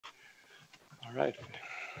All right.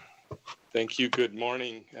 Thank you. Good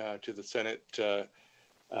morning to the Senate, or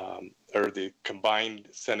the combined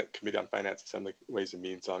Senate Committee on Finance, Assembly Ways and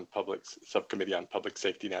Means on Subcommittee on Public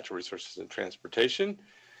Safety, Natural Resources, and Transportation.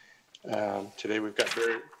 Today we've got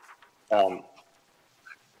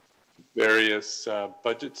various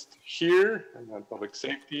budgets here on public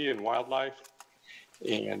safety and wildlife.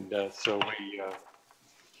 And so we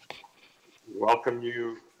welcome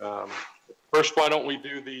you. First, why don't we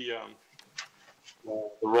do the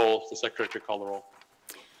roll, the secretary to call the roll.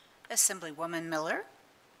 Assemblywoman Miller.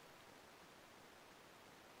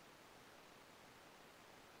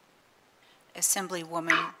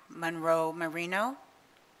 Assemblywoman Monroe Marino.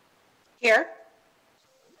 Here.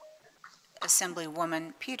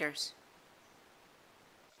 Assemblywoman Peters.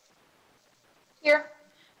 Here.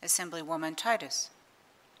 Assemblywoman Titus.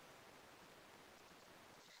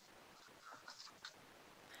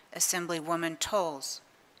 Assemblywoman Tolles.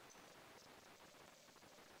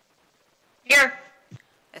 Here.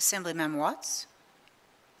 Assemblyman Watts.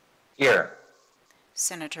 Here.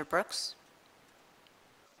 Senator Brooks.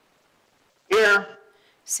 Here.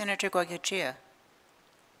 Senator Goycochea.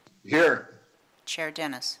 Here. Chair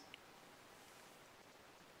Dennis.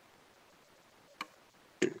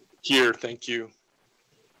 Here, thank you.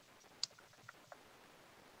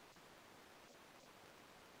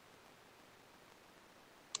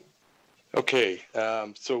 Okay,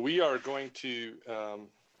 so we are going to,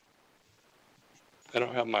 I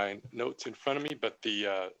don't have my notes in front of me, but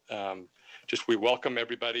just we welcome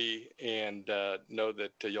everybody and know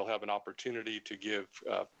that you'll have an opportunity to give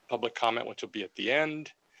public comment, which will be at the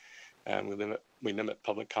end. And we limit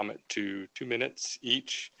public comment to 2 minutes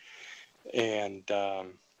each. And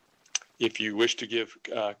if you wish to give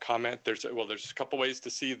comment, there's a couple ways to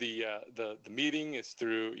see the meeting. It's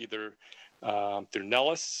through either through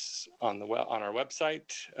Nellis on our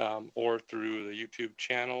website or through the YouTube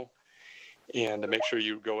channel. And to make sure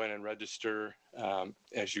you go in and register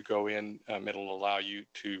as you go in, it'll allow you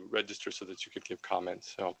to register so that you can give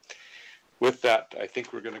comments. So with that, I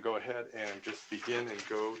think we're going to go ahead and just begin and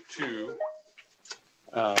go to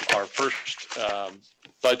our first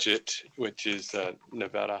budget, which is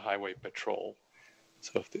Nevada Highway Patrol.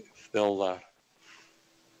 So if they'll...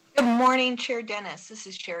 Good morning, Chair Dennis. This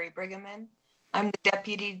is Sherry Brigham. I'm the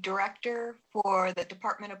Deputy Director for the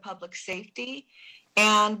Department of Public Safety.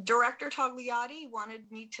 And Director Togliatti wanted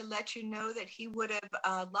me to let you know that he would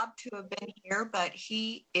have loved to have been here, but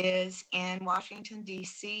he is in Washington,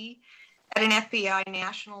 D.C. at an FBI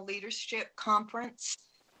National Leadership Conference.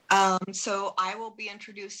 So I will be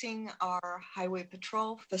introducing our Highway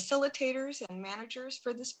Patrol facilitators and managers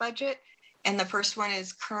for this budget. And the first one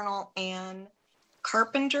is Colonel Ann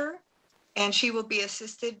Carpenter, and she will be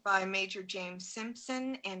assisted by Major James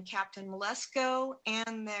Simpson and Captain Malesko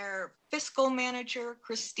and their fiscal manager,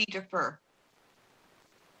 Christy Defer.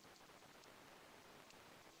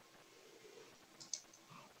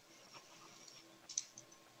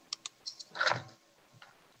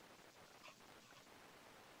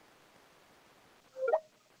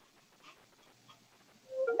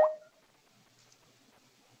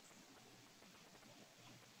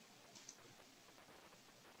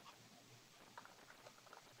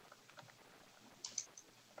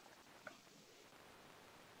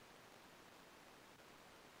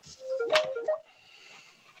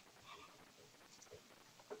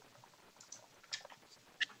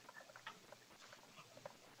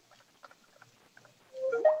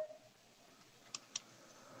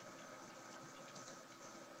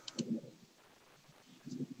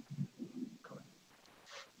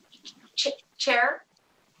 Chair?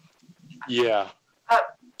 Yeah. I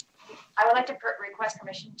would like to request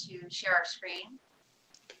permission to share our screen.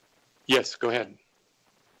 Yes, go ahead.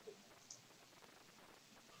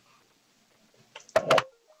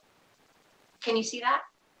 Can you see that?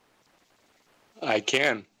 I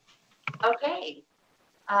can. Okay.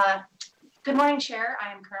 Good morning, Chair.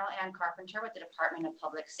 I am Colonel Ann Carpenter with the Department of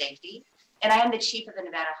Public Safety, and I am the Chief of the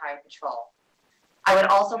Nevada Highway Patrol. I would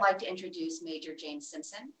also like to introduce Major James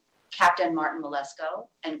Simpson, Captain Martin Malesko,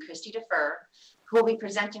 and Christy Defer, who will be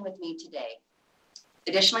presenting with me today.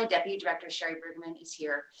 Additionally, Deputy Director Sherry Bergman is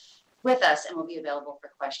here with us and will be available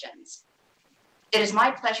for questions. It is my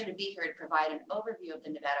pleasure to be here to provide an overview of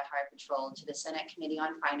the Nevada Highway Patrol to the Senate Committee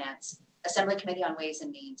on Finance, Assembly Committee on Ways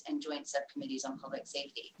and Means, and Joint Subcommittees on Public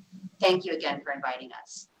Safety. Thank you again for inviting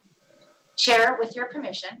us. Chair, with your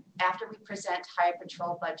permission, after we present Highway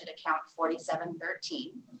Patrol Budget Account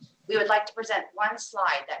 4713, we would like to present one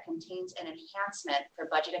slide that contains an enhancement for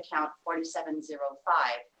Budget Account 4705,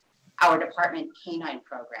 our Department K-9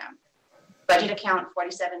 program. Budget account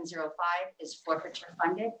 4705 is forfeiture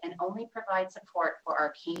funded and only provides support for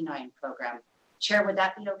our K-9 program. Chair, would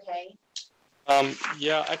that be okay?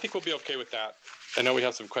 Yeah, I think we'll be okay with that. I know we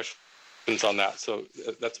have some questions on that, so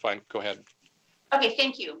that's fine. Go ahead. Okay,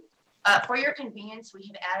 thank you. For your convenience, we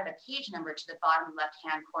have added a page number to the bottom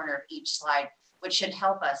left-hand corner of each slide, which should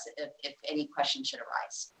help us if any questions should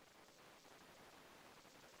arise.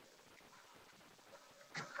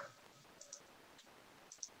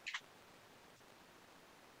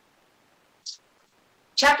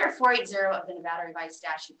 Chapter 480 of the Nevada Revised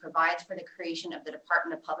Statute provides for the creation of the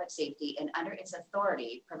Department of Public Safety, and under its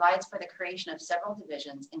authority provides for the creation of several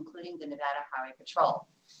divisions, including the Nevada Highway Patrol.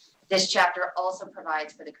 This chapter also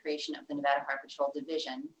provides for the creation of the Nevada Highway Patrol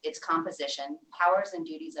Division, its composition, powers and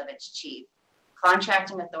duties of its chief,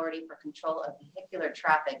 contracting authority for control of vehicular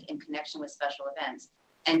traffic in connection with special events,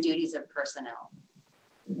 and duties of personnel.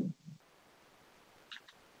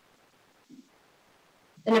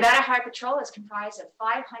 The Nevada Highway Patrol is comprised of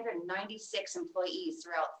 596 employees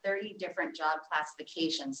throughout 30 different job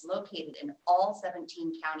classifications located in all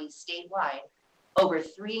 17 counties statewide, over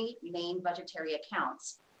 3 main budgetary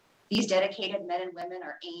accounts. These dedicated men and women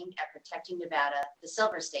are aimed at protecting Nevada, the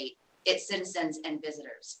Silver State, its citizens and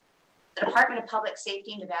visitors. The Department of Public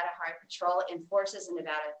Safety Nevada Highway Patrol enforces the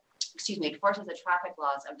traffic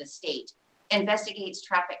laws of the state, investigates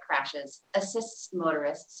traffic crashes, assists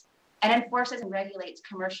motorists, and enforces and regulates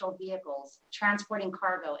commercial vehicles transporting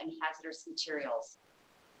cargo and hazardous materials.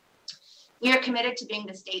 We are committed to being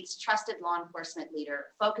the state's trusted law enforcement leader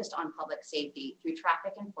focused on public safety through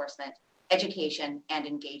traffic enforcement, education, and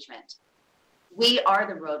engagement. We are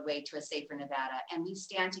the roadway to a safer Nevada, and we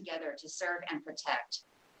stand together to serve and protect.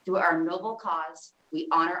 Through our noble cause, we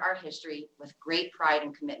honor our history with great pride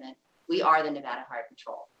and commitment. We are the Nevada Highway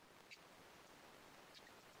Patrol.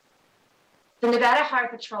 The Nevada Highway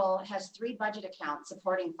Patrol has 3 budget accounts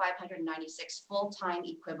supporting 596 full-time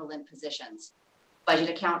equivalent positions.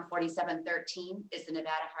 Budget account 4713 is the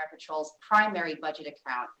Nevada Highway Patrol's primary budget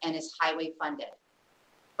account and is highway funded.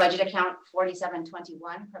 Budget account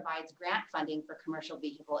 4721 provides grant funding for commercial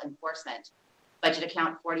vehicle enforcement. Budget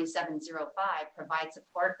account 4705 provides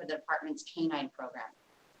support for the department's K-9 program.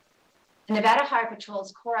 The Nevada Highway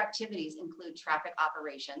Patrol's core activities include traffic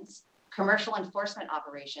operations, commercial enforcement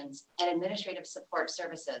operations, and administrative support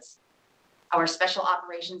services. Our special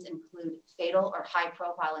operations include fatal or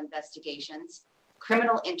high-profile investigations,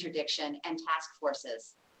 criminal interdiction, and task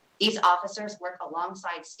forces. These officers work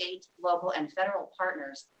alongside state, local, and federal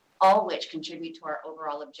partners, all which contribute to our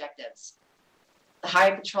overall objectives. The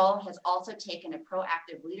Highway Patrol has also taken a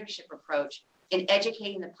proactive leadership approach in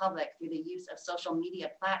educating the public through the use of social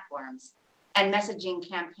media platforms and messaging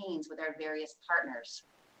campaigns with our various partners.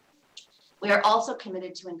 We are also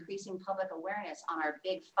committed to increasing public awareness on our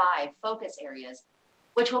Big 5 focus areas,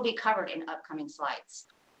 which will be covered in upcoming slides.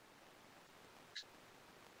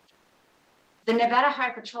 The Nevada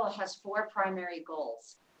Highway Patrol has 4 primary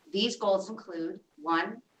goals. These goals include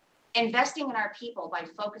 1, investing in our people by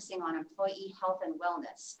focusing on employee health and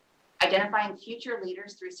wellness, identifying future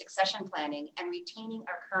leaders through succession planning and retaining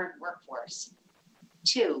our current workforce.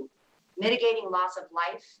 2, mitigating loss of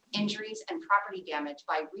life, injuries, and property damage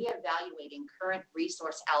by reevaluating current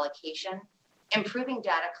resource allocation, improving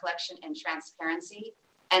data collection and transparency,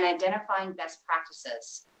 and identifying best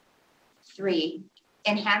practices. 3,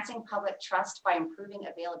 enhancing public trust by improving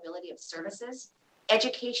availability of services,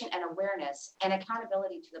 education and awareness, and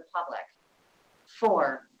accountability to the public.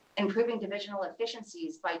 4, improving divisional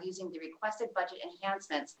efficiencies by using the requested budget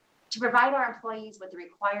enhancements to provide our employees with the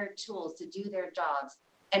required tools to do their jobs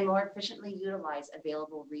and more efficiently utilize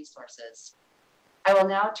available resources. I will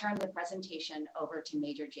now turn the presentation over to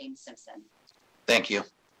Major James Simpson. Thank you.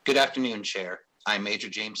 Good afternoon, Chair. I'm Major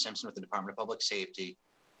James Simpson with the Department of Public Safety,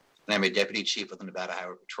 and I'm a Deputy Chief with the Nevada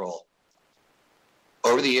Highway Patrol.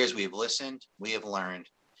 Over the years, we have listened, we have learned,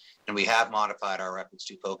 and we have modified our efforts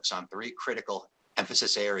to focus on 3 critical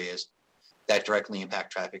emphasis areas that directly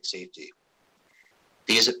impact traffic safety.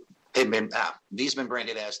 These have been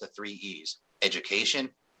branded as the 3 E's: education,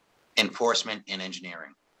 enforcement, and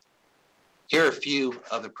engineering. Here are a few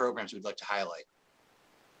of the programs we'd like to highlight.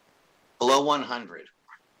 Below 100,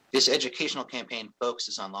 this educational campaign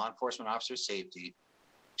focuses on law enforcement officer safety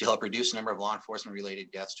to help reduce the number of law enforcement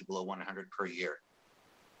related deaths to below 100 per year,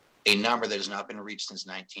 a number that has not been reached since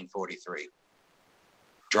 1943.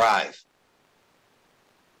 Drive.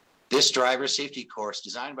 This driver safety course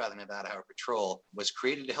designed by the Nevada Highway Patrol was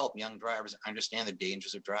created to help young drivers understand the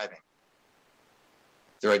dangers of driving.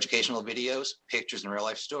 Through educational videos, pictures, and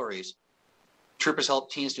real-life stories, troopers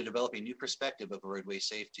help teens to develop a new perspective of roadway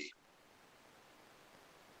safety.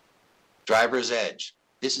 Driver's Edge.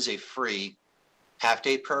 This is a free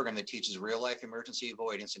half-day program that teaches real-life emergency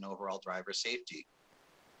avoidance and overall driver safety.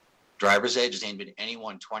 Driver's Edge is aimed at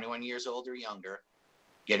anyone 21 years old or younger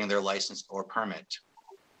getting their license or permit.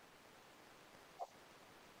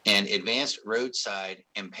 And Advanced Roadside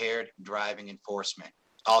Impaired Driving Enforcement,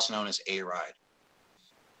 also known as ARIDE.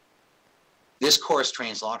 This course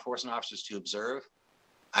trains law enforcement officers to observe,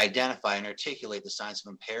 identify, and articulate the signs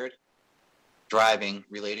of impaired driving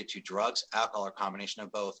related to drugs, alcohol, or combination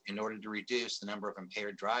of both in order to reduce the number of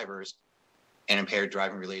impaired drivers and impaired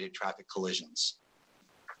driving related traffic collisions.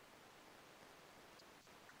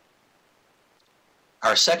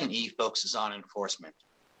 Our second E focuses on enforcement.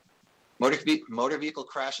 Motor vehicle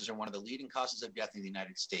crashes are one of the leading causes of death in the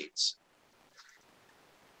United States.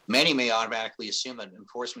 Many may automatically assume that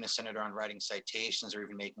enforcement is centered on writing citations or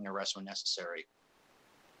even making arrests when necessary.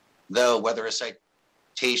 Though whether a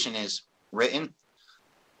citation is written,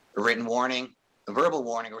 a written warning, a verbal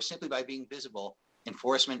warning, or simply by being visible,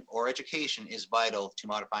 enforcement or education is vital to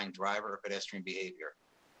modifying driver or pedestrian behavior.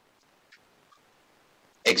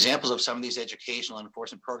 Examples of some of these educational and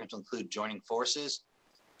enforcement programs include joining forces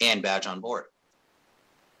and badge on board.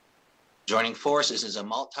 Joining Forces is a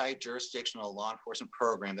multi-jurisdictional law enforcement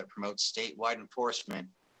program that promotes statewide enforcement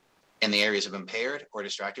in the areas of impaired or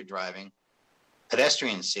distracted driving,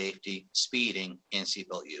 pedestrian safety, speeding, and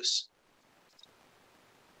seatbelt use.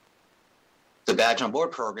 The Badge on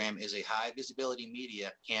Board program is a high visibility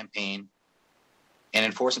media campaign and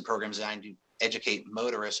enforcement program designed to educate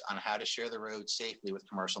motorists on how to share the road safely with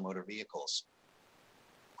commercial motor vehicles.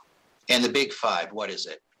 And the Big Five, what is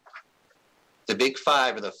it? The Big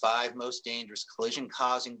Five are the 5 most dangerous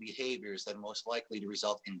collision-causing behaviors that are most likely to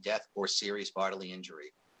result in death or serious bodily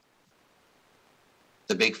injury.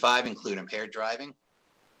 The Big Five include impaired driving,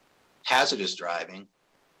 hazardous driving,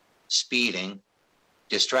 speeding,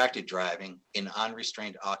 distracted driving, and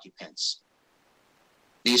unrestrained occupants.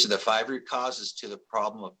 These are the 5 root causes to the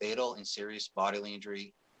problem of fatal and serious bodily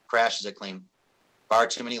injury crashes that claim far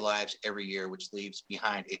too many lives every year, which leaves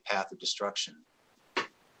behind a path of destruction.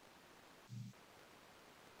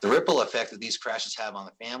 The ripple effect that these crashes have on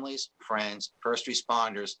the families, friends, first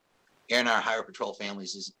responders, and our highway patrol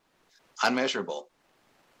families is unmeasurable.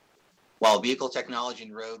 While vehicle technology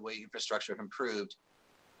and roadway infrastructure have improved,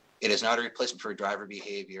 it is not a replacement for driver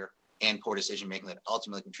behavior and poor decision making that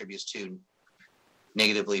ultimately contributes to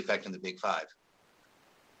negatively affecting the Big Five.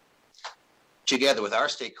 Together with our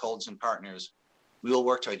stakeholders and partners, we will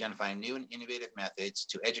work to identify new and innovative methods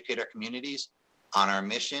to educate our communities on our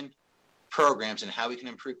mission, programs, and how we can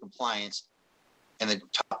improve compliance and the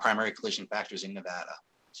top primary collision factors in Nevada.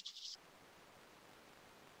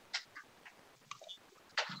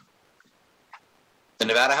 The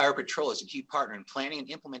Nevada Highway Patrol is a key partner in planning and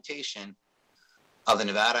implementation of the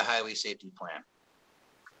Nevada Highway Safety Plan.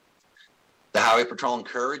 The Highway Patrol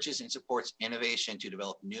encourages and supports innovation to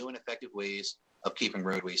develop new and effective ways of keeping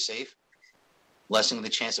roadways safe, lessening the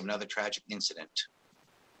chance of another tragic incident.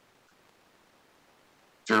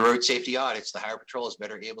 Through road safety audits, the Highway Patrol is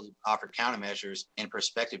better able to offer countermeasures and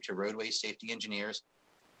perspective to roadway safety engineers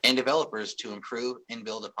and developers to improve and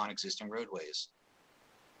build upon existing roadways.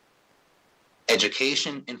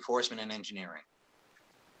 Education, enforcement, and engineering.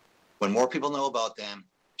 When more people know about them,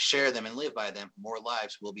 share them, and live by them, more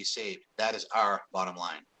lives will be saved. That is our bottom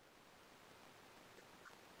line.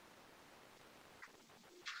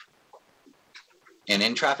 And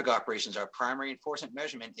in traffic operations, our primary enforcement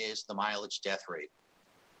measurement is the mileage death rate,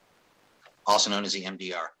 also known as the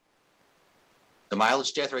MDR. The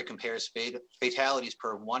mileage death rate compares fatalities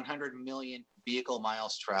per 100 million vehicle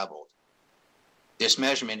miles traveled. This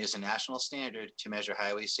measurement is a national standard to measure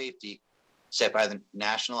highway safety set by the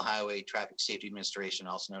National Highway Traffic Safety Administration,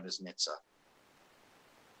 also known as NHTSA.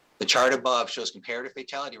 The chart above shows comparative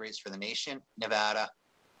fatality rates for the nation, Nevada,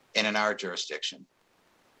 and in our jurisdiction.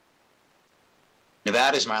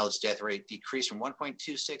 Nevada's mileage death rate decreased from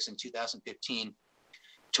 1.26 in 2015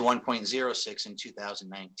 to 1.06 in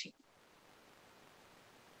 2019.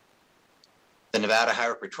 The Nevada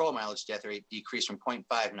Highway Patrol mileage death rate decreased from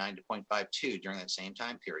 0.59 to 0.52 during that same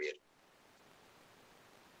time period.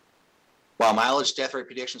 While mileage death rate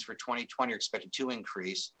predictions for 2020 are expected to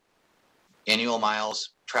increase, annual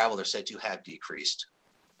miles traveled are said to have decreased.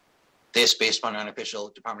 This based on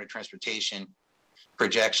unofficial Department of Transportation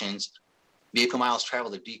projections. Vehicle miles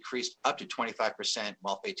traveled have decreased up to 25%,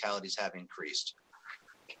 while fatalities have increased,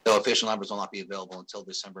 though official numbers will not be available until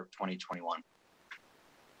December of 2021.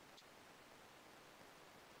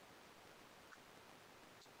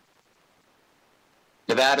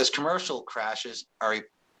 Nevada's commercial crashes are,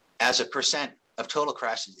 as a percent of total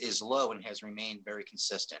crashes, is low and has remained very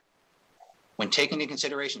consistent. When taking into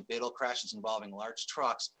consideration fatal crashes involving large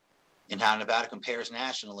trucks and how Nevada compares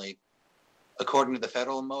nationally, according to the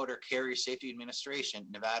Federal Motor Carrier Safety Administration,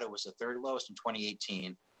 Nevada was the third lowest in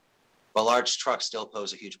 2018, but large trucks still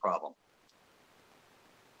pose a huge problem.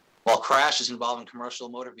 While crashes involving commercial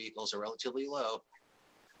motor vehicles are relatively low,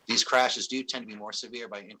 these crashes do tend to be more severe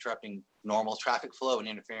by interrupting normal traffic flow and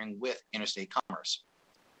interfering with interstate commerce.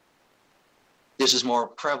 This is more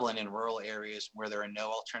prevalent in rural areas where there are no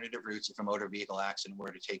alternative routes if a motor vehicle accident were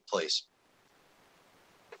to take place.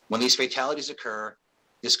 When these fatalities occur,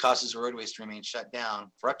 this causes roadways to remain shut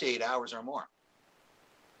down for up to 8 hours or more.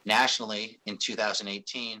 Nationally, in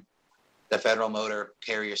 2018, the Federal Motor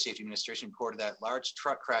Carrier Safety Administration reported that large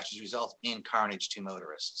truck crashes result in carnage to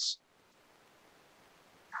motorists.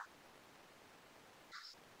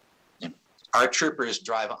 Our troopers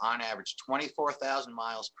drive on average 24,000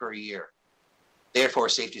 miles per year. Therefore,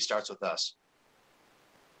 safety starts with us.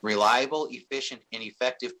 Reliable, efficient, and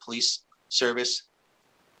effective police service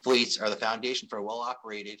fleets are the foundation for a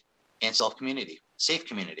well-operated and safe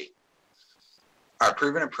community. Our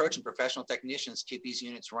proven approach and professional technicians keep these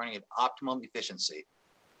units running at optimum efficiency.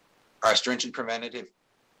 Our stringent preventative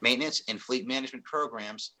maintenance and fleet management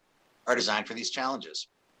programs are designed for these challenges.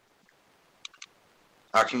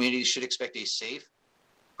 Our communities should expect a safe,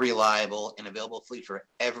 reliable, and available fleet for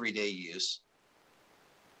everyday use.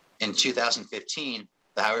 In 2015,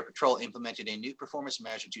 the Highway Patrol implemented a new performance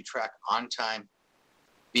measure to track on-time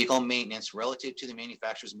vehicle maintenance relative to the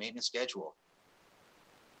manufacturer's maintenance schedule.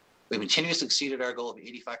 We've continuously exceeded our goal of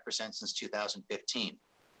 85% since 2015.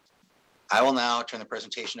 I will now turn the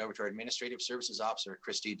presentation over to our Administrative Services Officer,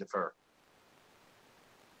 Christy Defer.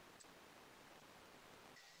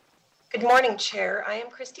 Good morning, Chair. I am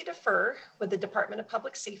Christy Defer with the Department of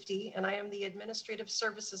Public Safety, and I am the Administrative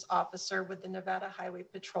Services Officer with the Nevada Highway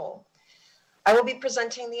Patrol. I will be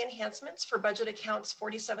presenting the enhancements for budget accounts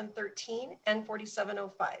 4713 and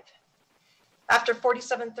 4705. After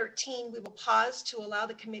 4713, we will pause to allow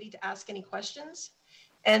the committee to ask any questions,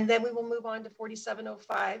 and then we will move on to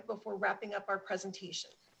 4705 before wrapping up our presentation.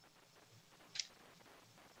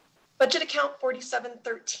 Budget account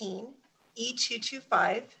 4713,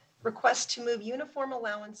 E225, requests to move uniform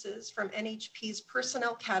allowances from NHP's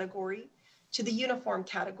personnel category to the uniform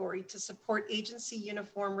category to support agency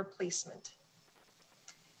uniform replacement.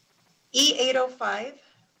 E805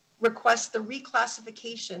 requests the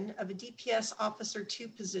reclassification of a DPS Officer 2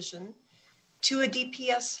 position to a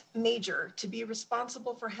DPS Major to be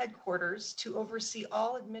responsible for headquarters to oversee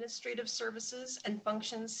all administrative services and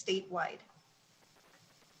functions statewide.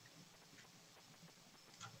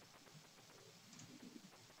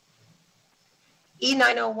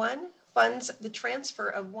 E901 funds the transfer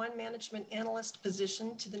of one management analyst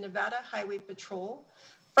position to the Nevada Highway Patrol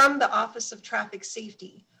from the Office of Traffic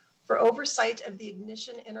Safety for oversight of the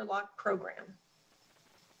Ignition Interlock program.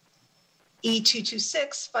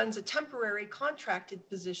 E226 funds a temporary contracted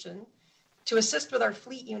position to assist with our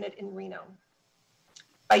fleet unit in Reno.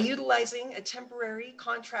 By utilizing a temporary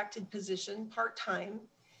contracted position part-time,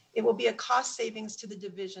 it will be a cost savings to the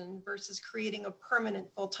division versus creating a permanent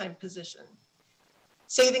full-time position.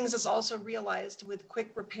 Savings is also realized with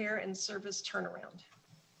quick repair and service turnaround.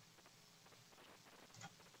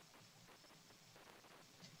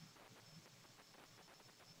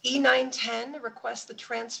 E910 requests the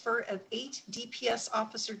transfer of 8 DPS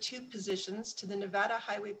Officer 2 positions to the Nevada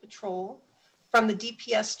Highway Patrol from the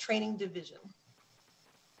DPS Training Division.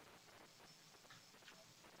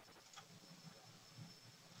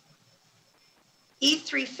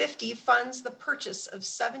 E350 funds the purchase of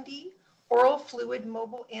 70 oral fluid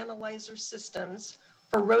mobile analyzer systems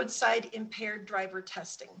for roadside impaired driver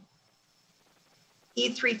testing.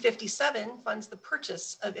 E357 funds the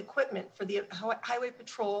purchase of equipment for the Highway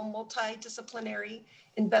Patrol Multidisciplinary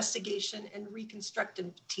Investigation and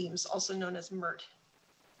Reconstructive Teams, also known as MIRT.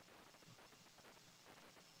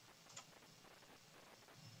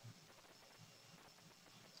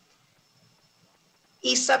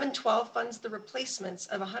 E712 funds the replacements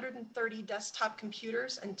of 130 desktop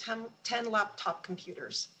computers and 10 laptop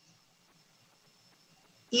computers.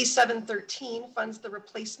 E713 funds the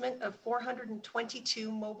replacement of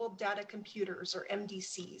 422 mobile data computers, or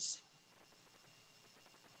MDCs.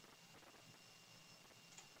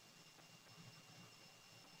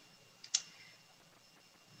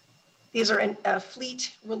 These are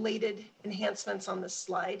fleet-related enhancements on this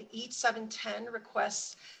slide. E710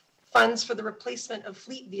 requests funds for the replacement of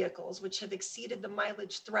fleet vehicles which have exceeded the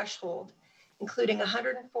mileage threshold, including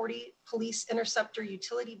 140 police interceptor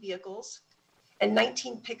utility vehicles and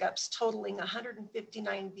 19 pickups totaling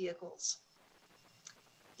 159 vehicles.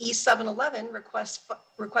 E711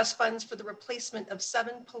 requests funds for the replacement of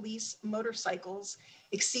 7 police motorcycles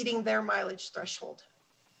exceeding their mileage threshold.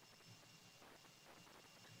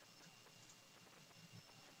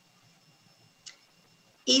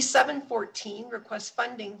 E714 requests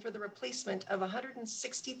funding for the replacement of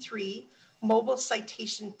 163 mobile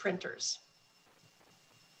citation printers.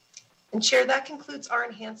 And Chair, that concludes our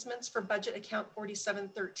enhancements for budget account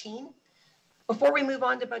 4713. Before we move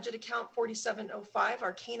on to budget account 4705,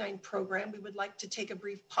 our canine program, we would like to take a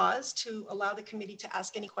brief pause to allow the committee to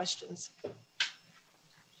ask any questions.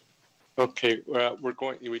 Okay,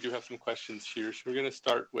 we do have some questions here. So we're going to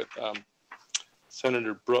start with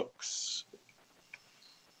Senator Brooks.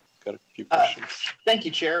 Got a few questions. Thank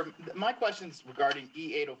you, Chair. My question's regarding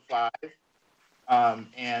E805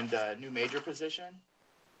 and new major position.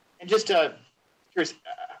 And just curious,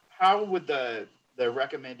 how would the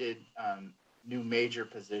recommended new major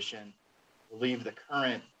position relieve the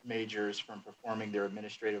current majors from performing their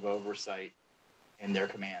administrative oversight in their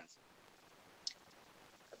commands?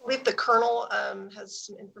 I believe the Colonel has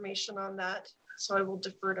some information on that, so I will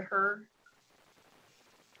defer to her.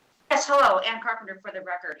 Yes, hello, Ann Carpenter for the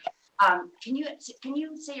record. Can you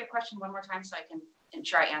say your question one more time so I can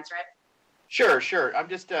ensure I answer it? Sure. I'm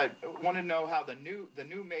just want to know how the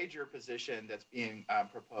new major position that's being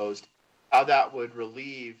proposed, how that would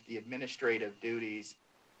relieve the administrative duties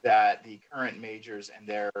that the current majors and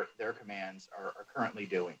their commands are currently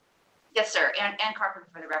doing. Yes, sir. Ann Carpenter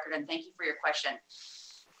for the record, and thank you for your question.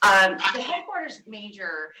 The headquarters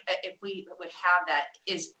major, if we would have that,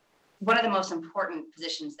 is one of the most important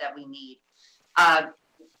positions that we need.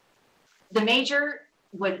 The major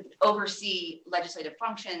would oversee legislative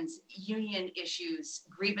functions, union issues,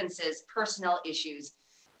 grievances, personnel issues.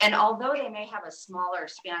 And although they may have a smaller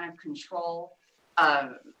span of control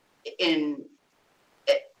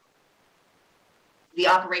the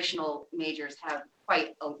operational majors have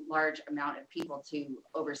quite a large amount of people to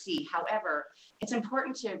oversee. However, it's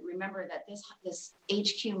important to remember that this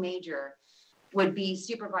HQ major would be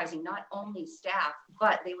supervising not only staff,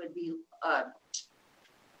 but they would be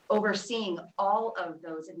overseeing all of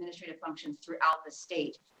those administrative functions throughout the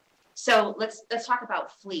state. So let's talk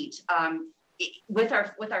about fleet. With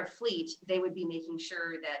our fleet, they would be making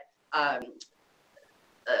sure that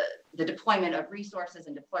the deployment of resources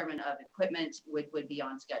and deployment of equipment would be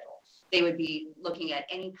on schedule. They would be looking at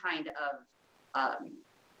any kind of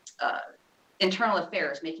internal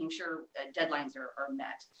affairs, making sure deadlines are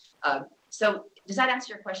met. So does that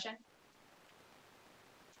answer your question?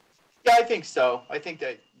 Yeah, I think so. I think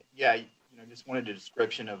that, yeah, just wanted a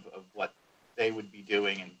description of what they would be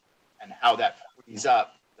doing and how that frees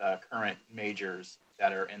up the current majors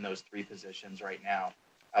that are in those 3 positions right now,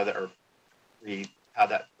 how that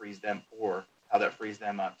frees them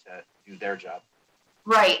up to do their job.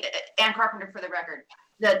 Right, Ann Carpenter for the record.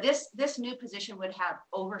 This new position would have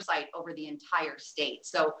oversight over the entire state.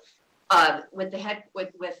 So with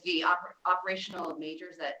the operational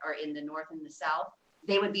majors that are in the north and the south,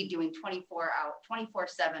 they would be doing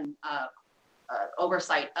 24/7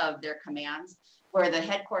 oversight of their commands, where the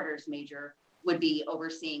headquarters major would be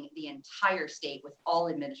overseeing the entire state with all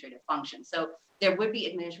administrative functions. So there would be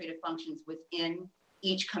administrative functions within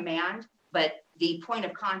each command, but the point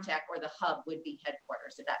of contact or the hub would be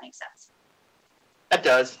headquarters, if that makes sense. That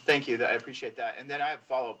does. Thank you. I appreciate that. And then I have a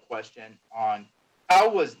follow-up question on how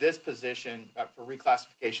was this position for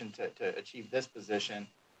reclassification to achieve this position?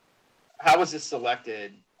 How was this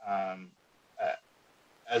selected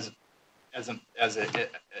as an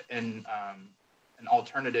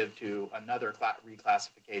alternative to another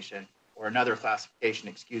reclassification or another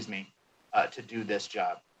classification, to do this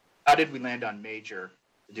job? How did we land on major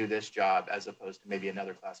to do this job as opposed to maybe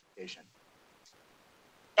another classification?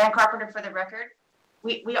 Ann Carpenter for the record.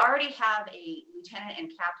 We already have a lieutenant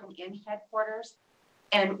and captain in headquarters,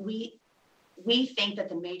 and we think that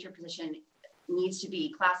the major position needs to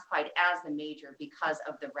be classified as the major because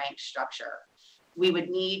of the rank structure. We would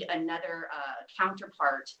need another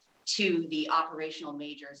counterpart to the operational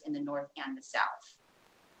majors in the north and the south,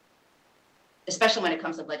 especially when it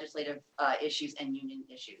comes to legislative issues and union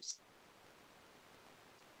issues.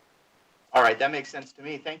 All right, that makes sense to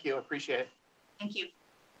me. Thank you. Appreciate it. Thank you.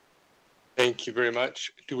 Thank you very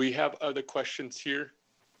much. Do we have other questions here?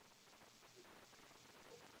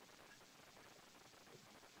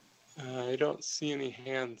 I don't see any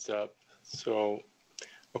hands up. So,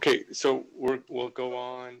 okay, so we'll go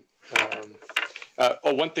on.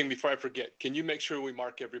 One thing before I forget, can you make sure we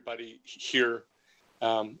mark everybody here?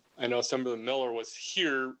 I know Assemblyman Miller was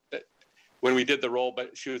here. when we did the roll,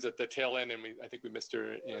 but she was at the tail end, and I think we missed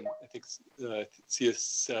her, and I think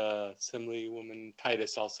Assemblywoman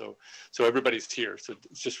Titus also. So everybody's here. So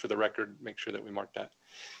it's just for the record, make sure that we mark that.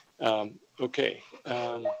 Okay.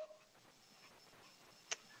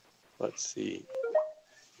 Let's see.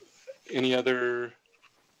 Any other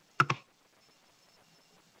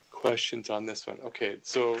questions on this one? Okay,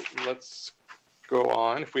 so let's go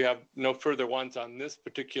on. If we have no further ones on this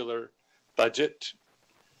particular budget,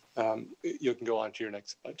 you can go on to your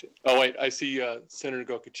next budget. Oh, wait, I see Senator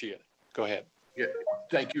Goicoechea. Go ahead. Yeah,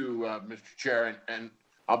 thank you, Mr. Chair, and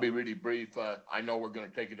I'll be really brief. I know we're going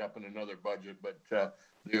to take it up in another budget, but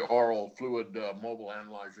the oral fluid mobile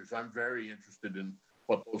analyzers, I'm very interested in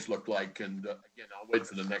what those look like. And again, I'll wait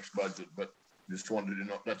for the next budget, but just wanted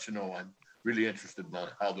to let you know I'm really interested in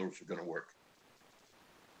how those are going to work.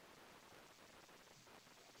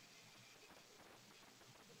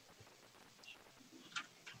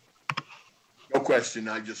 No question.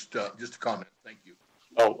 I just a comment. Thank you.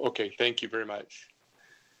 Oh, okay. Thank you very much.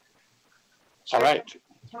 All right.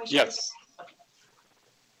 Yes. Okay.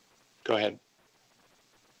 Go ahead.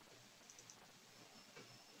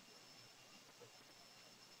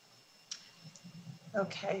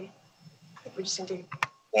 Okay. I think we just need to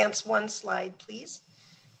advance one slide, please.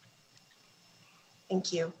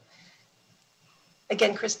 Thank you.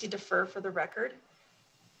 Again, Christy Defer for the record.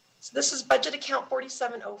 So this is budget account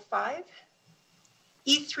 4705.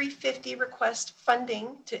 E350 request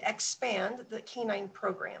funding to expand the canine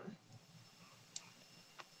program.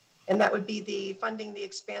 And that would be the funding the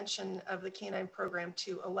expansion of the canine program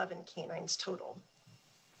to 11 canines total.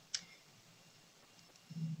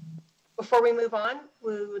 Before we move on,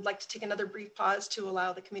 we would like to take another brief pause to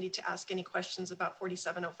allow the committee to ask any questions about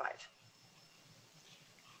 4705.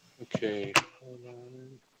 Okay. Hold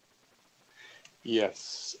on.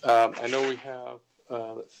 Yes. I know we have,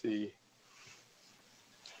 let's see,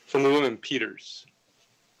 Assemblywoman Peters.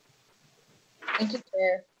 Thank you,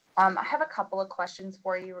 Chair. I have a couple of questions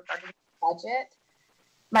for you regarding the budget.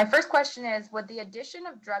 My first question is, would the addition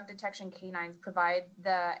of drug detection canines provide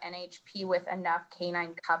the NHP with enough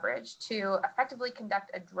canine coverage to effectively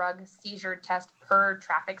conduct a drug seizure test per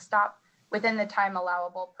traffic stop within the time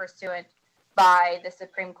allowable pursuant by the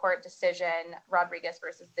Supreme Court decision Rodriguez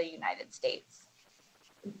versus the United States?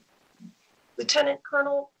 Lieutenant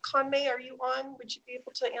Colonel Conmay, are you on? Would you be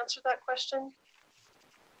able to answer that question?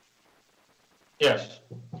 Yes.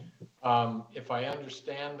 If I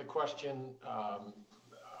understand the question,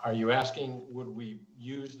 are you asking, would we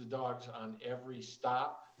use the dogs on every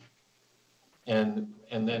stop? And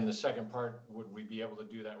then the second part, would we be able to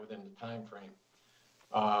do that within the time frame?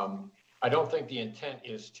 I don't think the intent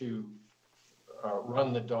is to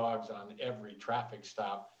run the dogs on every traffic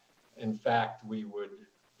stop. In fact, we would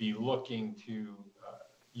be looking to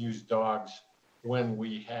use dogs when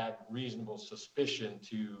we had reasonable suspicion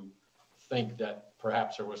to think that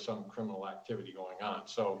perhaps there was some criminal activity going on.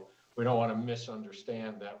 So we don't want to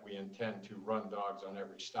misunderstand that we intend to run dogs on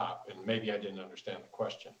every stop. And maybe I didn't understand the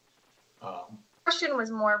question. Question was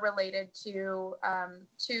more related to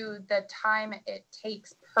the time it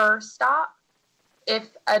takes per stop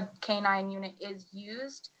if a canine unit is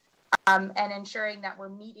used, and ensuring that we're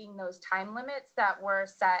meeting those time limits that were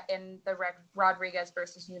set in the Rodriguez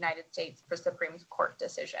versus United States for Supreme Court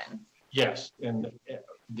decision. Yes, and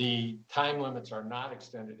the time limits are not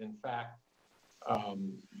extended. In fact,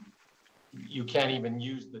 you can't even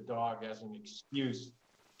use the dog as an excuse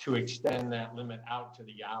to extend that limit out to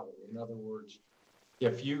the hour. In other words,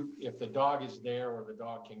 if the dog is there or the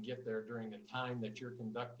dog can get there during the time that you're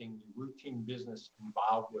conducting the routine business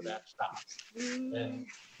involved with that stop, then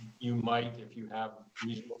you might, if you have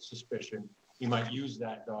reasonable suspicion, you might use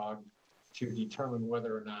that dog to determine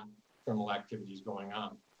whether or not criminal activity is going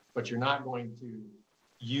on. But you're not going to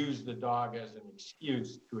use the dog as an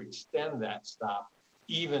excuse to extend that stop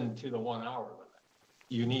even to the 1 hour limit.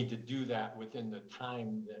 You need to do that within the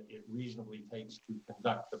time that it reasonably takes to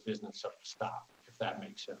conduct the business of the stop, if that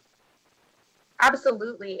makes sense.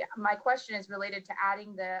 Absolutely. My question is related to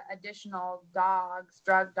adding the additional dogs,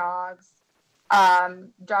 drug dogs,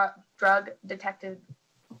 drug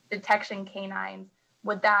detection canines.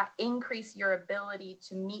 Would that increase your ability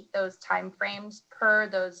to meet those timeframes per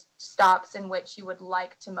those stops in which you would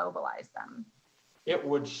like to mobilize them? It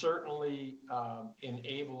would certainly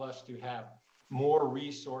enable us to have more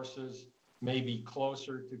resources, maybe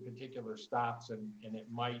closer to particular stops, and it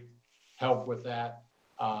might help with that.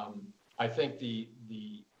 I think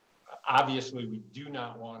obviously we do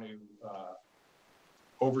not want to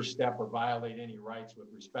overstep or violate any rights with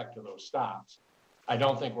respect to those stops. I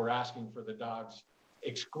don't think we're asking for the dogs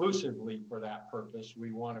exclusively for that purpose.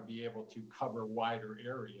 We want to be able to cover wider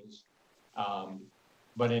areas.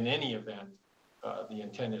 But in any event, the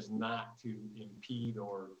intent is not to impede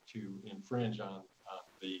or to infringe on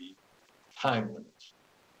the time limits.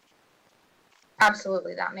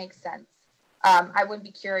 Absolutely, that makes sense. I would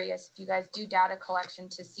be curious if you guys do data collection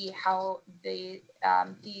to see how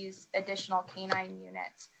these additional canine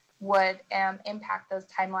units would impact those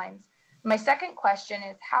timelines. My second question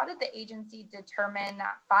is, how did the agency determine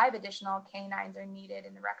that 5 additional canines are needed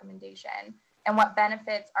in the recommendation, and what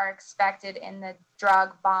benefits are expected in the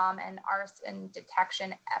drug, bomb, and arson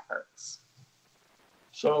detection efforts?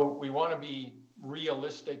 So we want to be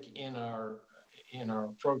realistic in our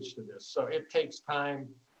approach to this. So it takes time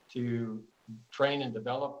to train and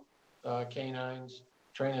develop canines,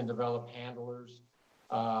 train and develop handlers.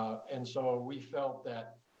 And so we felt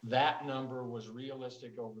that number was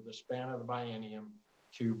realistic over the span of the biennium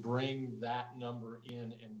to bring that number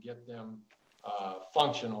in and get them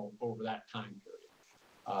functional over that time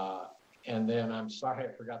period. And then I'm sorry,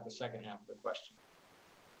 I forgot the second half of the question.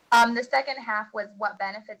 The second half was what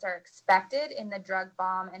benefits are expected in the drug,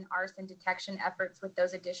 bomb, and arson detection efforts with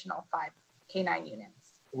those additional 5 canine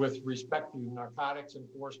units. With respect to narcotics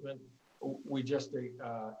enforcement, we just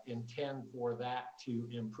intend for that to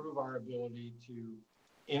improve our ability to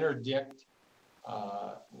interdict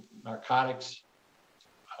narcotics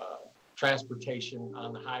transportation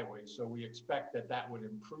on the highway. So we expect that would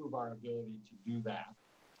improve our ability to do that.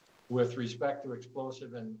 With respect to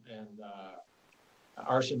explosive and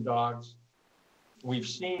arson dogs, we've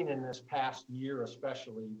seen in this past year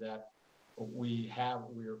especially that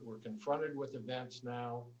we're confronted with events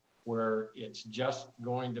now where it's just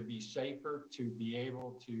going to be safer to be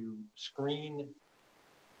able to screen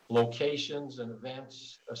locations and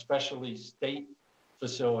events, especially state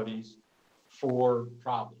facilities, for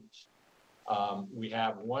problems. We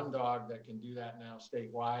have 1 dog that can do that now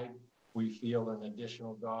statewide. We feel an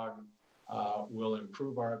additional dog will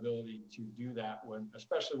improve our ability to do that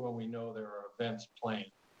especially when we know there are events planned.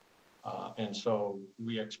 And so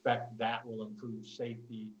we expect that will improve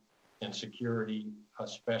safety and security,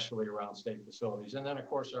 especially around state facilities. And then of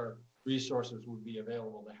course our resources would be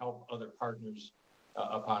available to help other partners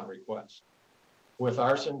upon request. With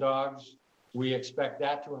arson dogs, we expect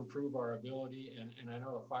that to improve our ability, and I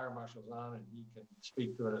know the fire marshal's on and he can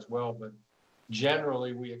speak to it as well, but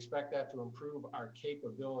generally we expect that to improve our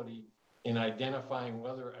capability in identifying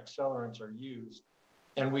whether accelerants are used,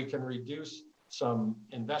 and we can reduce some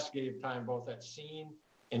investigative time both at scene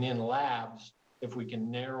and in labs if we can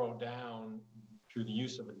narrow down through the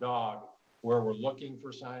use of a dog where we're looking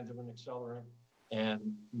for signs of an accelerant and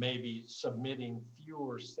maybe submitting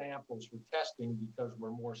fewer samples for testing because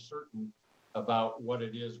we're more certain about what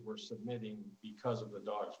it is we're submitting because of the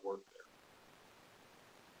dog's work there.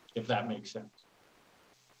 If that makes sense.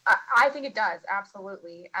 I think it does,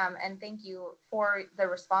 absolutely. And thank you for the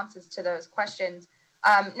responses to those questions.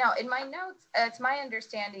 Now, in my notes, it's my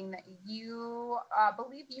understanding that you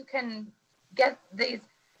believe you can get these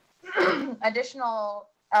additional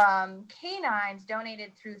canines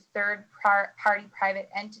donated through third-party private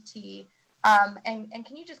entity. And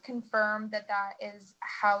can you just confirm that is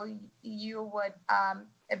how you would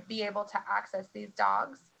be able to access these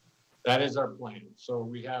dogs? That is our plan. So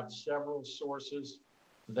we have several sources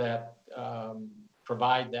that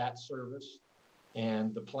provide that service.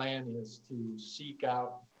 And the plan is to seek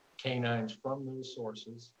out canines from those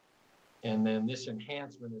sources. And then this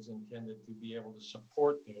enhancement is intended to be able to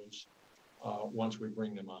support those once we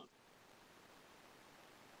bring them on.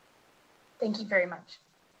 Thank you very much.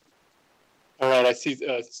 All right, I see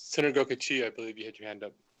Senator Gokachi, I believe you had your hand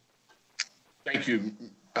up. Thank you.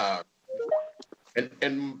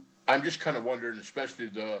 And I'm just kind of wondering, especially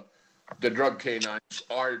the drug canines,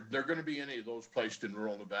 are there going to be any of those placed in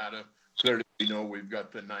rural Nevada? Clearly, we know we've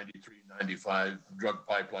got the 93, 95 drug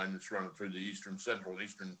pipeline that's running through the central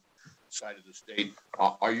eastern side of the state.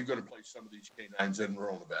 Are you going to place some of these canines in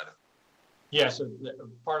rural Nevada? Yes,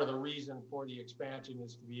 part of the reason for the expansion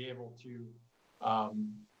is to be able to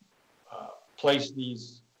place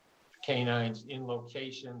these canines in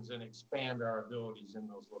locations and expand our abilities in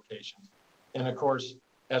those locations. And of course,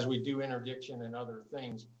 as we do interdiction and other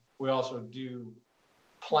things, we also do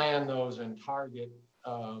plan those and target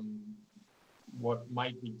what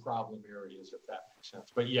might be problem areas, if that makes sense.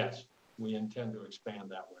 But yes, we intend to expand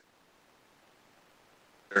that way.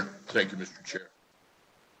 Thank you, Mr. Chair.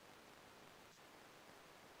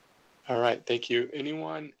 All right, thank you.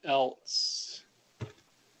 Anyone else? I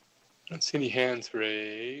don't see any hands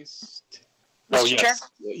raised. Mr. Chair?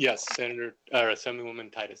 Yes,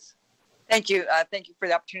 Assemblywoman Titus. Thank you. Thank you for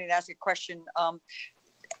the opportunity to ask a question.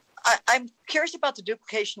 I'm curious about the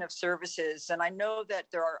duplication of services, and I know that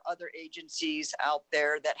there are other agencies out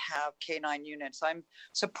there that have K-9 units. I'm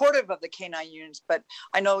supportive of the K-9 units, but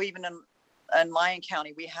I know even in Lyon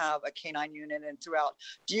County, we have a K-9 unit, and throughout.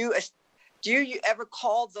 Do you ever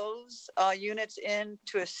call those units in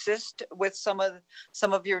to assist with some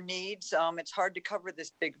of your needs? It's hard to cover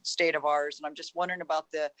this big state of ours, and I'm just wondering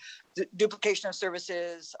about the duplication of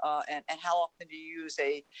services and how often do you use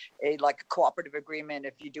a cooperative agreement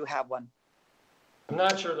if you do have one? I'm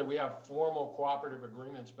not sure that we have formal cooperative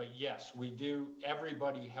agreements, but yes, we do.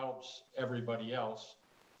 Everybody helps everybody else,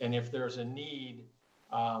 and if there's a need,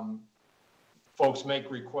 folks make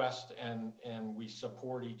requests and we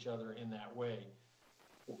support each other in that way.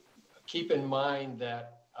 Keep in mind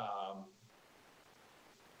that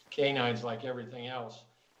canines, like everything else,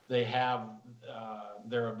 they have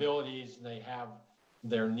their abilities, they have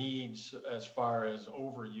their needs as far as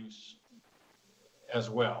overuse as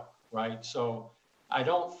well, right? So I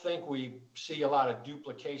don't think we see a lot of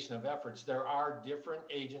duplication of efforts. There are different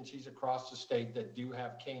agencies across the state that do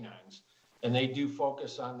have canines, and they do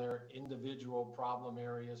focus on their individual problem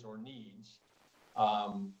areas or needs.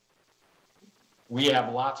 We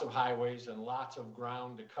have lots of highways and lots of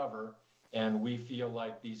ground to cover, and we feel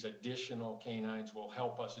like these additional canines will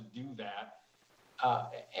help us do that,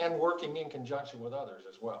 and working in conjunction with others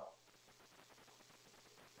as well.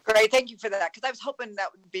 Great, thank you for that, because I was hoping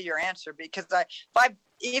that would be your answer, because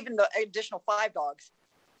even the additional 5 dogs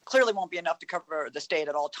clearly won't be enough to cover the state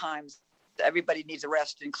at all times. Everybody needs a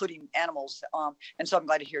rest, including animals. And so I'm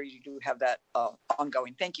glad to hear you do have that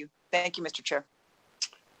ongoing. Thank you. Thank you, Mr. Chair.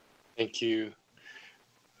 Thank you.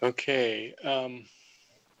 Okay.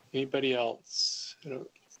 Anybody else?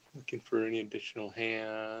 Looking for any additional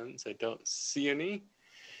hands. I don't see any.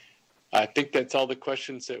 I think that's all the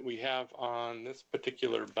questions that we have on this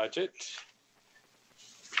particular budget.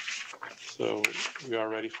 So we are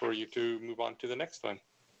ready for you to move on to the next one.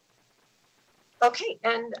 Okay,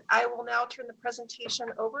 and I will now turn the presentation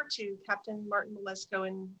over to Captain Martin Malesko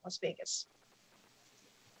in Las Vegas.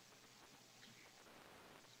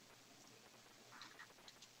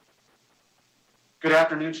 Good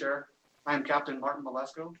afternoon, Chair. I am Captain Martin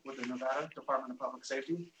Malesko with the Nevada Department of Public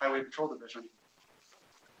Safety, Highway Patrol Division.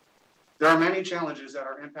 There are many challenges that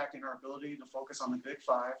are impacting our ability to focus on the Big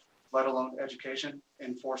Five, let alone education,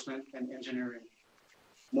 enforcement, and engineering.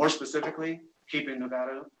 More specifically, keeping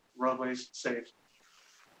Nevada roadways safe.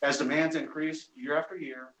 As demands increase year after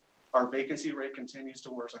year, our vacancy rate continues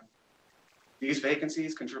to worsen. These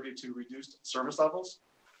vacancies contribute to reduced service levels,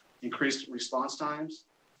 increased response times,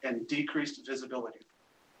 and decreased visibility.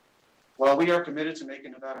 While we are committed to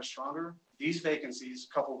making Nevada stronger, these vacancies,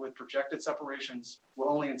 coupled with projected separations, will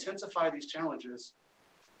only intensify these challenges,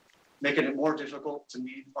 making it more difficult to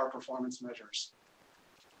meet our performance measures.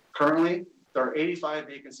 Currently, there are 85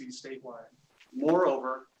 vacancies statewide.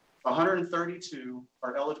 Moreover, 132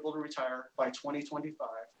 are eligible to retire by 2025,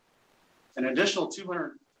 an additional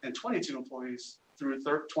 222 employees through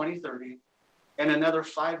 2030, and another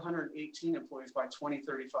 518 employees by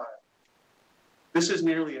 2035. This is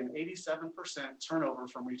nearly an 87% turnover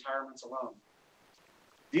from retirements alone.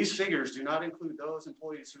 These figures do not include those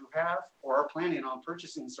employees who have or are planning on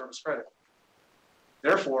purchasing service credit.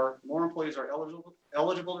 Therefore, more employees are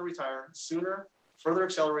eligible to retire sooner, further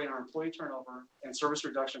accelerating our employee turnover and service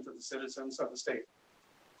reduction for the citizens of the state.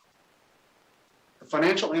 The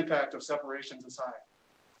financial impact of separations is high.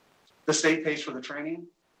 The state pays for the training,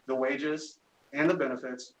 the wages, and the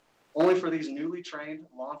benefits, only for these newly trained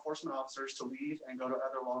law enforcement officers to leave and go to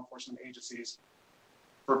other law enforcement agencies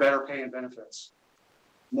for better pay and benefits.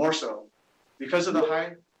 More so, because of the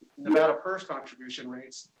high Nevada PERS contribution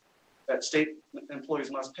rates that state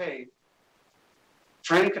employees must pay,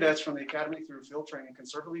 training cadets from the academy through field training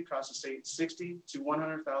conservatively cost the state $60,000 to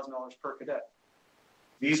 $100,000 per cadet.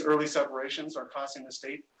 These early separations are costing the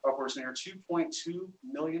state upwards near $2.2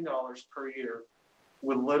 million per year,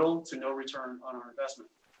 with little to no return on our investment.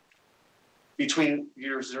 Between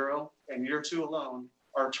year 0 and year 2 alone,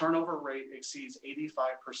 our turnover rate exceeds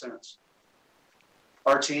 85%.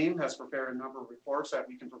 Our team has prepared a number of reports that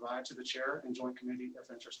we can provide to the chair and joint committee if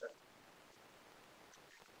interested.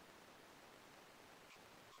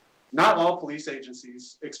 Not all police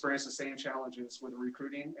agencies experience the same challenges with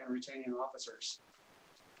recruiting and retaining officers.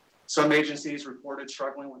 Some agencies reported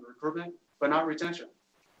struggling with recruitment, but not retention.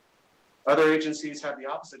 Other agencies had the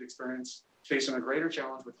opposite experience, facing a greater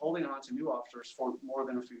challenge with holding on to new officers for more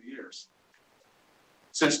than a few years.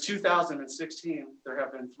 Since 2016, there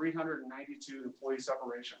have been 392 employee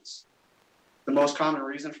separations. The most common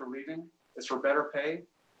reason for leaving is for better pay,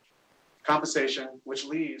 compensation, which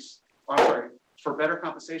for better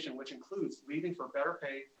compensation, which includes leaving for better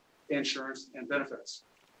pay, insurance, and benefits.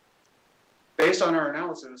 Based on our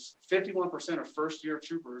analysis, 51% of first-year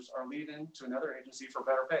troopers are leaving to another agency for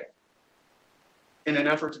better pay. In an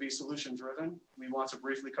effort to be solution-driven, we want to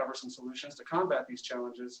briefly cover some solutions to combat these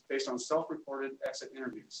challenges based on self-reported exit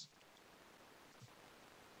interviews.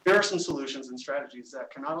 Here are some solutions and strategies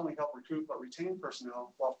that can not only help recruit but retain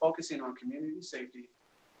personnel while focusing on community safety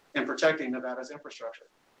and protecting Nevada's infrastructure.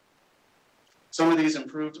 Some of these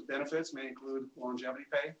improved benefits may include longevity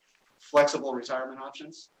pay, flexible retirement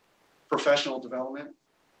options, professional development,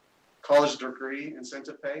 college degree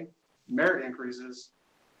incentive pay, merit increases,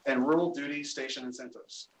 and rural duty station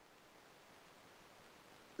incentives.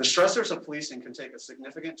 The stressors of policing can take a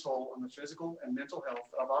significant toll on the physical and mental health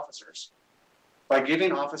of officers. By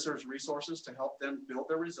giving officers resources to help them build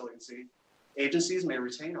their resiliency, agencies may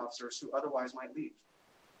retain officers who otherwise might leave.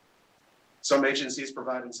 Some agencies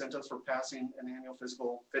provide incentives for passing an annual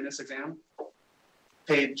physical fitness exam,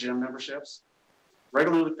 paid gym memberships,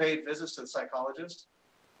 regularly paid visits to the psychologist,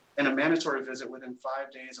 and a mandatory visit within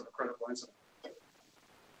 5 days of a critical incident.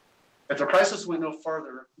 If the crisis went no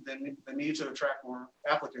further than the need to attract more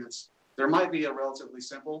applicants, there might be a relatively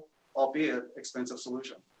simple, albeit expensive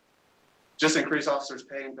solution. Just increase officers'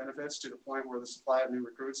 pay and benefits to the point where the supply of new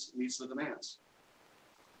recruits meets the demands.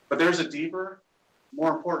 But there's a deeper,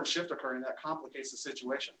 more important shift occurring that complicates the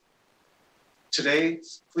situation.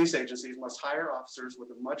 Today's police agencies must hire officers with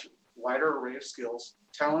a much wider array of skills,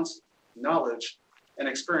 talents, knowledge, and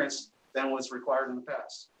experience than was required in the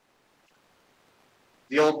past.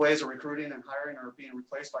 The old ways of recruiting and hiring are being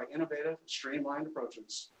replaced by innovative, streamlined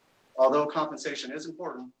approaches. Although compensation is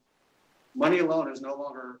important, money alone is no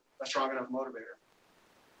longer a strong enough motivator.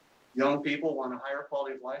 Young people want a higher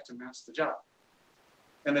quality of life to match the job.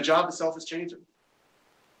 And the job itself is changing.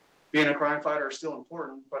 Being a crime fighter is still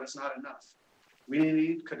important, but it's not enough. We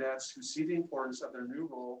need cadets who see the importance of their new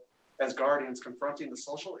role as guardians confronting the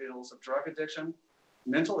social ills of drug addiction,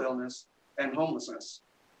 mental illness, and homelessness.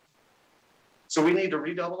 So we need to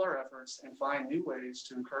redouble our efforts and find new ways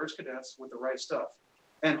to encourage cadets with the right stuff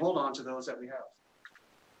and hold on to those that we have.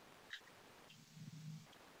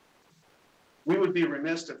 We would be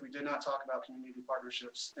remiss if we did not talk about community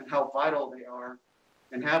partnerships and how vital they are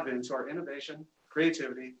and have been to our innovation,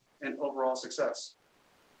 creativity, and overall success.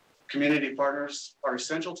 Community partners are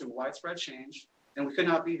essential to widespread change, and we could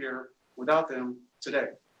not be here without them today.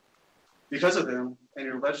 Because of them and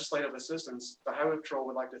your legislative assistance, the Highway Patrol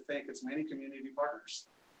would like to thank its many community partners.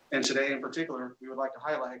 And today in particular, we would like to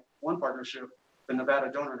highlight one partnership, the Nevada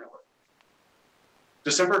Donor Network.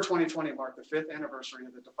 December 2020 marked the 5th anniversary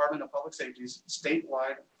of the Department of Public Safety's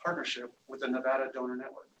statewide partnership with the Nevada Donor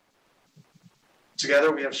Network.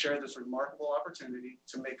 Together, we have shared this remarkable opportunity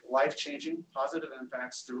to make life-changing positive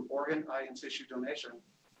impacts through organ, eye, and tissue donation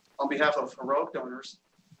on behalf of heroic donors,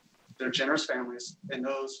 their generous families, and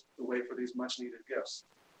those who wait for these much-needed gifts.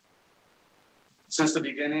 Since the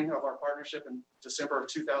beginning of our partnership in December of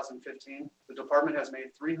 2015, the department has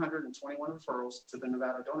made 321 referrals to the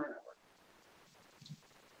Nevada Donor Network.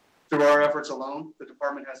 Through our efforts alone, the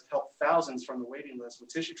department has helped thousands from the waiting list with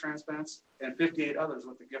tissue transplants and 58 others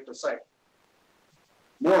with the gift of sight.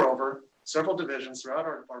 Moreover, several divisions throughout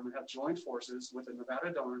our department have joined forces with the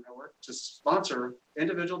Nevada Donor Network to sponsor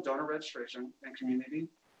individual donor registration and community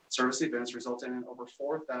service events, resulting in over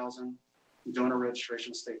 4,000 donor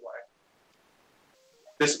registrations statewide.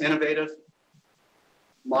 This innovative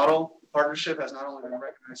model partnership has not only been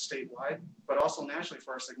recognized statewide, but also nationally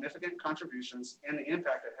for our significant contributions and the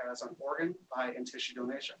impact it has on organ, eye, and tissue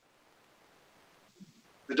donation.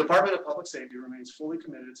 The Department of Public Safety remains fully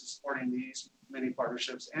committed to supporting these many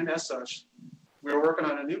partnerships, and as such, we are working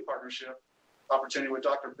on a new partnership opportunity with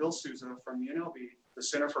Dr. Bill Souza from UNLV, the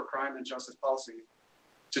Center for Crime and Justice Policy,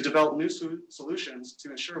 to develop new solutions to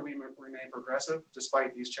ensure we remain progressive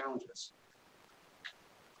despite these challenges.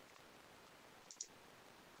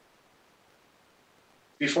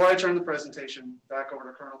 Before I turn the presentation back over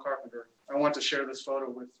to Colonel Carpenter, I want to share this photo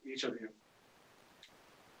with each of you.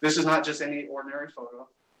 This is not just any ordinary photo.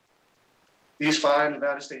 These 5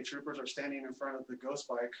 Nevada State Troopers are standing in front of the Ghost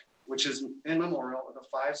Bike, which is in memorial of the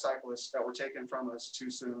 5 cyclists that were taken from us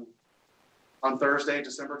too soon on Thursday,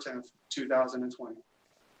 December 10th, 2020.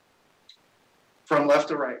 From left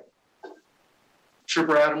to right,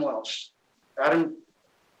 Trooper Adam Welch. Adam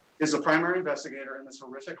is the primary investigator in this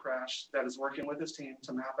horrific crash that is working with his team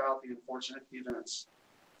to map out the unfortunate events.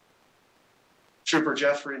 Trooper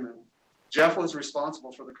Jeff Freeman. Jeff was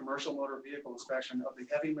responsible for the commercial motor vehicle inspection of the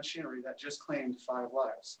heavy machinery that just claimed 5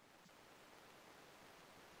 lives.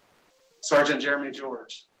 Sergeant Jeremy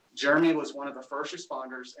George. Jeremy was one of the first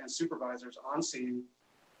responders and supervisors on scene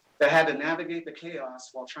that had to navigate the chaos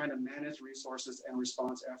while trying to manage resources and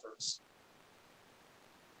response efforts.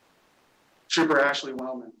 Trooper Ashley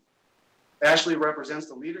Wellman. Ashley represents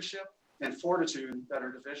the leadership and fortitude that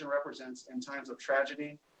our division represents in times of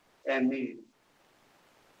tragedy and need.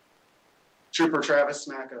 Trooper Travis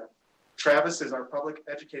Smacka. Travis is our public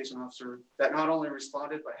education officer that not only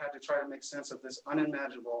responded, but had to try to make sense of this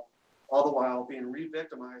unimaginable, all the while being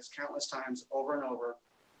re-victimized countless times over and over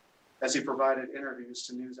as he provided interviews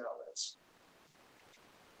to news outlets.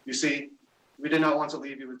 You see, we did not want to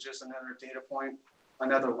leave you with just another data point,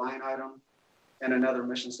 another line item, and another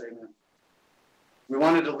mission statement. We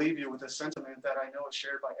wanted to leave you with a sentiment that I know is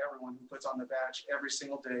shared by everyone who puts on the badge every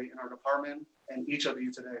single day in our department and each of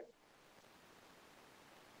you today.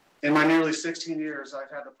 In my nearly 16 years, I've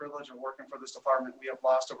had the privilege of working for this department. We have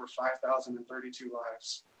lost over 5,032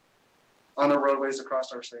 lives on the roadways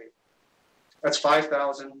across our state. That's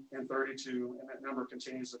 5,032, and that number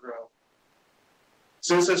continues to grow.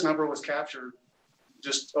 Since this number was captured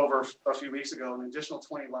just over a few weeks ago, an additional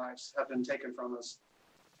 20 lives have been taken from us,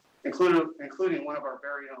 including one of our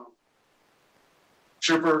very own.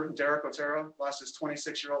 Trooper Derek Otero lost his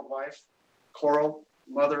 26-year-old wife, Coral,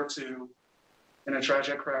 mother of two, in a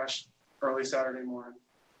tragic crash early Saturday morning.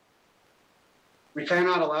 We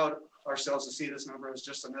cannot allow ourselves to see this number as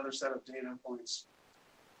just another set of data points.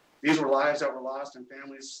 These were lives that were lost and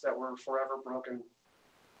families that were forever broken.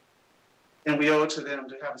 And we owe it to them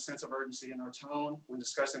to have a sense of urgency in our tone when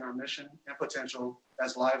discussing our mission and potential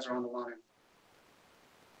as lives are on the line.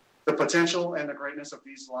 The potential and the greatness of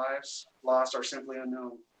these lives lost are simply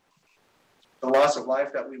unknown. The loss of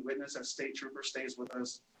life that we witness as state troopers stays with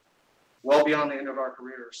us well beyond the end of our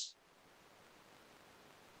careers.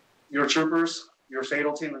 Your troopers, your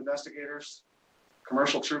fatal team investigators,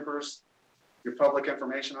 commercial troopers, your public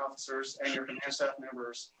information officers, and your command staff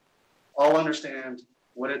members all understand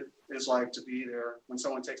what it is like to be there when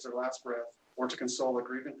someone takes their last breath or to console a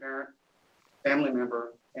grieving parent, family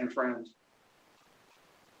member, and friend.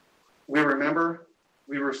 We remember,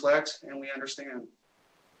 we reflect, and we understand.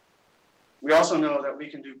 We also know that we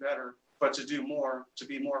can do better, but to do more, to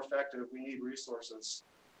be more effective, we need resources.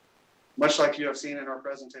 Much like you have seen in our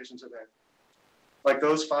presentation today. Like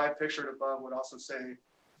those 5 pictured above would also say,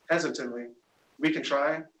 hesitantly, we can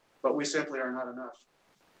try, but we simply are not enough.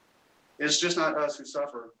 It's just not us who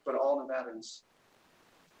suffer, but all Nevadans.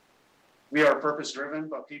 We are purpose-driven,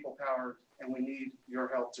 but people-powered, and we need your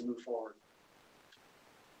help to move forward.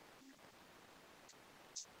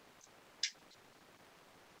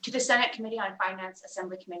 To the Senate Committee on Finance,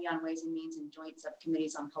 Assembly Committee on Ways and Means, and Joint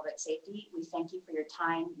Subcommittees on Public Safety, we thank you for your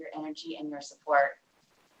time, your energy, and your support.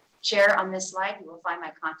 Chair, on this slide, you will find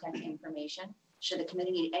my contact information. Should the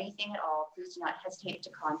committee need anything at all, please do not hesitate to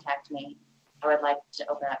contact me. I would like to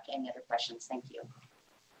open up to any other questions. Thank you.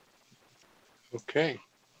 Okay.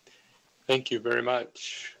 Thank you very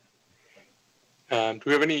much. Do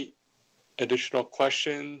we have any additional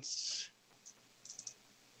questions?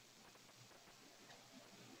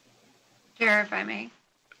 Chair, if I may.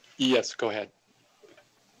 Yes, go ahead.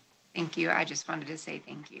 Thank you. I just wanted to say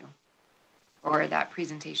thank you for that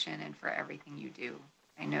presentation and for everything you do.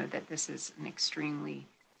 I know that this is an extremely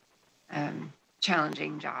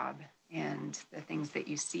challenging job, and the things that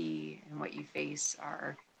you see and what you face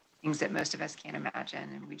are things that most of us can't imagine.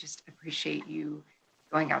 And we just appreciate you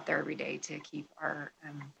going out there every day to keep our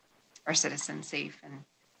citizens safe. And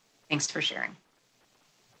thanks for sharing.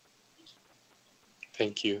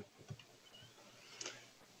 Thank you.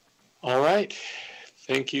 All right.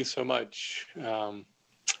 Thank you so much.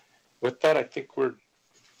 With that, I think we're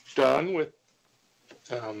done with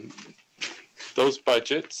those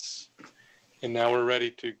budgets. And now we're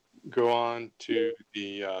ready to go on to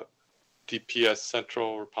the DPS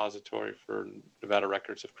Central Repository for Nevada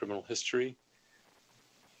Records of Criminal History.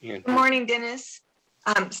 And good morning, Dennis.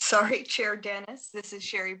 Sorry, Chair Dennis. This is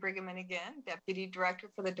Sherry Brigham again, Deputy Director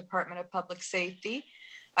for the Department of Public Safety.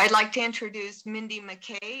 I'd like to introduce Mindy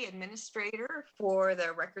McKay, Administrator for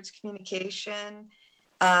the Records Communication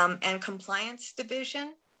and Compliance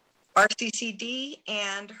Division, RCCD,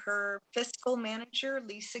 and her Fiscal Manager,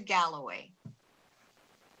 Lisa Galloway.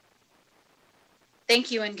 Thank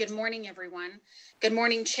you, and good morning, everyone. Good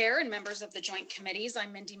morning, Chair and members of the Joint Committees.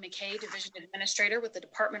 I'm Mindy McKay, Division Administrator with the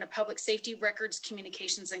Department of Public Safety, Records,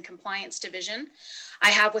 Communications, and Compliance Division. I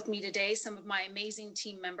have with me today some of my amazing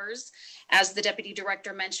team members. As the Deputy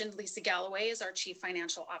Director mentioned, Lisa Galloway is our Chief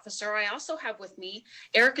Financial Officer. I also have with me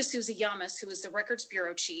Erica Suzuyamas, who is the Records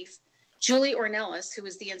Bureau Chief, Julie Ornelas, who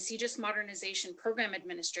is the NCGIS Modernization Program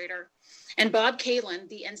Administrator, and Bob Kalin,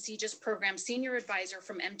 the NCGIS Program Senior Advisor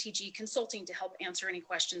from MTG Consulting, to help answer any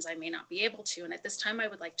questions I may not be able to. And at this time, I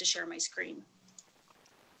would like to share my screen.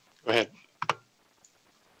 Go ahead.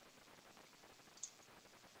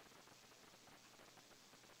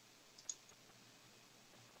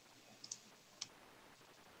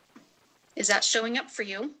 Is that showing up for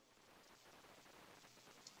you?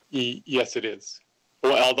 Yes, it is.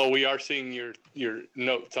 Well, although we are seeing your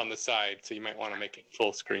notes on the side, so you might want to make it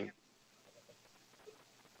full screen.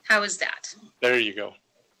 How is that? There you go.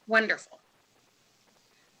 Wonderful.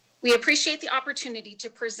 We appreciate the opportunity to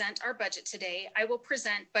present our budget today. I will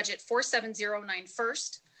present budget 4709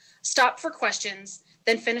 first, stop for questions,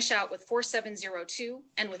 then finish out with 4702.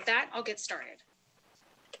 And with that, I'll get started.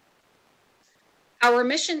 Our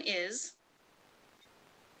mission is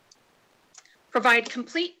provide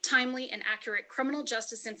complete, timely, and accurate criminal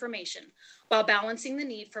justice information while balancing the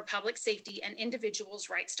need for public safety and individuals'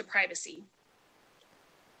 rights to privacy.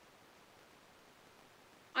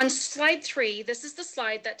 On slide 3, this is the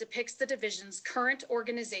slide that depicts the division's current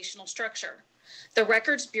organizational structure. The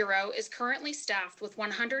Records Bureau is currently staffed with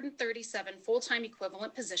 137 full-time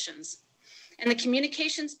equivalent positions, and the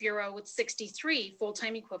Communications Bureau with 63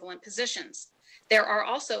 full-time equivalent positions. There are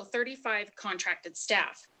also 35 contracted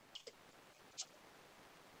staff.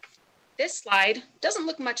 This slide doesn't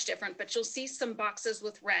look much different, but you'll see some boxes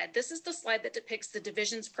with red. This is the slide that depicts the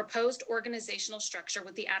division's proposed organizational structure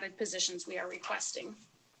with the added positions we are requesting.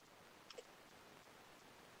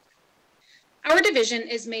 Our division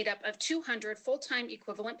is made up of 200 full-time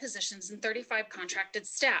equivalent positions and 35 contracted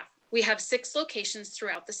staff. We have 6 locations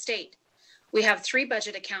throughout the state. We have 3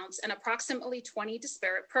 budget accounts and approximately 20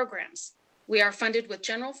 disparate programs. We are funded with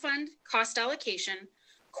general fund, cost allocation,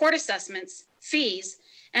 court assessments, fees,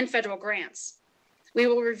 and federal grants. We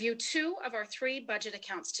will review 2 of our 3 budget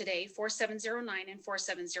accounts today, 4709 and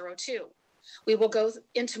 4702. We will go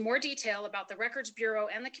into more detail about the Records Bureau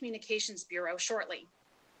and the Communications Bureau shortly.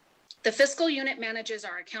 The fiscal unit manages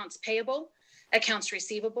our accounts payable, accounts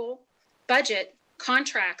receivable, budget,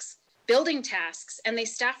 contracts, building tasks, and they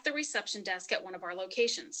staff the reception desk at one of our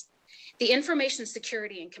locations. The Information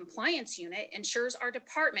Security and Compliance Unit ensures our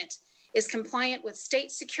department is compliant with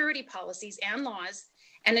state security policies and laws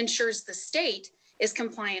and ensures the state is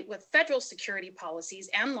compliant with federal security policies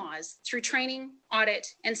and laws through training,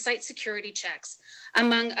 audit, and site security checks,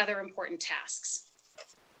 among other important tasks.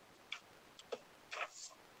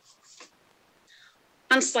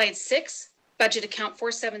 On slide 6, budget account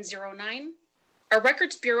 4709, our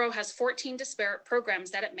Records Bureau has 14 disparate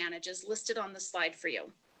programs that it manages listed on the slide for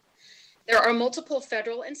you. There are multiple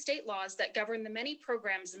federal and state laws that govern the many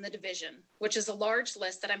programs in the division, which is a large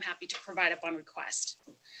list that I'm happy to provide up on request.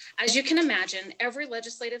 As you can imagine, every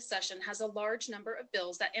legislative session has a large number of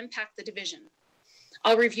bills that impact the division.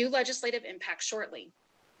 I'll review legislative impact shortly.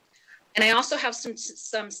 And I also have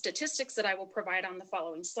some statistics that I will provide on the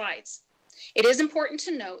following slides. It is important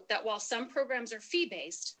to note that while some programs are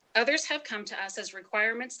fee-based, others have come to us as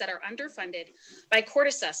requirements that are underfunded by court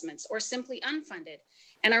assessments or simply unfunded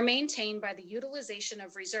and are maintained by the utilization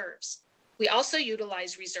of reserves. We also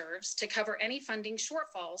utilize reserves to cover any funding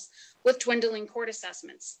shortfalls with dwindling court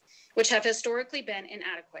assessments, which have historically been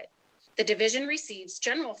inadequate. The division receives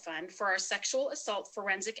general fund for our sexual assault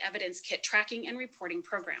forensic evidence kit tracking and reporting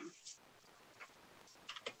program.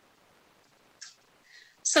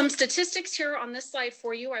 Some statistics here on this slide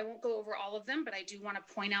for you. I won't go over all of them, but I do want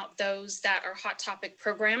to point out those that are hot topic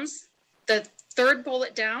programs. The third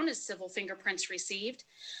bullet down is civil fingerprints received.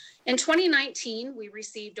 In 2019, we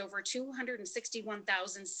received over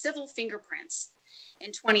 261,000 civil fingerprints.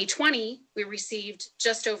 In 2020, we received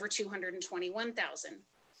just over 221,000.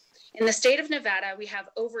 In the state of Nevada, we have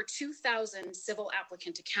over 2,000 civil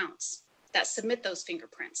applicant accounts that submit those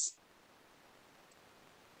fingerprints.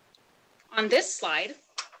 On this slide,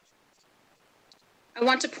 I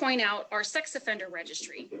want to point out our sex offender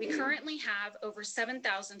registry. We currently have over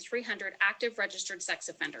 7,300 active registered sex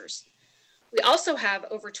offenders. We also have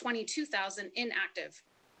over 22,000 inactive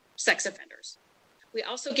sex offenders. We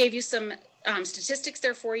also gave you some statistics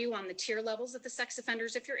there for you on the tier levels of the sex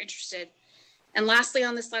offenders if you're interested. And lastly,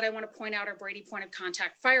 on this slide, I want to point out our Brady Point of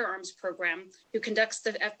Contact Firearms Program, who conducts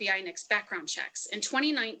the FBI NICS background checks. In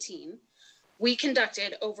 2019, we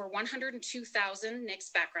conducted over 102,000 NICS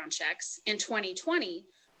background checks. In 2020,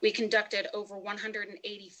 we conducted over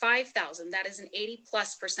 185,000. That is an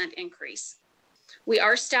 80+% increase. We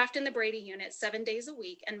are staffed in the Brady unit 7 days a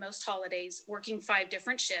week and most holidays, working 5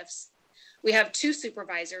 different shifts. We have 2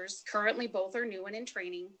 supervisors. Currently, both are new and in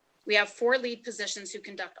training. We have 4 lead positions who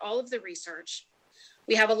conduct all of the research.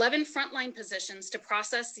 We have 11 frontline positions to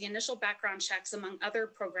process the initial background checks among other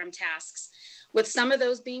program tasks, with some of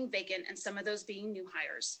those being vacant and some of those being new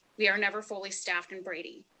hires. We are never fully staffed in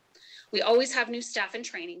Brady. We always have new staff in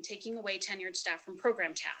training, taking away tenured staff from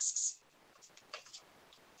program tasks.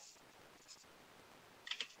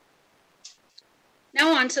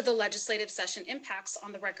 Now on to the legislative session impacts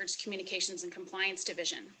on the Records, Communications, and Compliance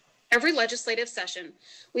Division. Every legislative session,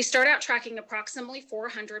 we start out tracking approximately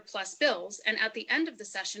 400 plus bills, and at the end of the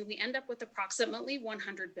session, we end up with approximately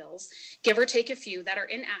 100 bills, give or take a few, that are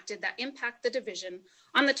enacted that impact the division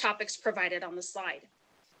on the topics provided on the slide.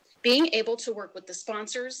 Being able to work with the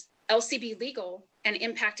sponsors, LCB Legal, and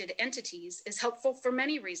impacted entities is helpful for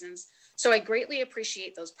many reasons, so I greatly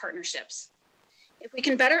appreciate those partnerships. If we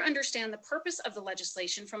can better understand the purpose of the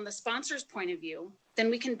legislation from the sponsor's point of view,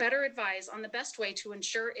 then we can better advise on the best way to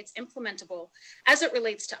ensure it's implementable as it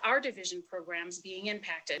relates to our division programs being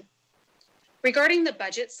impacted. Regarding the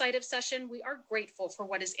budget side of session, we are grateful for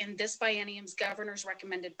what is in this biennium's governor's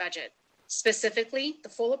recommended budget, specifically the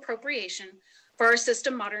full appropriation for our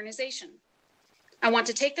system modernization. I want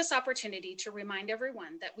to take this opportunity to remind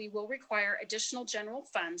everyone that we will require additional general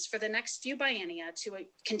funds for the next few biennia to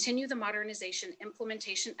continue the modernization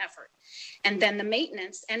implementation effort, and then the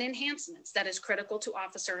maintenance and enhancements that is critical to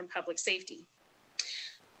officer and public safety.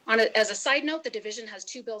 As a side note, the division has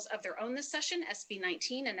two bills of their own this session, SB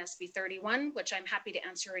 19 and SB 31, which I'm happy to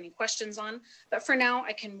answer any questions on, but for now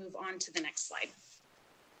I can move on to the next slide.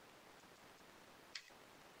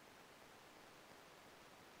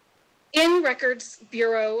 In Records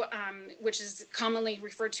Bureau, which is commonly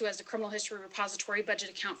referred to as the Criminal History Repository Budget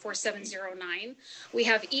Account 4709, we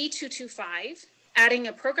have E225. Adding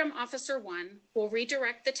a Program Officer 1 will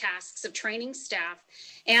redirect the tasks of training staff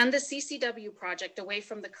and the CCW project away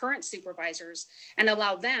from the current supervisors and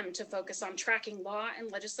allow them to focus on tracking law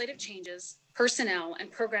and legislative changes, personnel,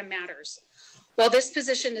 and program matters. While this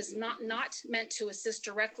position is not meant to assist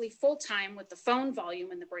directly full-time with the phone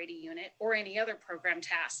volume in the Brady unit or any other program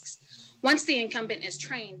tasks, once the incumbent is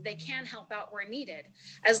trained, they can help out where needed,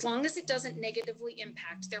 as long as it doesn't negatively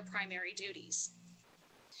impact their primary duties.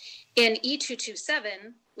 In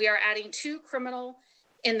E227, we are adding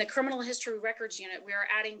in the Criminal History Records Unit, we are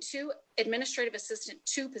adding 2 Administrative Assistant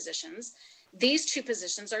 2 positions. These 2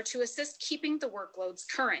 positions are to assist keeping the workloads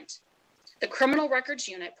current. The Criminal Records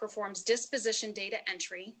Unit performs disposition data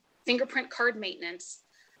entry, fingerprint card maintenance,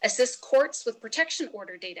 assists courts with protection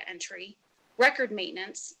order data entry, record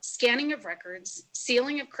maintenance, scanning of records,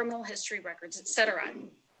 sealing of criminal history records, etc.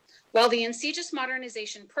 While the INCGIS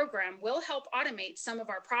modernization program will help automate some of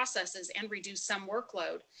our processes and reduce some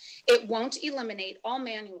workload, it won't eliminate all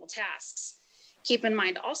manual tasks. Keep in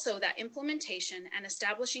mind also that implementation and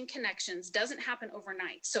establishing connections doesn't happen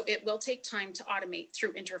overnight, so it will take time to automate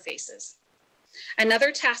through interfaces.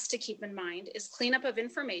 Another task to keep in mind is cleanup of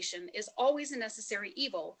information is always a necessary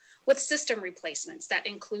evil with system replacements that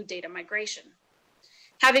include data migration.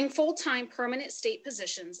 Having full-time permanent state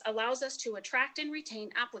positions allows us to attract and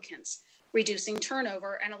retain applicants, reducing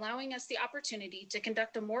turnover and allowing us the opportunity to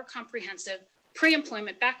conduct a more comprehensive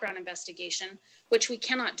pre-employment background investigation, which we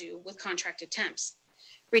cannot do with contracted temps.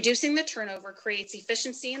 Reducing the turnover creates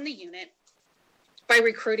efficiency in the unit by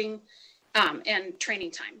recruiting and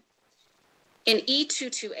training time. In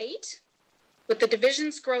E228, with the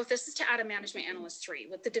division's growth, this is to add a management analyst 3.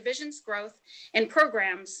 With the division's growth in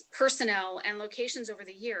programs, personnel, and locations over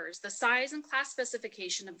the years, the size and class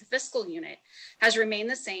specification of the fiscal unit has remained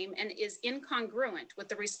the same and is incongruent with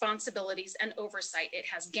the responsibilities and oversight it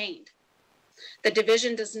has gained. The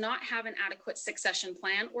division does not have an adequate succession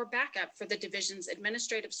plan or backup for the division's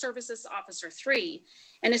Administrative Services Officer 3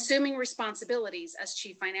 and assuming responsibilities as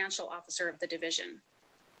Chief Financial Officer of the division.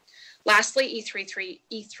 Lastly, E355,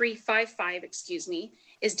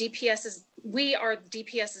 is DPS's, we are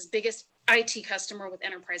DPS's biggest IT customer with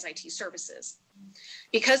enterprise IT services.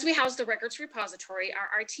 Because we house the records repository,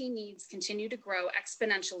 our IT needs continue to grow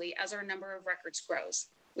exponentially as our number of records grows.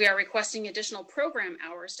 We are requesting additional program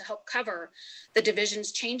hours to help cover the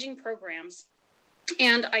division's changing programs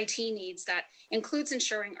and IT needs that includes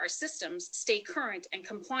ensuring our systems stay current and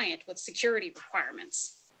compliant with security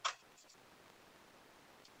requirements.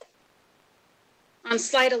 On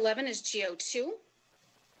slide 11 is GO2.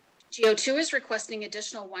 GO2 is requesting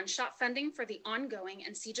additional one-shot funding for the ongoing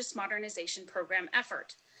INCGIS modernization program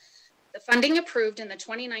effort. The funding approved in the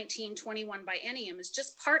 2019-21 biennium is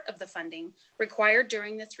just part of the funding required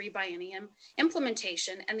during the 3 biennium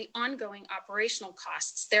implementation and the ongoing operational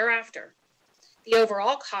costs thereafter. The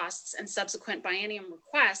overall costs and subsequent biennium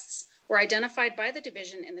requests were identified by the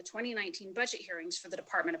division in the 2019 budget hearings for the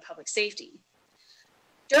Department of Public Safety.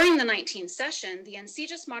 During the 19th session, the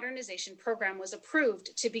NCJIS modernization program was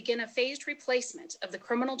approved to begin a phased replacement of the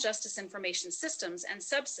criminal justice information systems and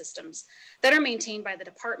subsystems that are maintained by the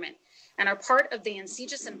department and are part of the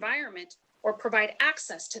NCJIS environment or provide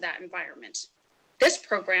access to that environment. This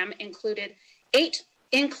program includes 8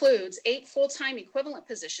 full-time equivalent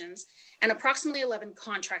positions and approximately 11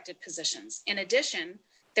 contracted positions. In addition,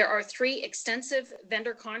 there are 3 extensive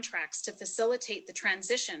vendor contracts to facilitate the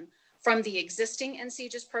transition from the existing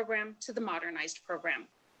NCJIS program to the modernized program.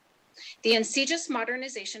 The NCJIS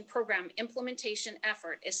modernization program implementation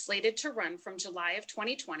effort is slated to run from July of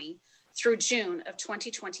 2020 through June of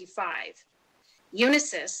 2025.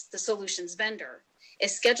 Unisys, the solutions vendor,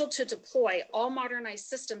 is scheduled to deploy all modernized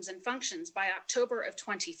systems and functions by October of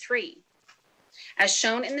 23, as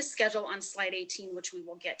shown in the schedule on slide 18, which we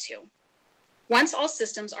will get to. Once all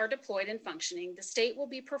systems are deployed and functioning, the state will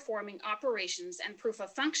be performing operations and proof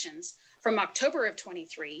of functions from October of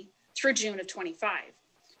 23 through June of 25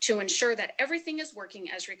 to ensure that everything is working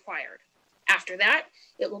as required. After that,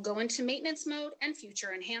 it will go into maintenance mode and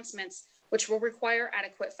future enhancements, which will require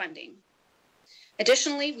adequate funding.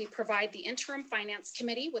 Additionally, we provide the Interim Finance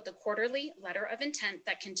Committee with a quarterly letter of intent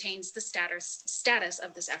that contains the status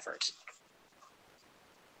of this effort.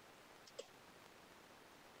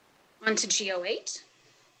 On to GO8.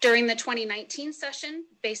 During the 2019 session,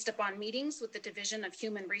 based upon meetings with the Division of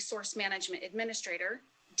Human Resource Management Administrator,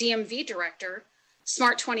 DMV Director,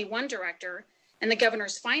 Smart 21 Director, and the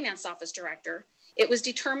Governor's Finance Office Director, it was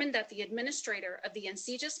determined that the administrator of the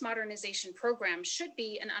NCJIS modernization program should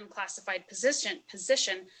be an unclassified position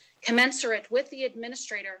commensurate with the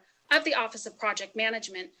administrator of the Office of Project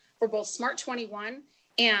Management for both Smart 21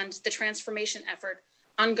 and the transformation effort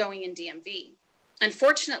ongoing in DMV.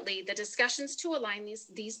 Unfortunately, the discussions to align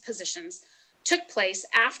these positions took place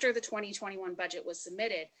after the 2021 budget was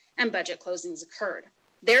submitted and budget closings occurred.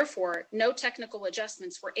 Therefore, no technical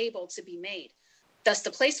adjustments were able to be made. Thus,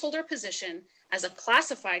 the placeholder position as a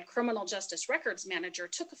classified criminal justice records manager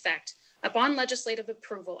took effect upon legislative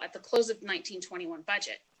approval at the close of the 1921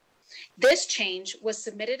 budget. This change was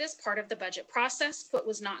submitted as part of the budget process, but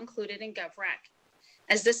was not included in GovRec.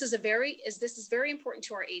 As this is very important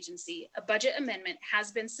to our agency, a budget amendment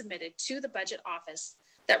has been submitted to the Budget Office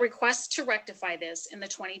that requests to rectify this in the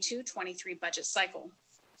 22-23 budget cycle.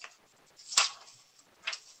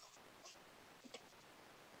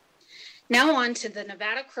 Now on to the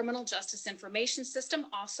Nevada Criminal Justice Information System,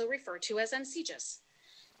 also referred to as NCJIS.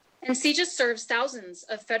 NCJIS serves thousands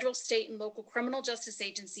of federal, state, and local criminal justice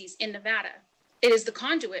agencies in Nevada. It is the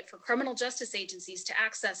conduit for criminal justice agencies to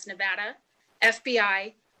access Nevada,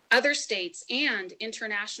 FBI, other states, and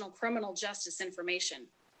international criminal justice information.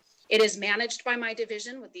 It is managed by my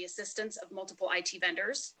division with the assistance of multiple IT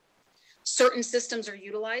vendors. Certain systems are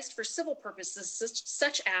utilized for civil purposes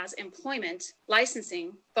such as employment,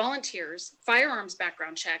 licensing, volunteers, firearms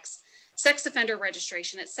background checks, sex offender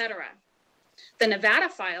registration, etc. The Nevada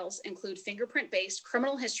files include fingerprint-based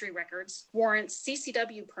criminal history records, warrants,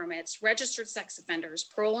 CCW permits, registered sex offenders,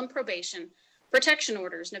 parole and probation, protection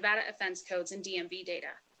orders, Nevada offense codes, and DMV data.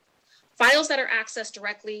 Files that are accessed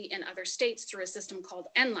directly in other states through a system called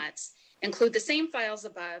NLETS include the same files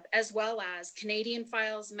above, as well as Canadian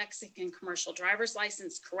files, Mexican commercial driver's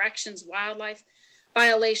license, corrections, wildlife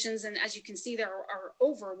violations, and as you can see, there are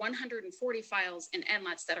over 140 files in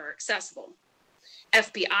NLETS that are accessible.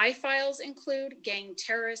 FBI files include gang,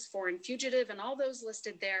 terrorist, foreign fugitive, and all those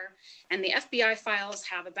listed there. And the FBI files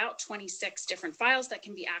have about 26 different files that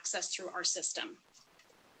can be accessed through our system.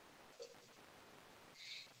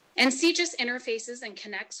 NCJIS interfaces and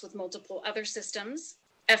connects with multiple other systems.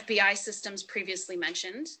 FBI systems previously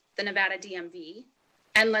mentioned, the Nevada DMV,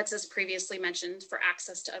 NLETS as previously mentioned for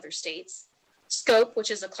access to other states, SCOPE, which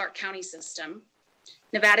is a Clark County system,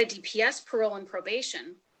 Nevada DPS parole and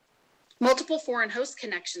probation, multiple foreign host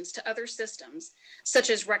connections to other systems,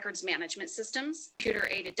 such as records management systems,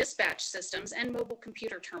 computer-aided dispatch systems, and mobile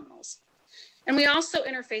computer terminals. And we also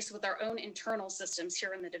interface with our own internal systems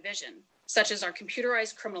here in the division, such as our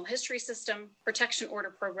computerized criminal history system, protection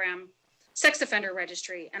order program, sex offender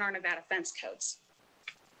registry, and our Nevada offense codes.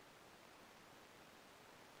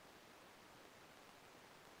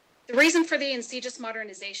 The reason for the NCJIS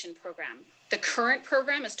modernization program. The current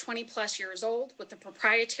program is 20 plus years old with the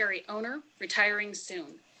proprietary owner retiring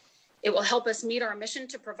soon. It will help us meet our mission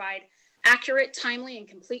to provide accurate, timely, and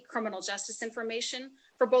complete criminal justice information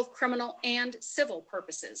for both criminal and civil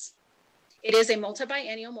purposes. It is a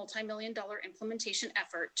multi-biennial, multi-million-dollar implementation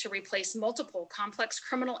effort to replace multiple complex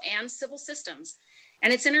criminal and civil systems,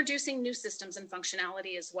 and it's introducing new systems and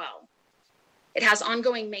functionality as well. It has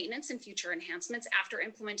ongoing maintenance and future enhancements. After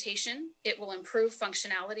implementation, it will improve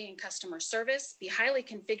functionality and customer service, be highly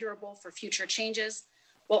configurable for future changes,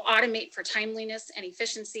 will automate for timeliness and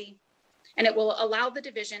efficiency, and it will allow the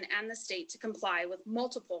division and the state to comply with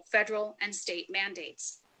multiple federal and state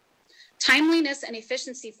mandates. Timeliness and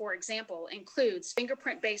efficiency, for example, includes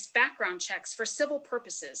fingerprint-based background checks for civil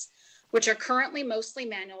purposes, which are currently mostly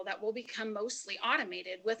manual that will become mostly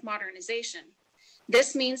automated with modernization.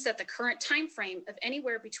 This means that the current time frame of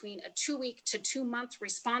anywhere between a 2-week to 2-month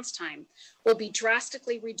response time will be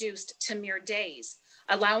drastically reduced to mere days,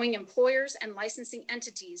 allowing employers and licensing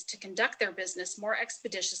entities to conduct their business more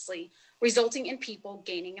expeditiously, resulting in people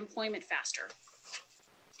gaining employment faster.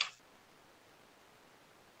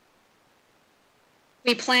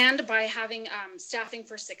 We planned by having staffing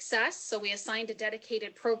for success, so we assigned a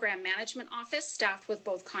dedicated program management office staffed with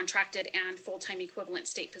both contracted and full-time equivalent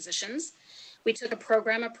state positions. We took a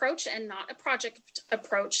program approach and not a project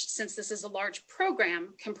approach, since this is a large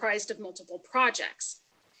program comprised of multiple projects.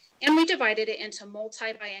 And we divided it into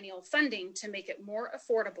multi-biennial funding to make it more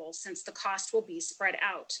affordable, since the cost will be spread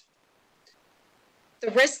out.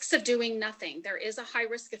 The risks of doing nothing: there is a high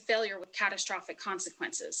risk of failure with catastrophic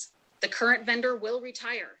consequences. The current vendor will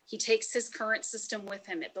retire. He takes his current system with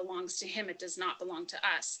him. It belongs to him. It does not belong to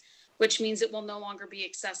us, which means it will no longer be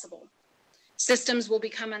accessible. Systems will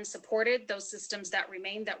become unsupported. Those systems that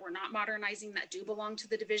remain that we're not modernizing that do belong to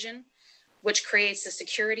the division, which creates a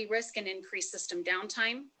security risk and increased system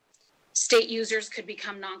downtime. State users could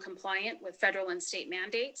become non-compliant with federal and state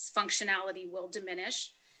mandates. Functionality will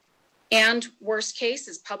diminish. And worst case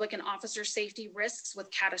is public and officer safety risks with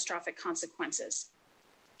catastrophic consequences.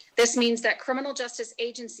 This means that criminal justice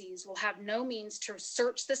agencies will have no means to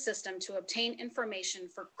search the system to obtain information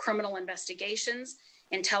for criminal investigations,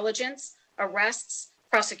 intelligence, arrests,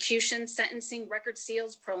 prosecution, sentencing, record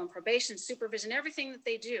seals, parole and probation, supervision, everything that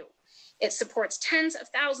they do. It supports tens of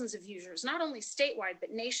thousands of users, not only statewide,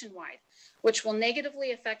 but nationwide, which will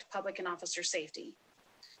negatively affect public and officer safety.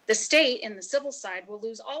 The state, in the civil side, will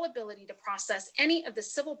lose all ability to process any of the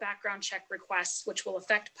civil background check requests, which will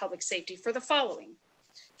affect public safety for the following: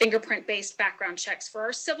 fingerprint-based background checks for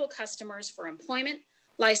our civil customers for employment,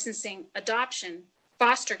 licensing, adoption,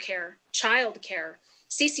 foster care, child care,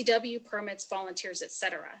 CCW permits, volunteers,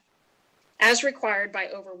 etc., as required by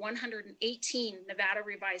over 118 Nevada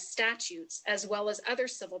revised statutes, as well as other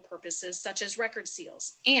civil purposes such as record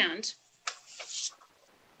seals. And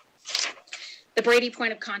the Brady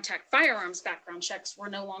point of contact firearms background checks will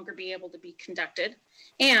no longer be able to be conducted,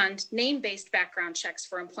 and name-based background checks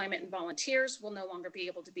for employment and volunteers will no longer be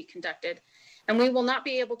able to be conducted, and we will not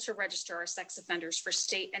be able to register our sex offenders for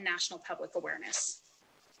state and national public awareness.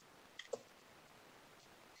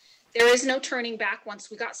 There is no turning back once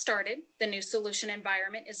we got started. The new solution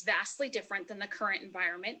environment is vastly different than the current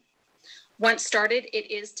environment. Once started, it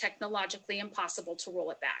is technologically impossible to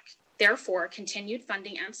roll it back. Therefore, continued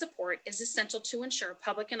funding and support is essential to ensure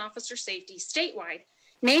public and officer safety statewide,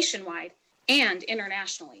 nationwide, and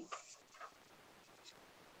internationally.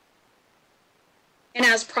 And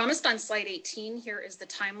as promised on slide 18, here is the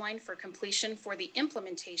timeline for completion for the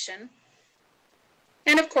implementation.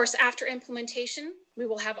 And of course, after implementation, we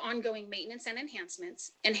will have ongoing maintenance and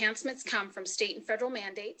enhancements. Enhancements come from state and federal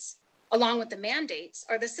mandates. Along with the mandates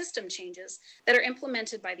are the system changes that are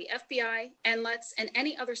implemented by the FBI, NLETS, and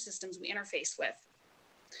any other systems we interface with.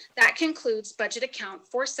 That concludes budget account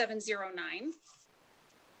 4709.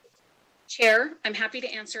 Chair, I'm happy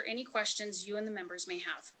to answer any questions you and the members may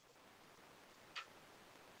have.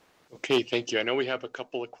 Okay, thank you. I know we have a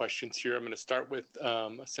couple of questions here. I'm going to start with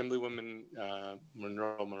Assemblywoman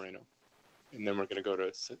Monroe Moreno, and then we're going to go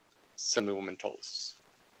to Assemblywoman Toles.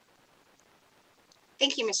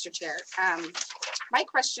 Thank you, Mr. Chair. My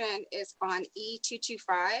question is on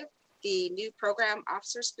E225, the new program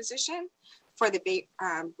officer's position for the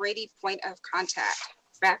Brady point of contact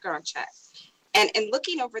background check. And in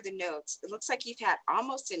looking over the notes, it looks like you've had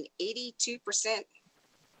almost an 82%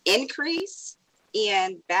 increase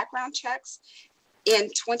in background checks in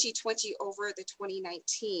 2020 over the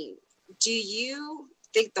 2019. Do you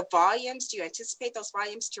think the volumes, do you anticipate those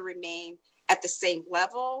volumes to remain at the same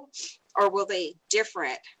level, or will they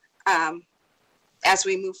different as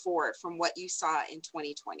we move forward from what you saw in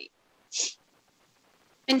 2020?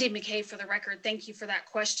 Mindy McKay, for the record, thank you for that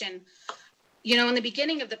question. You know, in the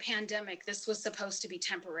beginning of the pandemic, this was supposed to be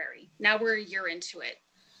temporary. Now we're a year into it.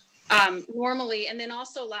 Normally, and then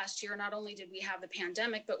also last year, not only did we have the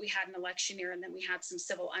pandemic, but we had an election year, and then we had some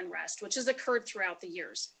civil unrest, which has occurred throughout the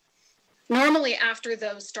years. Normally, after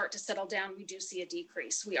those start to settle down, we do see a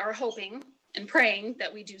decrease. We are hoping and praying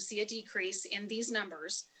that we do see a decrease in these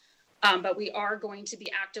numbers. But we are going to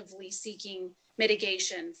be actively seeking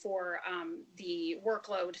mitigation for the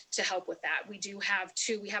workload to help with that. We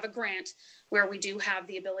have a grant where we do have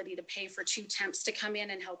the ability to pay for 2 temps to come in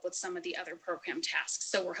and help with some of the other program tasks.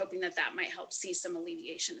 So we're hoping that that might help see some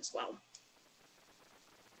alleviation as well.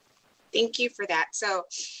 Thank you for that. So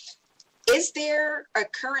is there a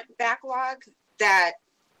current backlog that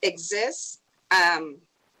exists?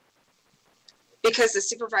 Because the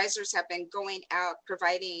supervisors have been going out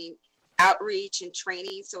providing outreach and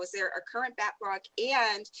training. So is there a current backlog?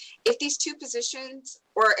 And if these 2 positions,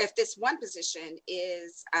 or if this 1 position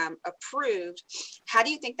is approved, how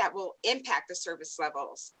do you think that will impact the service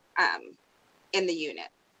levels in the unit?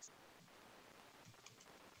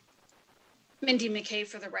 Mindy McKay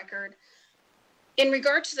for the record. In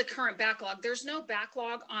regard to the current backlog, there's no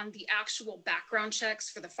backlog on the actual background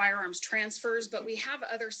checks for the firearms transfers, but we have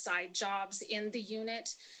other side jobs in the unit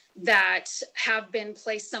that have been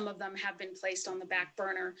placed. Some of them have been placed on the back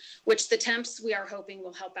burner, which the temps we are hoping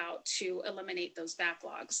will help out to eliminate those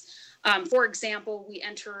backlogs. For example, we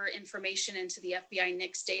enter information into the FBI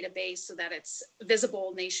NICS database so that it's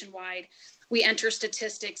visible nationwide. We enter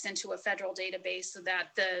statistics into a federal database so that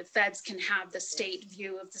the feds can have the state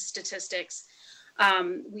view of the statistics.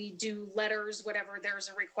 We do letters, whatever there's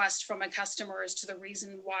a request from a customer as to the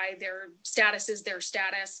reason why their status is their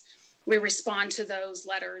status. We respond to those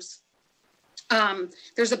letters.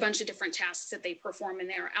 There's a bunch of different tasks that they perform in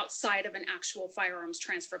there outside of an actual firearms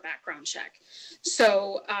transfer background check.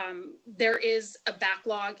 So there is a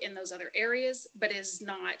backlog in those other areas, but is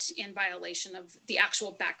not in violation of the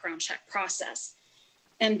actual background check process.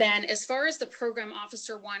 And then as far as the program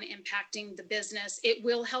officer 1 impacting the business, it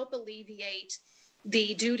will help alleviate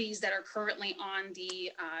the duties that are currently on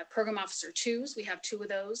the program officer 2s. We have 2 of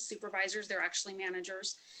those supervisors. They're actually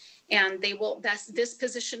managers. And this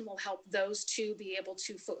position will help those 2 be able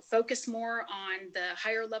to focus more on the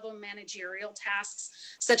higher level managerial tasks,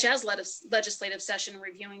 such as legislative session,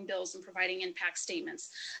 reviewing bills and providing impact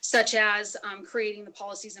statements, such as creating the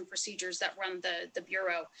policies and procedures that run the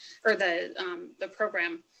bureau or the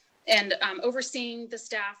program. And overseeing the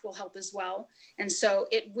staff will help as well. And so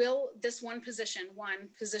this one position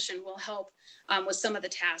will help with some of the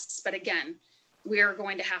tasks. But again, we are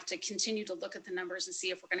going to have to continue to look at the numbers and see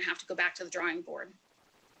if we're going to have to go back to the drawing board.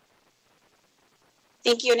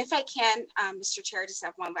 Thank you. And if I can, Mr. Chair, I just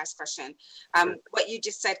have one last question. What you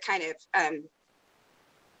just said kind of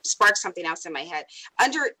sparked something else in my head.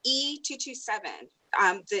 Under E227,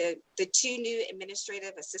 the 2 new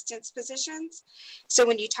administrative assistance positions. So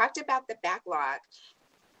when you talked about the backlog,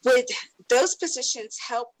 would those positions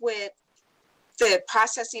help with the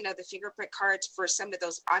processing of the fingerprint cards for some of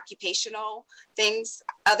those occupational things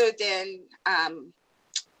other than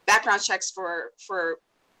background checks for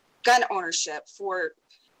gun ownership, for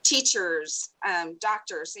teachers,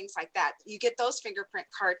 doctors, things like that? You get those fingerprint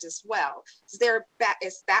cards as well. Is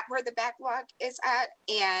that where the backlog is at?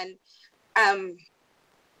 And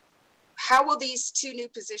how will these 2 new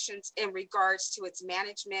positions in regards to its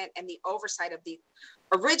management and the oversight of the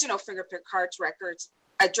original fingerprint cards records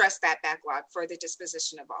address that backlog for the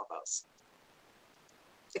disposition of all those?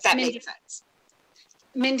 If that makes sense.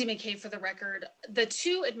 Mindy McKay for the record. The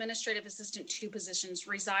 2 administrative assistant 2 positions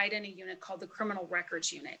reside in a unit called the Criminal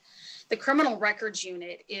Records Unit. The Criminal Records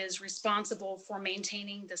Unit is responsible for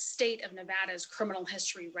maintaining the state of Nevada's criminal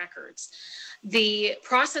history records. The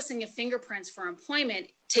processing of fingerprints for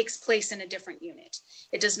employment takes place in a different unit.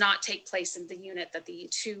 It does not take place in the unit that the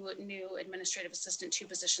 2 new administrative assistant 2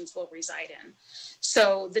 positions will reside in.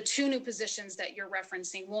 So the 2 new positions that you're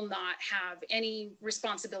referencing will not have any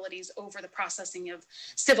responsibilities over the processing of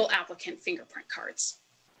civil applicant fingerprint cards.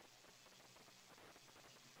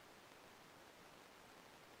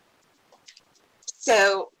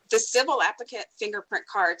 So the civil applicant fingerprint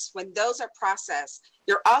cards, when those are processed,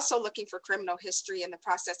 you're also looking for criminal history and the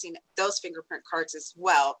processing of those fingerprint cards as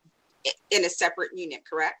well in a separate unit,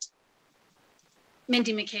 correct?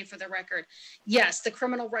 Mindy McKay for the record. Yes, the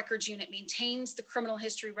Criminal Records Unit maintains the criminal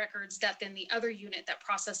history records that then the other unit that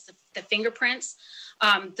processes the fingerprints.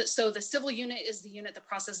 So the civil unit is the unit that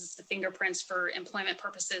processes the fingerprints for employment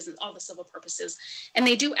purposes and all the civil purposes. And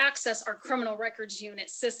they do access our Criminal Records Unit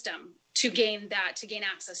system to gain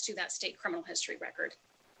access to that state criminal history record.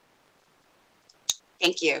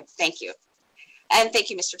 Thank you. Thank you. And thank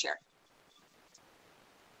you, Mr. Chair.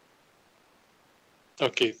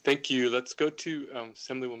 Okay, thank you. Let's go to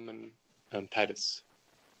Assemblywoman Titus.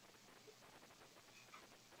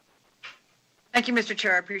 Thank you, Mr.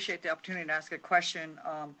 Chair. I appreciate the opportunity to ask a question.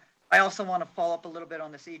 I also want to follow up a little bit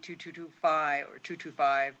on this E2225 or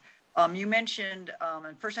 225. You mentioned,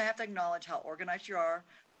 and first I have to acknowledge how organized you are.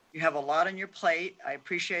 You have a lot on your plate. I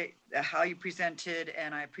appreciate how you presented,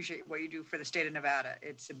 and I appreciate what you do for the state of Nevada.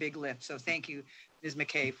 It's a big lift. So thank you, Ms.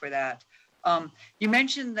 McKay, for that. You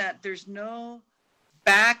mentioned that there's no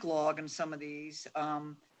backlog in some of these,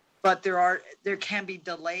 but there can be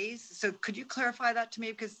delays. So could you clarify that to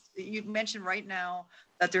me? Because you mentioned right now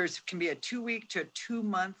that can be a 2-week to a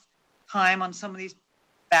 2-month time on some of these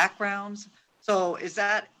backgrounds. So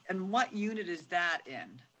and what unit is that in?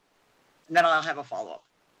 And then I'll have a follow-up.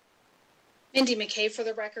 Mindy McKay for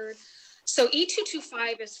the record. So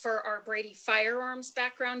E225 is for our Brady Firearms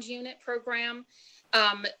Background Unit program.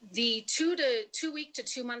 The 2-week to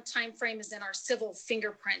 2-month time frame is in our Civil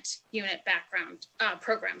Fingerprint Unit background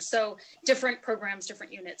program. So different programs,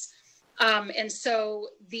 different units. And so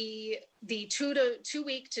the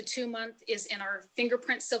 2-week to 2-month is in our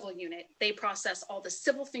Fingerprint Civil Unit. They process all the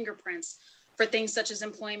civil fingerprints for things such as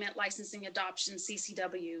employment, licensing, adoption,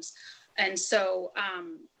 CCWs. And so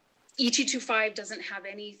E225 doesn't have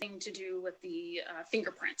anything to do with the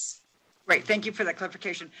fingerprints. Great, thank you for that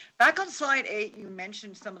clarification. Back on slide 8, you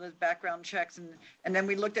mentioned some of those background checks, and then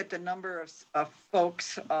we looked at the number of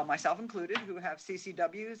folks, myself included, who have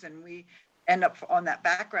CCWs, and we end up on that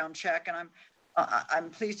background check. And I'm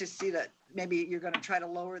pleased to see that maybe you're going to try to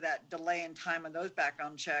lower that delay in time on those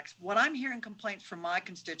background checks. What I'm hearing complaints from my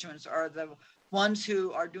constituents are the ones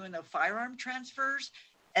who are doing the firearm transfers,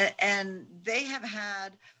 and they have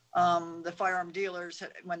had the firearm dealers,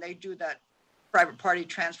 when they do that private party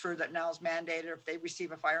transfer that now is mandated, if they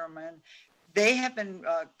receive a firearm in, they have been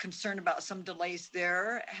concerned about some delays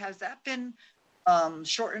there. Has that been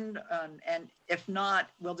shortened? And if not,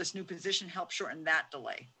 will this new position help shorten that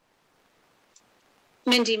delay?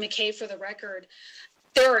 Mindy McKay for the record.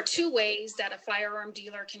 There are 2 ways that a firearm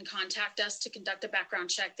dealer can contact us to conduct a background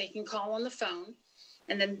check. They can call on the phone,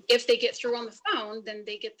 and then if they get through on the phone, then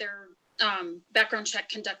they get their background check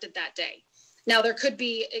conducted that day. Now, it could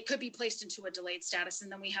be placed into a delayed status,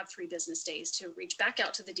 and then we have 3 business days to reach back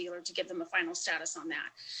out to the dealer to give them a final status on that.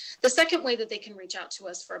 The second way that they can reach out to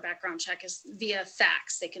us for a background check is via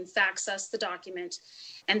fax. They can fax us the document,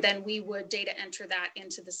 and then we would data enter that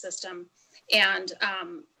into the system. And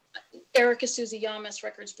Erica Suzy-Yamas,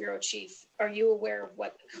 Records Bureau Chief, are you aware of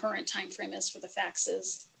what the current time frame is for the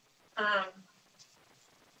faxes?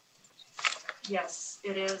 Yes,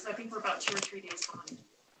 it is. I think we're about 2 or 3 days behind.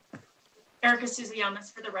 Erica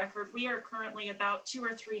Suzy-Yamas for the record. We are currently about 2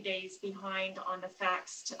 or 3 days behind on the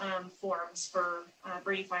faxed forms for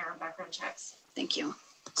Brady firearm background checks. Thank you.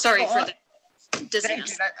 Sorry for the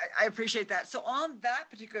dizziness. I appreciate that. So on that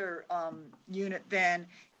particular unit, then,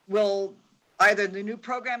 will either the new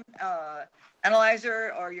program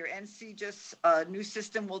analyzer or your NCGIS new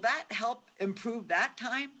system, will that help improve that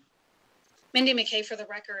time? Mindy McKay for the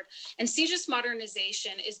record. And CGIS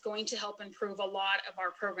modernization is going to help improve a lot of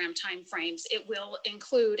our program timeframes. It will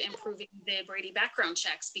include improving the Brady background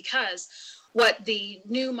checks, because what the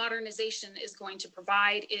new modernization is going to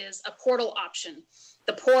provide is a portal option.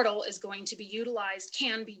 The portal is going to be utilized,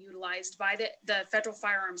 can be utilized by the federal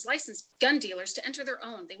firearms licensed gun dealers to enter their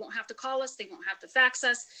own. They won't have to call us. They won't have to fax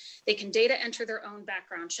us. They can data enter their own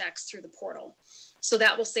background checks through the portal. So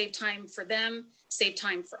that will save time for them, save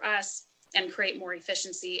time for us, and create more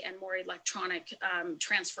efficiency and more electronic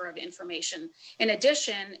transfer of information. In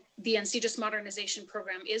addition, the NCGIS modernization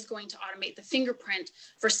program is going to automate the fingerprint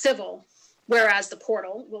for civil, whereas the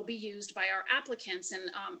portal will be used by our applicants. And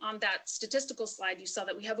on that statistical slide, you saw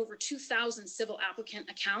that we have over 2,000 civil applicant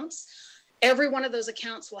accounts. Every one of those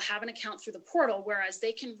accounts will have an account through the portal, whereas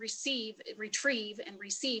they can retrieve and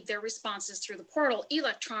receive their responses through the portal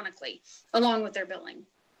electronically, along with their billing.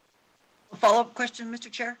 A follow-up question, Mr.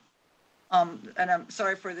 Chair? And I'm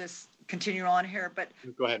sorry for this continue on here, but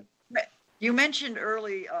go ahead. You mentioned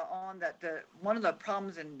early on that one of the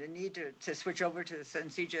problems and the need to switch over to the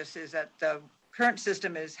NCGIS is that the current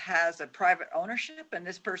system has a private ownership, and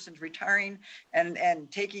this person's retiring and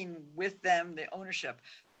taking with them the ownership.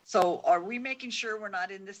 So are we making sure we're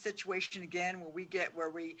not in this situation again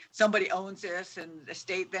where somebody owns this and the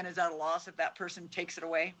state then is at a loss if that person takes it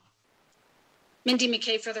away? Mindy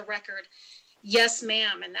McKay for the record. Yes,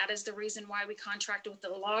 ma'am. And that is the reason why we contracted with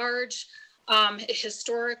a large,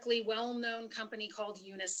 historically well-known company called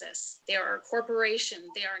Unisys. They are a corporation.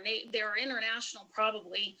 They are international,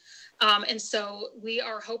 probably. And so we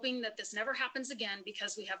are hoping that this never happens again,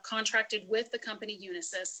 because we have contracted with the company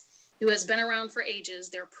Unisys, who has been around for ages.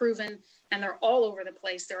 They're proven, and they're all over the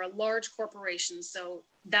place. They're a large corporation. So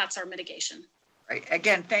that's our mitigation. Right.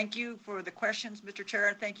 Again, thank you for the questions, Mr.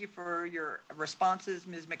 Chair. Thank you for your responses,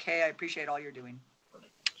 Ms. McKay. I appreciate all you're doing.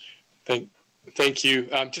 Thank you.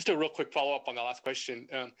 Just a real quick follow-up on the last question.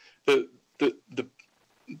 The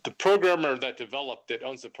the programmer that developed it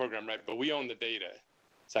owns the program, right? But we own the data.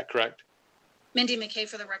 Is that correct? Mindy McKay,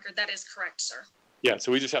 for the record, that is correct, sir. Yeah,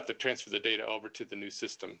 so we just have to transfer the data over to the new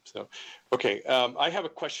system. So, okay, I have a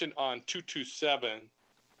question on 227.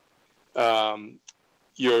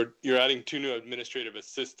 You're adding 2 new administrative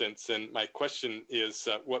assistants, and my question is,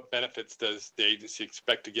 what benefits does the agency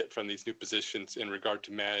expect to get from these new positions in regard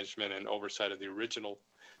to management and oversight of the original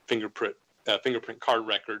fingerprint card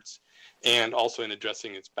records, and also in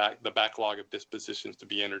addressing the backlog of dispositions to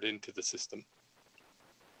be entered into the system?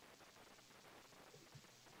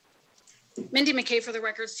 Mindy McKay, for the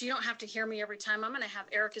record, so you don't have to hear me every time. I'm going to have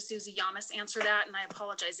Erica Susie Yamas answer that, and I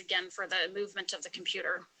apologize again for the movement of the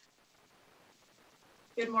computer.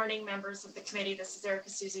 Good morning, members of the committee. This is Erica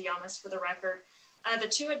Susie Yamas for the record. The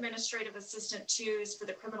 2 administrative assistant 2s for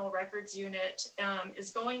the criminal records unit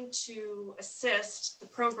is going to assist the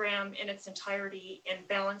program in its entirety in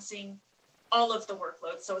balancing all of the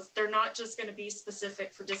workloads. So they're not just going to be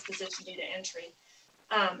specific for disposition data entry.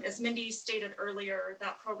 As Mindy stated earlier,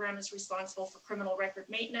 that program is responsible for criminal record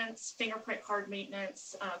maintenance, fingerprint card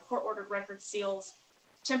maintenance, court-ordered record seals,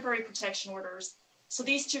 temporary protection orders. So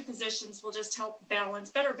these 2 positions will just help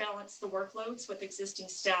better balance the workloads with existing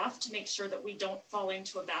staff to make sure that we don't fall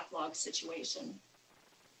into a backlog situation.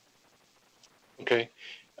 Okay.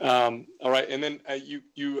 All right. And then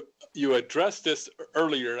you addressed this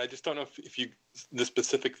earlier. I just don't know if you, the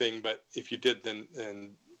specific thing, but if you did, then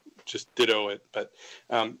just ditto it. But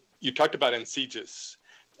you talked about NCGIS,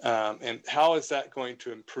 and how is that going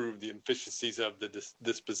to improve the efficiencies of the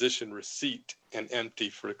disposition receipt and empty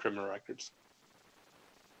for the criminal records?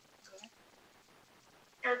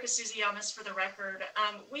 Erica Susie Yamas for the record.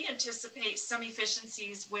 We anticipate some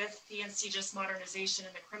efficiencies with the NCGIS modernization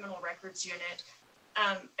in the criminal records unit.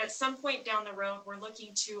 At some point down the road, we're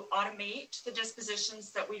looking to automate the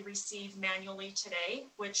dispositions that we receive manually today,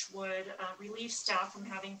 which would relieve staff from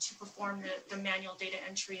having to perform the manual data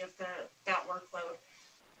entry of that workload.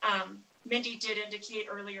 Mindy did indicate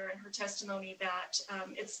earlier in her testimony that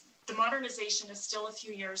the modernization is still a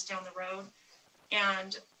few years down the road,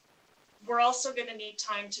 and we're also going to need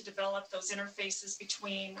time to develop those interfaces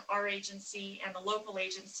between our agency and the local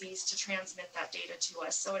agencies to transmit that data to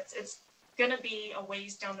us. So it's going to be a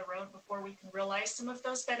ways down the road before we can realize some of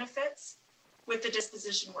those benefits with the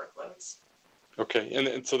disposition workloads. Okay,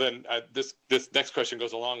 and so then this next question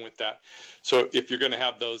goes along with that. So if you're going to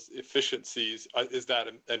have those efficiencies, is that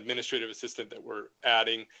an administrative assistant that we're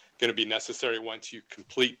adding going to be necessary once you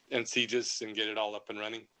complete NCGIS and get it all up and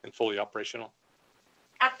running and fully operational?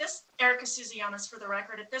 At this, Erica Susie Yamas for the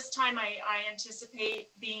record, at this time, I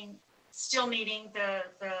anticipate still needing the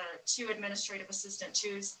 2 administrative assistant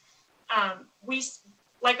 2s.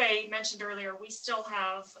 Like I mentioned earlier, we still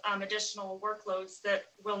have additional workloads that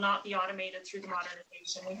will not be automated through the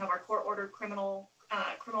modernization. We have our court-ordered criminal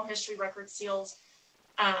history record seals.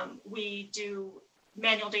 We do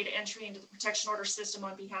manual data entry into the protection order system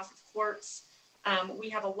on behalf of courts. We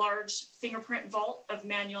have a large fingerprint vault of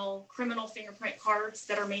manual criminal fingerprint cards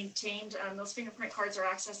that are maintained. Those fingerprint cards are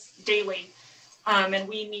accessed daily, and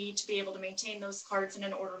we need to be able to maintain those cards in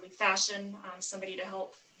an orderly fashion, somebody to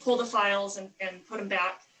help pull the files and put them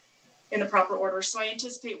back in the proper order. So I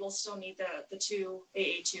anticipate we'll still need the 2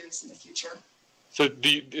 AA2s in the future. So do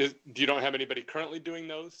you don't have anybody currently doing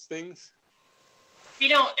those things? We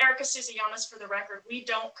don't, Erica Susie Yamas for the record, we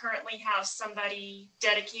don't currently have somebody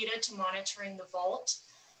dedicated to monitoring the vault.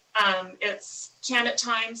 It can at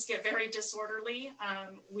times get very disorderly.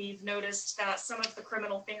 We've noticed that some of the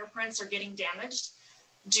criminal fingerprints are getting damaged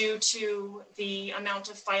due to the amount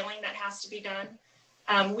of filing that has to be done.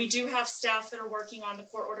 We do have staff that are working on the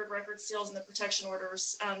court-ordered record seals and the protection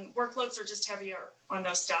orders. Workloads are just heavier on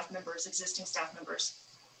those staff members, existing staff members.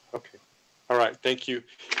 Okay. All right. Thank you.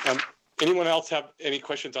 Anyone else have any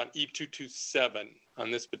questions on E227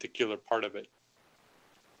 on this particular part of it?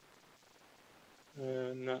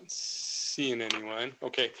 Not seeing anyone.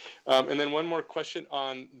 Okay. And then one more question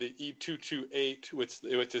on the E228,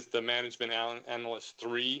 which is the Management Analyst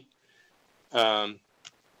 3. Are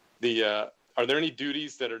there any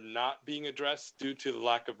duties that are not being addressed due to the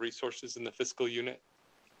lack of resources in the fiscal unit?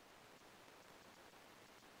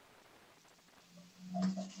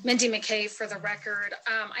 Mindy McKay for the record.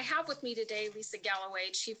 I have with me today Lisa Galloway,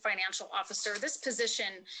 Chief Financial Officer. This position,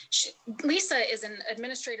 Lisa is an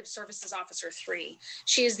Administrative Services Officer 3.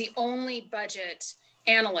 She is the only budget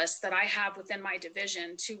analyst that I have within my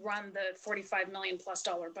division to run the $45 million+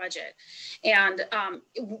 budget. And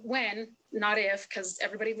when not if, because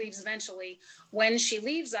everybody leaves eventually. When she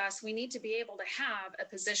leaves us, we need to be able to have a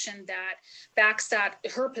position that backs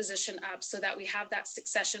her position up so that we have that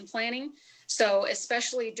succession planning. So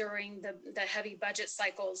especially during the heavy budget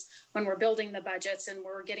cycles, when we're building the budgets and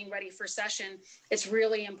we're getting ready for session, it's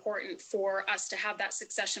really important for us to have that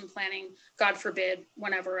succession planning, God forbid,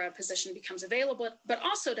 whenever a position becomes available, but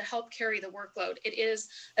also to help carry the workload. It is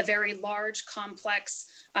a very large, complex,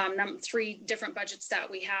 3 different budgets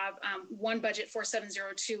that we have. One budget,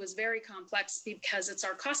 4702, is very complex because it's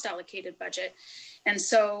our cost allocated budget. And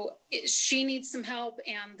so she needs some help,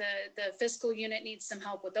 and the fiscal unit needs some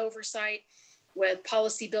help with oversight, with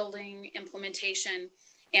policy building, implementation,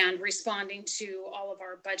 and responding to all of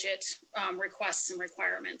our budget requests and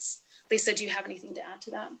requirements. Lisa, do you have anything to add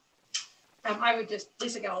to that? I would just,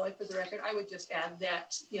 Lisa Galloway for the record, I would just add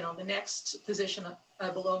that, the next position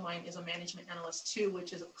below mine is a management analyst 2,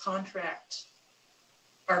 which is a contract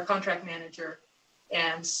manager.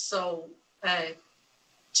 And so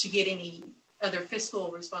to get any other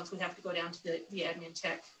fiscal response, we have to go down to the admin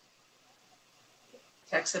techs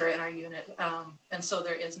that are in our unit. And so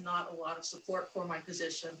there is not a lot of support for my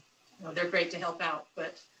position. They're great to help out,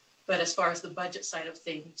 but as far as the budget side of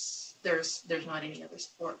things, there's not any other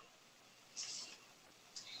support.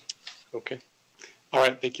 Okay. All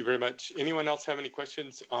right. Thank you very much. Anyone else have any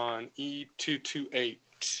questions on E228?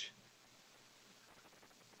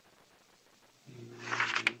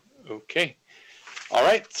 Okay. All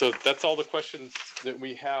right. So that's all the questions that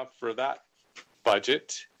we have for that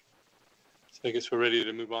budget. So I guess we're ready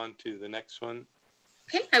to move on to the next one.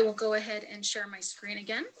 Okay, I will go ahead and share my screen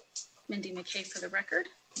again. Mindy McKay for the record.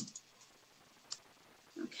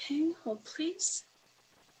 Okay, hold please.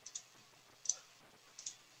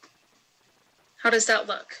 How does that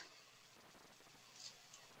look?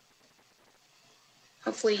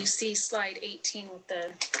 Hopefully you see slide 18 with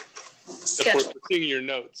the schedule. We're seeing your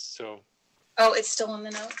notes, so. Oh, it's still in the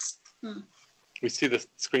notes? We see the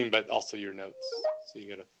screen, but also your notes. So you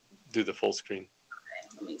gotta do the full screen.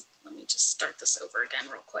 Okay, let me just start this over again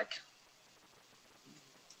real quick.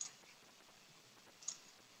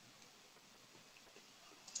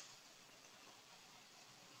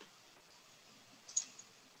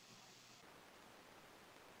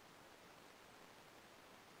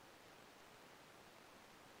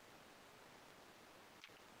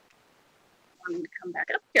 I'm going to come back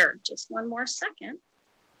up here just one more second.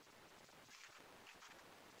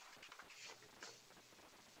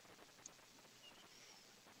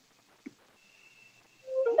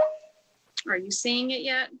 Are you seeing it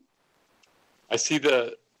yet? I see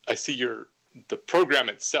the program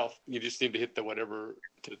itself. You just need to hit the whatever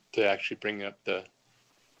to actually bring up the.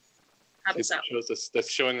 How does that shows us, that's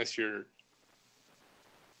showing us your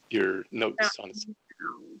notes on it.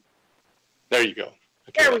 There you go.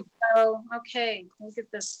 Okay. There we go. Okay, we'll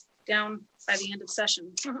get this down by the end of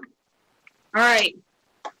session. All right.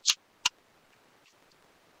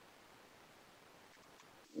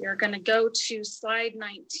 We're going to go to slide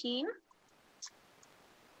 19.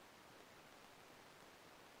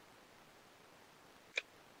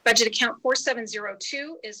 Budget account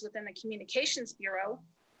 4702 is within the Communications Bureau.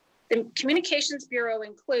 The Communications Bureau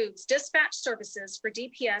includes dispatch services for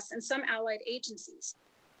DPS and some allied agencies.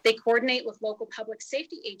 They coordinate with local public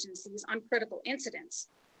safety agencies on critical incidents,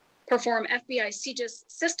 perform FBI CGIS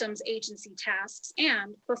systems agency tasks,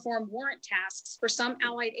 and perform warrant tasks for some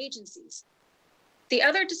allied agencies. The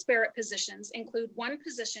other disparate positions include one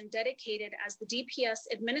position dedicated as the DPS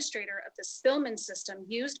administrator of the Spillman system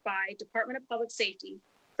used by Department of Public Safety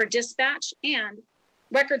for dispatch and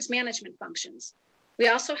records management functions. We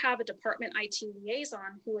also have a department IT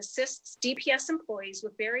liaison who assists DPS employees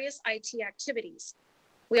with various IT activities.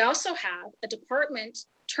 We also have a department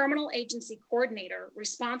terminal agency coordinator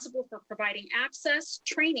responsible for providing access,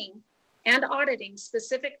 training, and auditing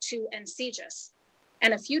specific to CGIS,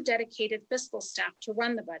 and a few dedicated fiscal staff to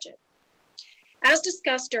run the budget. As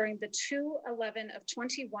discussed during the 2/11 of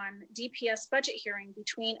 21 DPS budget hearing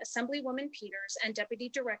between Assemblywoman Peters and Deputy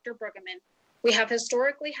Director Brueggemann, we have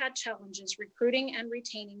historically had challenges recruiting and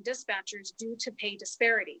retaining dispatchers due to pay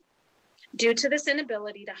disparity. Due to this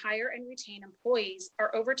inability to hire and retain employees,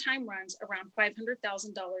 our overtime runs around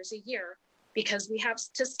 $500,000 a year because we have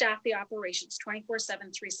to staff the operations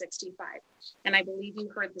 24/7, 365. And I believe you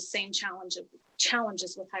heard the same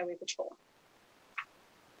challenges with Highway Patrol.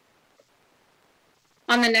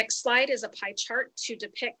 On the next slide is a pie chart to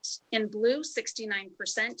depict in blue,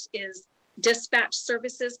 69% is dispatch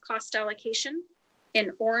services cost allocation.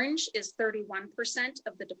 In orange is 31%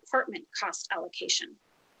 of the department cost allocation.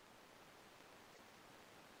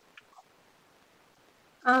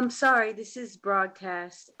 Sorry, this is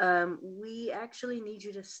broadcast. We actually need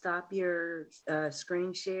you to stop your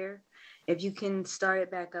screen share. If you can start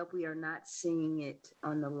it back up, we are not seeing it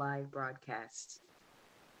on the live broadcast.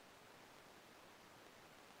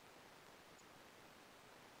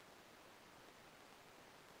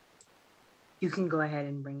 You can go ahead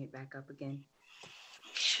and bring it back up again.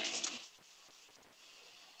 Okay.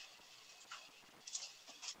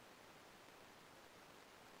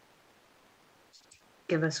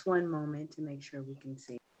 Give us one moment to make sure we can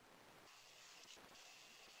see.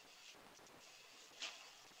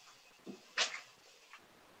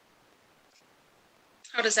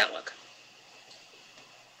 How does that look?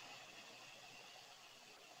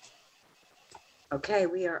 Okay,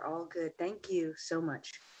 we are all good. Thank you so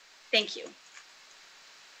much. Thank you.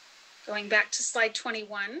 Going back to slide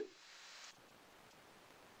 21.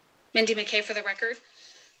 Mindy McKay for the record.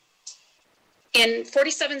 In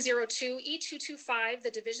 4702 E225, the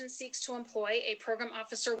division seeks to employ a Program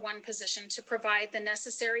Officer 1 position to provide the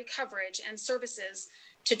necessary coverage and services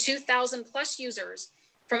to 2,000 plus users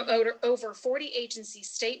from over 40 agencies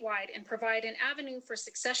statewide and provide an avenue for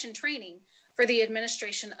succession training for the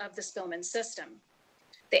administration of the Spillman system.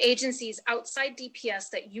 The agencies outside DPS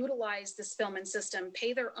that utilize the Spillman system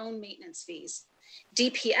pay their own maintenance fees.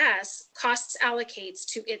 DPS costs allocates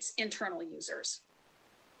to its internal users.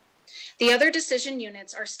 The other decision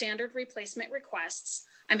units are standard replacement requests.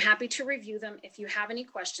 I'm happy to review them if you have any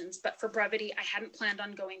questions, but for brevity, I hadn't planned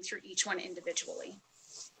on going through each one individually.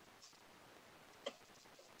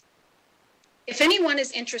 If anyone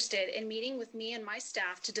is interested in meeting with me and my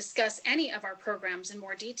staff to discuss any of our programs in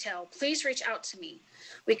more detail, please reach out to me.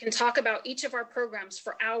 We can talk about each of our programs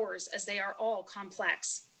for hours as they are all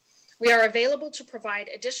complex. We are available to provide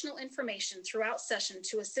additional information throughout session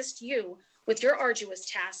to assist you with your arduous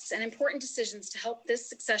tasks and important decisions to help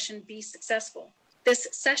this session be successful.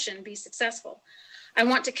 I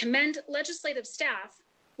want to commend legislators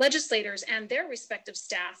and their respective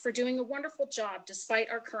staff for doing a wonderful job despite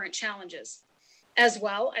our current challenges. As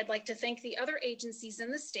well, I'd like to thank the other agencies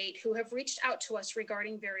in the state who have reached out to us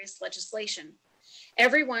regarding various legislation.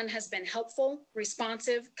 Everyone has been helpful,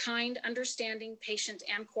 responsive, kind, understanding, patient,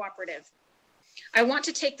 and cooperative. I want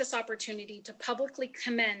to take this opportunity to publicly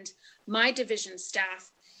commend my division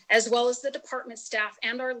staff, as well as the department staff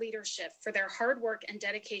and our leadership for their hard work and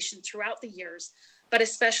dedication throughout the years, but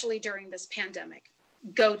especially during this pandemic.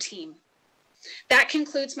 Go team. That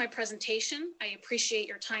concludes my presentation. I appreciate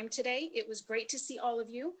your time today. It was great to see all of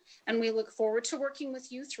you, and we look forward to working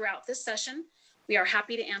with you throughout this session. We are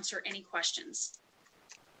happy to answer any questions.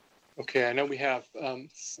 Okay, I know we have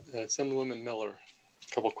Assemblywoman Miller.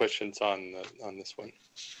 A couple questions on this one.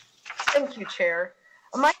 Thank you, Chair.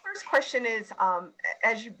 My first question is,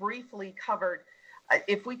 as you briefly covered,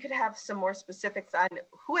 if we could have some more specifics on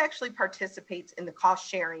who actually participates in the cost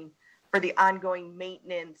sharing for the ongoing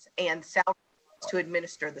maintenance and salary to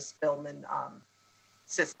administer the Spillman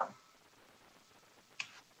system.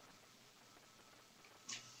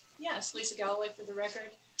 Yes, Lisa Galloway for the record.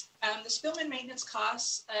 The Spillman maintenance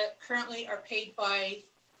costs currently are paid by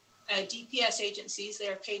DPS agencies. They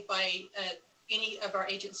are paid by any of our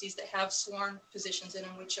agencies that have sworn positions in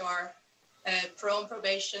them, which are parole and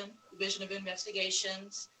probation, Division of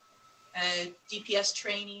Investigations, DPS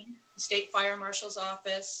training, the State Fire Marshal's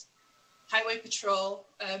Office, Highway Patrol,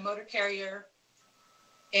 Motor Carrier,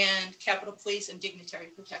 and Capitol Police and Dignitary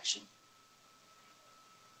Protection.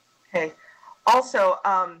 Okay. Also,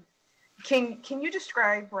 can you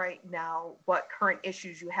describe right now what current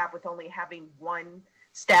issues you have with only having one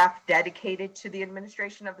staff dedicated to the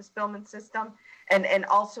administration of the Spillman system? And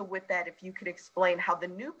also with that, if you could explain how the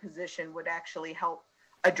new position would actually help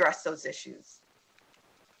address those issues.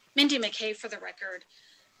 Mindy McKay for the record.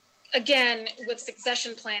 Again, with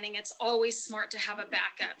succession planning, it's always smart to have a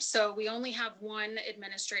backup. So we only have one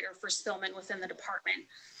administrator for Spillman within the department.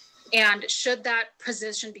 And should that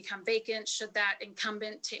position become vacant, should that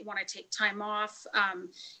incumbent want to take time off,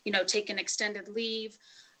 take an extended leave,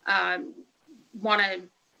 and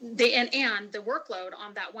the workload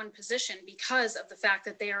on that one position because of the fact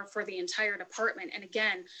that they are for the entire department. And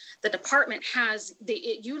again, the department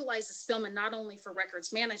it utilizes Spillman not only for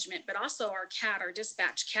records management, but also our CAD, our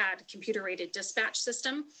dispatch CAD, computer aided dispatch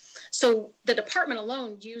system. So the department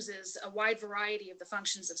alone uses a wide variety of the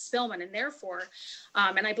functions of Spillman, and therefore,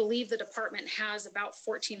 and I believe the department has about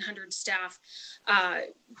 1,400 staff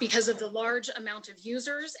because of the large amount of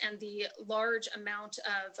users and the large amount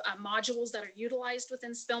of modules that are utilized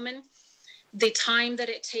within Spillman. The time that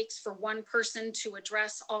it takes for one person to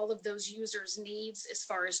address all of those users' needs as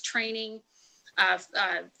far as training,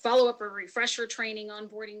 follow-up or refresher training,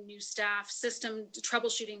 onboarding new staff, system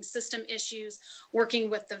troubleshooting system issues, working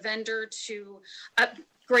with the vendor to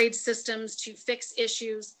upgrade systems, to fix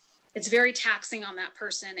issues. It's very taxing on that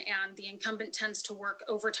person, and the incumbent tends to work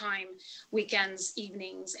overtime, weekends,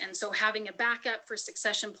 evenings. And so having a backup for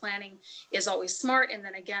succession planning is always smart. And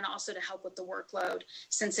then again, also to help with the workload,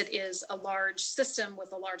 since it is a large system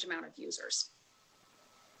with a large amount of users.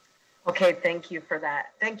 Okay, thank you for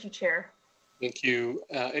that. Thank you, Chair. Thank you.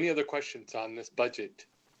 Any other questions on this budget?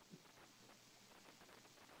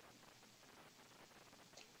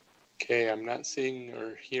 Okay, I'm not seeing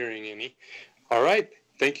or hearing any. All right.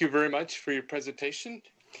 Thank you very much for your presentation.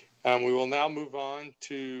 We will now move on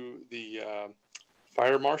to the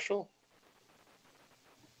Fire Marshal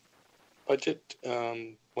budget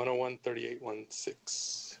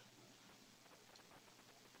 101-3816.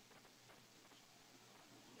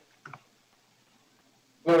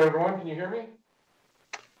 Hello, everyone. Can you hear me?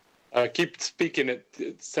 Keep speaking.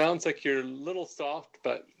 It sounds like you're a little soft,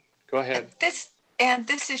 but go ahead. This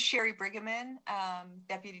is Sherry Brigham,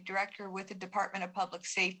 Deputy Director with the Department of Public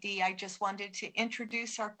Safety. I just wanted to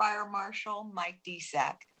introduce our Fire Marshal, Mike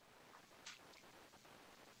Desak.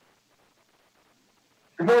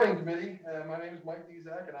 Good morning, committee. My name is Mike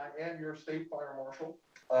Desak, and I am your State Fire Marshal.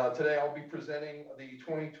 Today, I'll be presenting the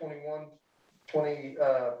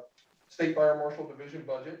 2021-20 State Fire Marshal Division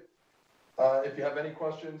budget. If you have any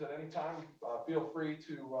questions at any time, feel free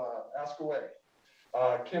to ask away.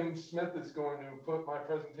 Kim Smith is going to put my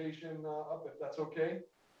presentation up, if that's okay.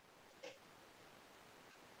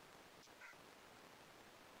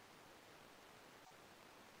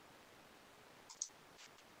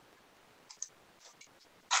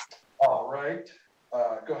 All right.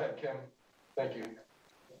 Go ahead, Kim. Thank you.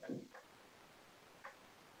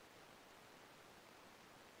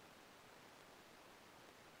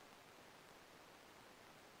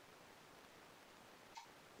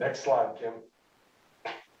 Next slide, Kim.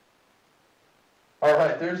 All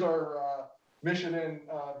right, there's our mission and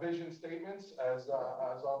vision statements. As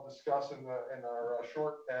I'll discuss in our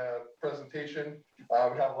short presentation, we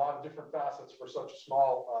have a lot of different facets for such a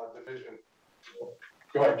small division.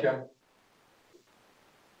 Go ahead, Kim.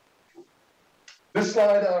 This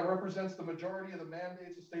slide represents the majority of the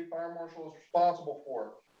mandates the State Fire Marshal is responsible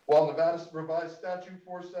for. While Nevada's revised statute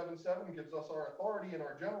 477 gives us our authority and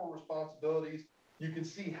our general responsibilities, you can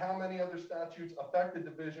see how many other statutes affect the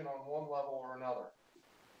division on one level or another.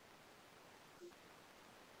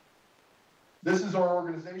 This is our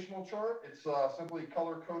organizational chart. It's simply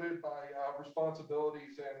color-coded by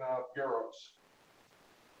responsibilities and bureaus.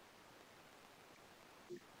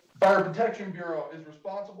 Fire Protection Bureau is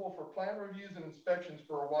responsible for plan reviews and inspections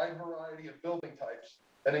for a wide variety of building types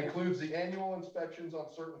and includes the annual inspections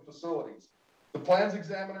on certain facilities. The plans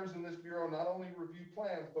examiners in this bureau not only review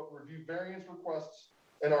plans, but review variance requests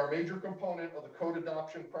and are a major component of the code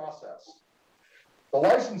adoption process. The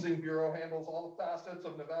Licensing Bureau handles all the facets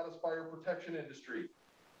of Nevada's fire protection industry,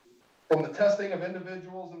 from the testing of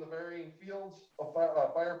individuals in the varying fields of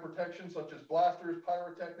fire protection, such as blasters,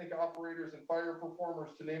 pyrotechnic operators, and fire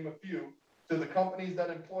performers, to name a few, to the companies that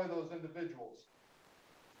employ those individuals.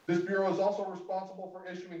 This bureau is also responsible for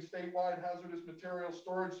issuing statewide hazardous material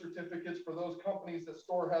storage certificates for those companies that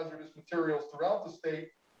store hazardous materials throughout the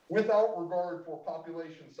state without regard for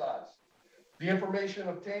population size. The information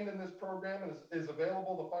obtained in this program is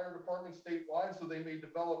available to fire departments statewide, so they may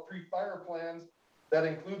develop pre-fire plans that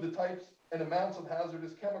include the types and amounts of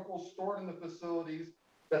hazardous chemicals stored in the facilities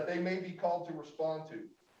that they may be called to respond to.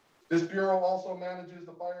 This bureau also manages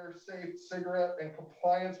the Fire Safe Cigarette and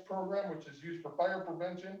Compliance Program, which is used for fire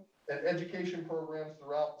prevention and education programs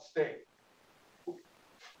throughout the state.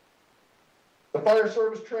 The Fire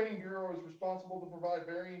Service Training Bureau is responsible to provide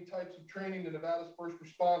varying types of training to Nevada's first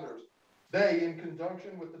responders. They, in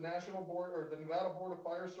conjunction with the National Board or the Nevada Board of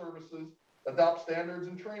Fire Services, adopt standards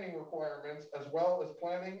and training requirements, as well as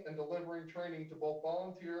planning and delivering training to both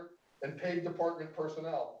volunteer and paid department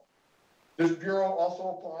personnel. This bureau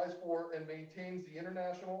also applies for and maintains the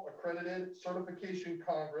International Accredited Certification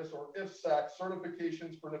Congress, or IFSAC,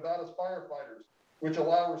 certifications for Nevada's firefighters, which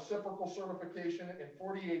allow reciprocal certification in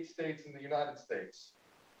 48 states in the United States.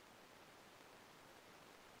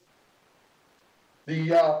 The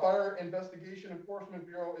Fire Investigation Enforcement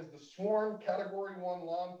Bureau is the sworn Category 1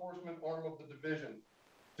 law enforcement arm of the division.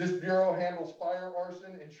 This bureau handles fire,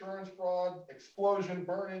 arson, insurance fraud, explosion,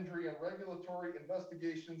 burn injury, and regulatory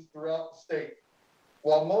investigations throughout the state.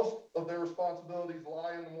 While most of their responsibilities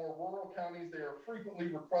lie in the more rural counties, they are frequently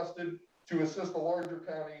requested to assist the larger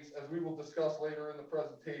counties, as we will discuss later in the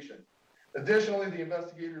presentation. Additionally, the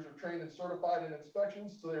investigators are trained and certified in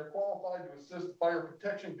inspections, so they are qualified to assist the Fire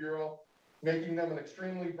Protection Bureau, making them an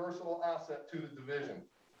extremely versatile asset to the division.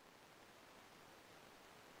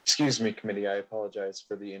 Excuse me, committee, I apologize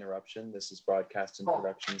for the interruption. This is Broadcast and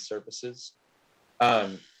Production Services.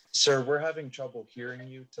 Sir, we're having trouble hearing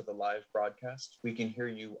you to the live broadcast. We can hear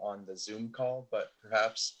you on the Zoom call, but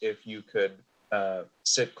perhaps if you could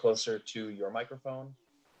sit closer to your microphone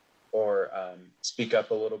or speak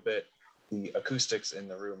up a little bit. The acoustics in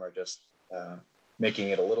the room are just making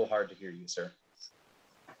it a little hard to hear you, sir.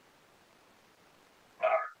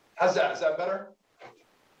 How's that? Is that better?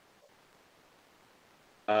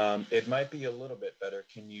 It might be a little bit better.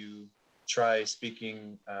 Can you try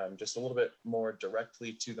speaking just a little bit more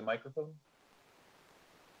directly to the microphone?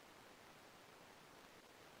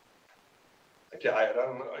 Okay, I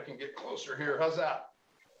don't know. I can get closer here. How's that?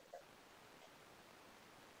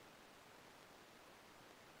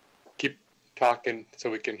 Keep talking so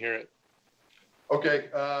we can hear it. Okay,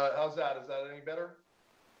 how's that? Is that any better?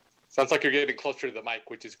 Sounds like you're getting closer to the mic,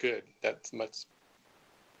 which is good. That's much.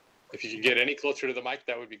 If you can get any closer to the mic,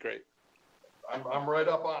 that would be great. I'm right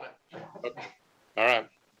up on it. Okay. All right.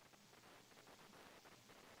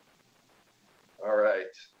 All right.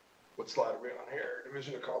 What slide are we on here?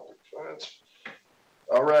 Division accomplishments.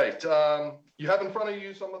 All right. You have in front of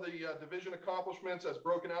you some of the division accomplishments as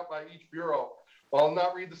broken out by each bureau. While I'll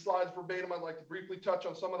not read the slides verbatim, I'd like to briefly touch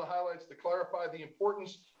on some of the highlights to clarify the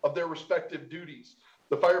importance of their respective duties.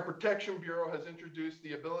 The Fire Protection Bureau has introduced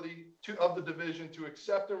the ability of the division to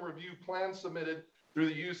accept and review plans submitted through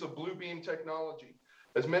the use of Blue Beam technology.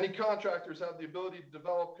 As many contractors have the ability to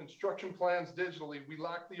develop construction plans digitally, we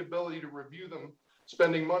lack the ability to review them,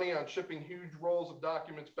 spending money on shipping huge rolls of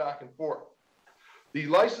documents back and forth. The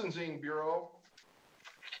Licensing Bureau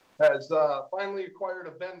has finally acquired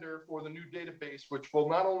a vendor for the new database, which will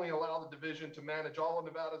not only allow the division to manage all of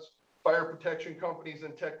Nevada's fire protection companies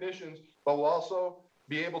and technicians, but will also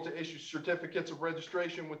be able to issue certificates of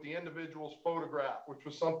registration with the individual's photograph, which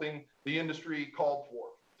was something the industry called for.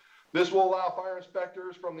 This will allow fire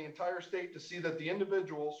inspectors from the entire state to see that the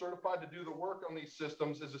individual certified to do the work on these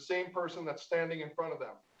systems is the same person that's standing in front of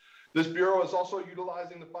them. This bureau is also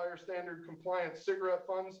utilizing the fire standard compliant cigarette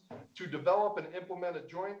funds to develop and implement a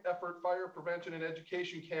joint effort fire prevention and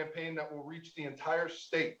education campaign that will reach the entire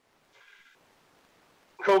state.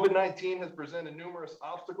 COVID-19 has presented numerous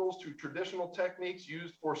obstacles to traditional techniques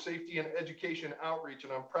used for safety and education outreach,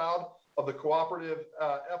 and I'm proud of the cooperative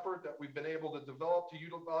effort that we've been able to develop to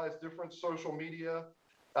utilize different social media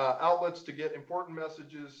outlets to get important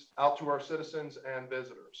messages out to our citizens and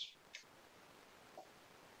visitors.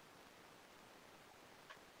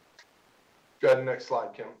 Go ahead, next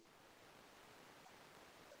slide, Kim.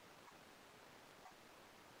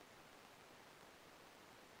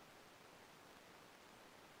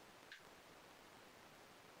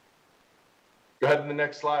 Go ahead to the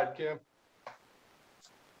next slide, Kim.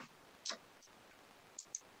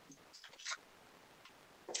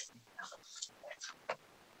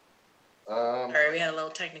 Sorry, we had a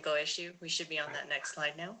little technical issue. We should be on that next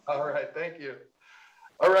slide now. All right, thank you.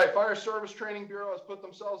 All right, Fire Service Training Bureau has put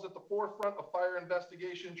themselves at the forefront of fire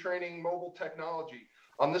investigation training mobile technology.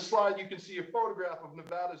 On this slide, you can see a photograph of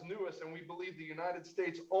Nevada's newest, and we believe the United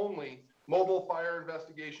States only, mobile fire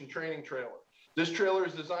investigation training trailer. This trailer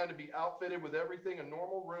is designed to be outfitted with everything a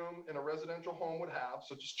normal room in a residential home would have,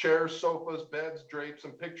 such as chairs, sofas, beds, drapes,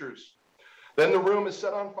 and pictures. Then the room is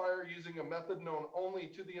set on fire using a method known only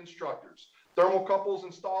to the instructors. Thermocouples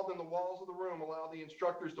installed in the walls of the room allow the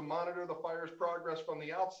instructors to monitor the fire's progress from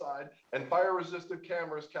the outside, and fire-resistive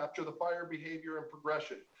cameras capture the fire behavior and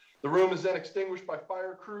progression. The room is then extinguished by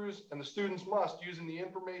fire crews, and the students must, using the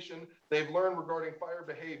information they've learned regarding fire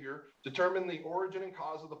behavior, determine the origin and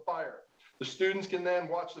cause of the fire. The students can then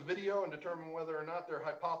watch the video and determine whether or not their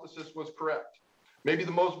hypothesis was correct. Maybe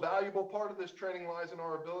the most valuable part of this training lies in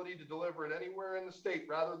our ability to deliver it anywhere in the state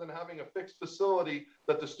rather than having a fixed facility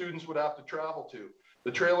that the students would have to travel to.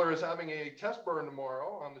 The trailer is having a test burn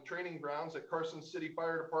tomorrow on the training grounds at Carson City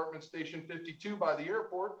Fire Department Station 52 by the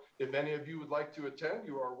airport. If any of you would like to attend,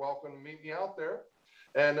 you are welcome to meet me out there.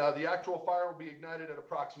 And the actual fire will be ignited at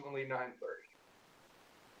approximately 9:30.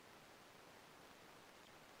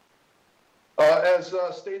 As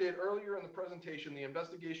stated earlier in the presentation, the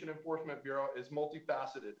Investigation Enforcement Bureau is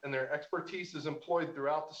multifaceted, and their expertise is employed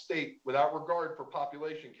throughout the state without regard for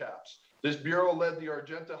population caps. This bureau led the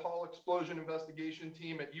Argenta Hall explosion investigation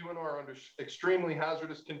team at UNR under extremely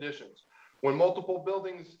hazardous conditions. When multiple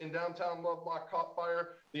buildings in downtown Lovelock caught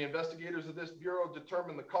fire, the investigators of this bureau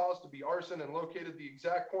determined the cause to be arson and located the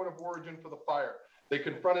exact point of origin for the fire. They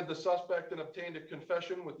confronted the suspect and obtained a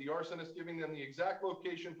confession, with the arsonist giving them the exact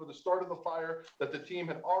location for the start of the fire that the team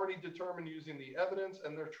had already determined using the evidence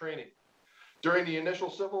and their training. During the initial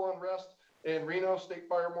civil unrest in Reno, state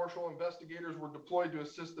fire marshal investigators were deployed to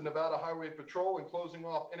assist the Nevada Highway Patrol in closing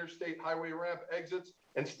off interstate highway ramp exits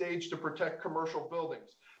and staged to protect commercial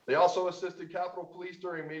buildings. They also assisted Capitol Police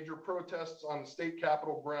during major protests on state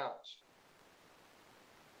Capitol grounds.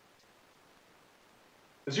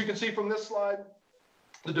 As you can see from this slide,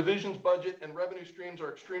 the division's budget and revenue streams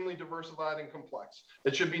are extremely diversified and complex.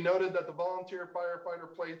 It should be noted that the volunteer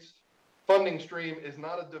firefighter plates funding stream is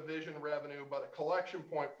not a division revenue, but a collection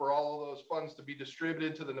point for all of those funds to be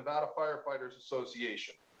distributed to the Nevada Firefighters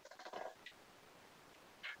Association.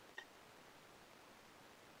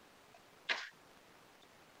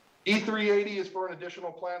 E380 is for an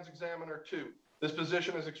additional plans examiner 2. This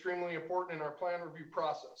position is extremely important in our plan review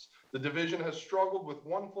process. The division has struggled with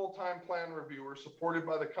one full-time plan reviewer supported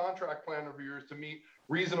by the contract plan reviewers to meet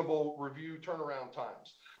reasonable review turnaround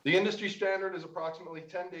times. The industry standard is approximately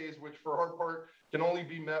 10 days, which for our part can only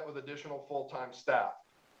be met with additional full-time staff.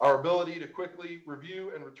 Our ability to quickly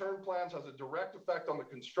review and return plans has a direct effect on the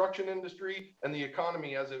construction industry and the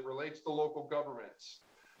economy as it relates to local governments.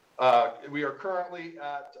 We are currently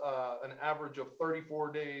at an average of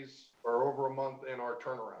 34 days or over a month in our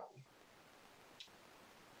turnaround.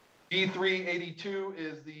 E382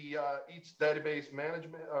 is the EATS database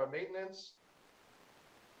management maintenance.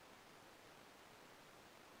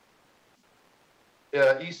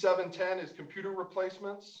 E710 is computer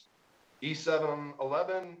replacements.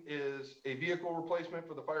 E711 is a vehicle replacement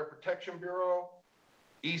for the Fire Protection Bureau.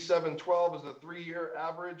 E712 is a 3-year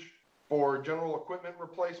average for general equipment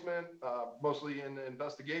replacement, mostly in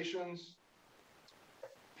investigations.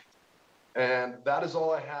 And that is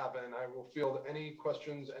all I have, and I will field any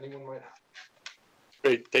questions anyone might have.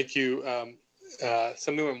 Great, thank you.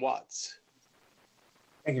 Assemblyman Watts.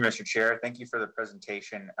 Thank you, Mr. Chair. Thank you for the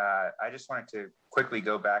presentation. I just wanted to quickly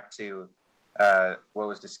go back to what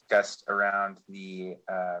was discussed around the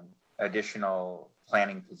additional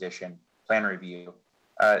planning position, plan review.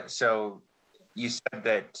 So you said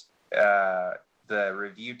that the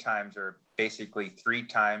review times are basically 3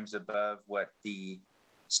 times above what the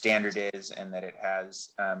standard is, and that it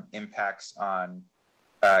has impacts on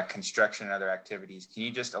construction and other activities. Can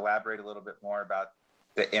you just elaborate a little bit more about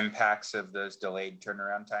the impacts of those delayed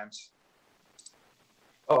turnaround times?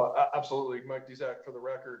 Oh, absolutely, Mike Dezak for the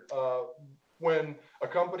record. When a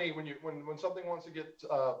company, when something wants to get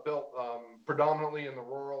built predominantly in the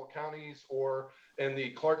rural counties or in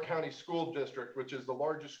the Clark County School District, which is the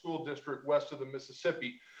largest school district west of the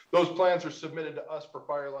Mississippi, those plans are submitted to us for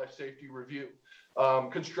fire life safety review.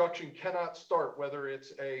 Construction cannot start, whether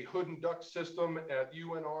it's a hood and duct system at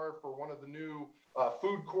UNR for one of the new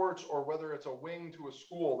food courts, or whether it's a wing to a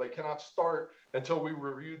school. They cannot start until we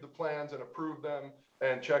reviewed the plans and approved them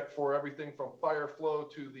and checked for everything from fire flow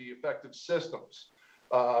to the effective systems.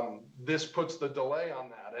 This puts the delay on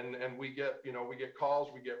that, and we get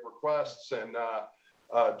calls, we get requests, and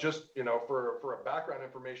just for a background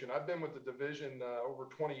information, I've been with the division over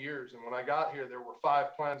 20 years, and when I got here, there were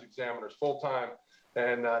 5 plans examiners full time,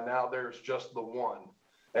 and now there's just the 1.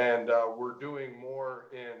 And we're doing more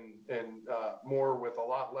more with a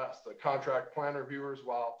lot less. The contract plan reviewers,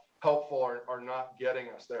 while helpful, are not getting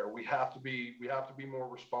us there. We have to be more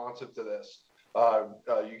responsive to this.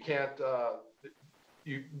 You can't.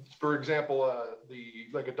 For example,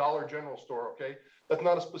 like a Dollar General store, okay? That's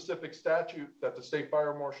not a specific statute that the state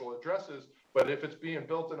fire marshal addresses, but if it's being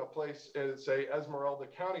built in a place, say Esmeralda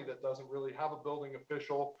County, that doesn't really have a building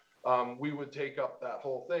official, we would take up that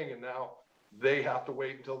whole thing. And now they have to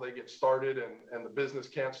wait until they get started, and the business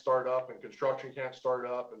can't start up, and construction can't start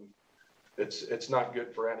up, and it's not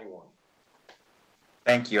good for anyone.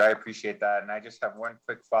 Thank you. I appreciate that. And I just have one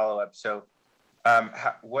quick follow-up. So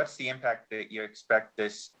what's the impact that you expect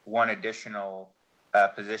this one additional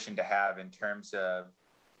position to have in terms of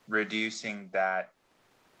reducing that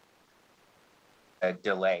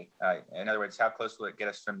delay? In other words, how close will it get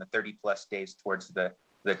us from the 30 plus days towards the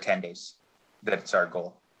 10 days? That's our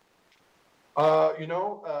goal. I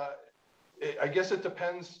guess it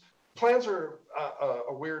depends. Plans are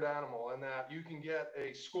a weird animal in that you can get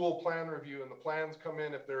a school plan review, and the plans come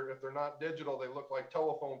in, if they're not digital, they look like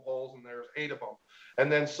telephone poles, and there's 8 of them. And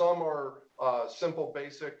then some are simple,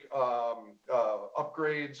 basic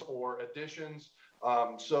upgrades or additions.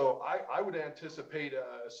 So I would anticipate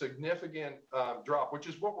a significant drop, which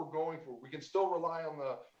is what we're going for. We can still rely on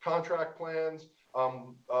the contract plans.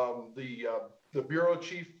 The bureau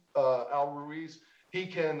chief, Al Ruiz, he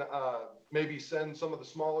can maybe send some of the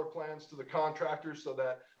smaller plans to the contractors so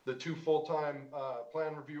that the two full-time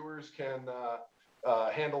plan reviewers can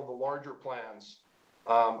handle the larger plans.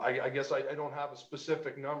 I guess I don't have a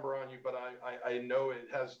specific number on you, but I know it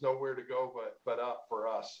has nowhere to go but up for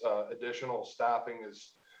us. Additional staffing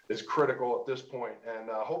is critical at this point, and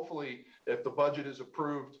hopefully, if the budget is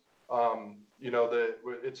approved,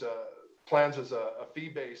 it's plans as a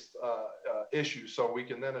fee-based issue, so we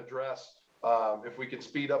can then address if we can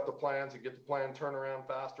speed up the plans and get the plan turnaround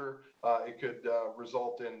faster. It could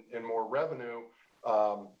result in more revenue.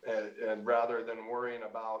 And rather than worrying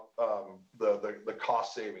about the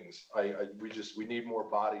cost savings, we need more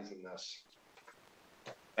bodies in this.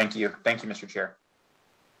 Thank you, Mr. Chair.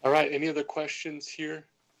 All right, any other questions here?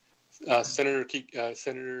 Senator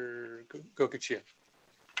Goicoechea,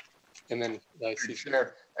 and then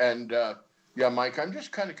Chair. And yeah, Mike, I'm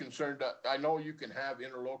just kind of concerned. I know you can have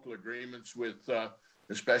interlocal agreements with,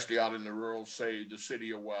 especially out in the rural, say the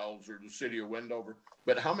city of Wells or the city of Wendover.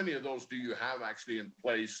 But how many of those do you have actually in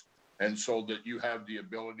place, and so that you have the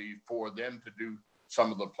ability for them to do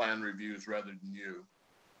some of the plan reviews rather than you?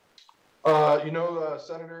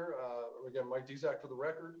 Senator, again, Mike Dezak for the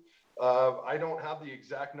record. I don't have the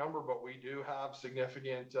exact number, but we do have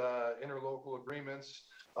significant interlocal agreements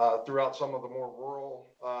throughout some of the more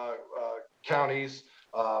rural counties.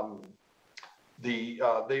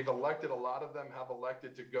 They've elected, a lot of them have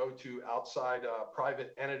elected to go to outside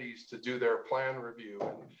private entities to do their plan review.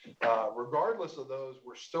 And regardless of those,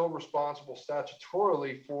 we're still responsible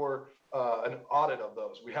statutorily for an audit of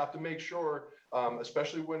those. We have to make sure,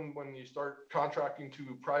 especially when you start contracting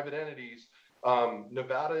to private entities,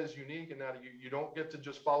 Nevada is unique in that you don't get to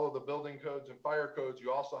just follow the building codes and fire codes.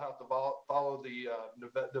 You also have to follow the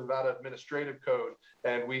Nevada Administrative Code.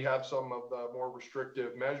 And we have some of the more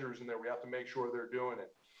restrictive measures in there. We have to make sure they're doing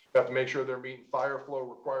it. We have to make sure they're meeting fire flow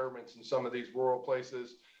requirements in some of these rural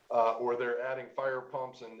places, or they're adding fire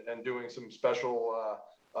pumps and doing some special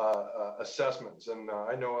assessments. And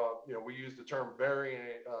I know, we use the term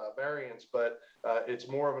variance, but it's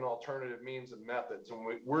more of an alternative means and methods. And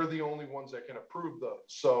we're the only ones that can approve those.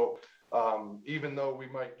 So even though we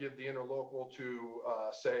might give the interlocal to,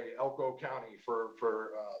 say, Elko County for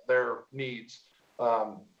their needs,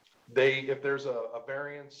 if there's a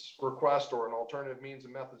variance request or an alternative means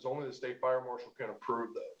and methods, only the state fire marshal can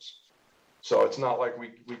approve those. So it's not like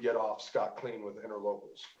we get off scot clean with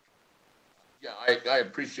interlocals. Yeah, I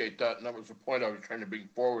appreciate that. And that was the point I was trying to bring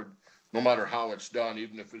forward. No matter how it's done,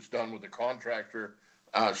 even if it's done with a contractor,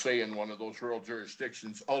 say in one of those rural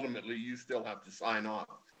jurisdictions, ultimately you still have to sign off,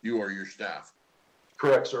 you or your staff.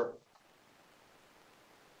 Correct, sir.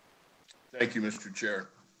 Thank you, Mr. Chair.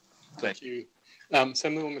 Thank you.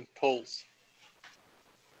 Assemblywoman Poles.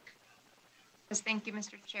 Yes, thank you,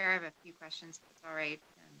 Mr. Chair. I have a few questions, if it's all right.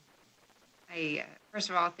 First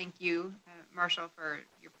of all, thank you, Marshall, for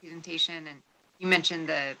your presentation. And you mentioned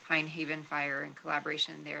the Pine Haven fire and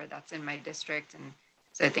collaboration there. That's in my district. And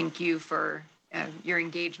so thank you for your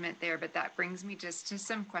engagement there. But that brings me just to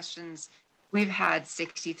some questions. We've had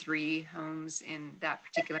 63 homes in that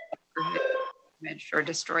particular neighborhood damaged or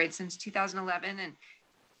destroyed since 2011. And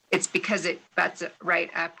it's because it butts right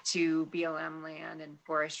up to BLM land and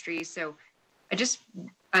forestry. So I just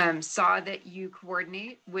saw that you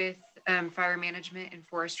coordinate with fire management and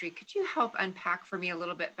forestry. Could you help unpack for me a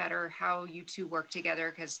little bit better how you two work together?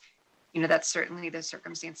 Because, that's certainly the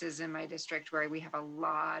circumstances in my district where we have a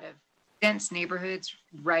lot of dense neighborhoods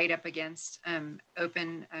right up against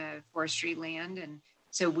open forestry land. And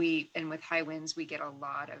so with high winds, we get a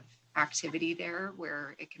lot of activity there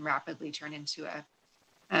where it can rapidly turn into a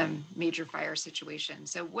major fire situation.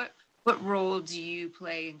 So what role do you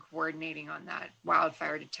play in coordinating on that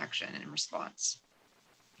wildfire detection and response?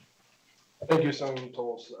 Thank you, Senator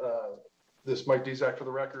Tolles. This is Mike Dezak for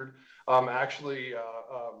the record.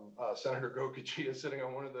 Senator Goicoechea is sitting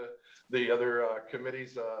on one of the other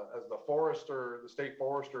committees as the state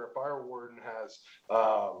forester and fire warden has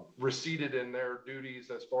receded in their duties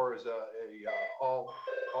as far as all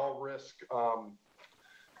risk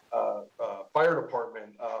fire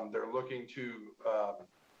department. They're looking to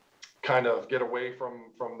kind of get away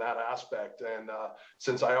from that aspect. And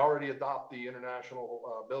since I already adopt the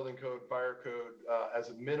International Building Code, Fire Code as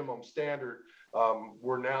a minimum standard,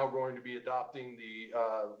 we're now going to be adopting the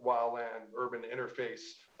wildland urban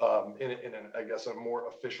interface in a more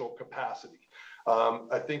official capacity.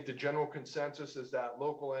 I think the general consensus is that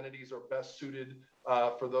local entities are best suited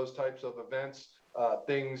for those types of events. A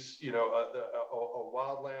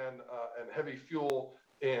wildland and heavy fuel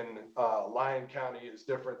in Lyon County is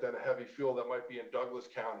different than a heavy fuel that might be in Douglas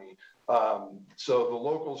County. So the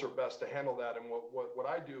locals are best to handle that. And what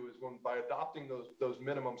I do is by adopting those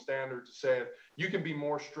minimum standards, saying you can be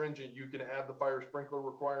more stringent, you can add the fire sprinkler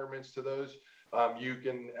requirements to those. You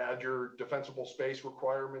can add your defensible space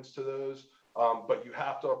requirements to those. But you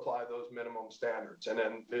have to apply those minimum standards, and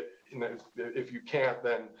then if you can't,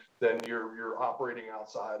 then you're operating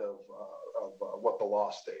outside of what the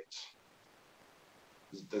law states.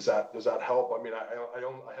 Does that help? I mean,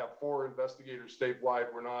 I have 4 investigators statewide.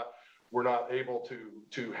 We're not able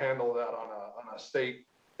to handle that on a state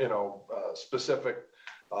specific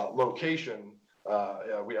location.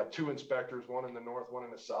 We have 2 inspectors, one in the north, one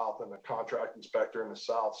in the south, and a contract inspector in the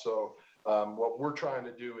south. So what we're trying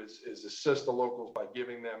to do is assist the locals by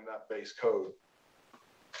giving them that base code.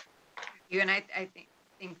 And I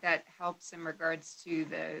think that helps in regards to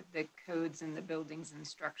the codes and the buildings and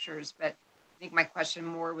structures. But I think my question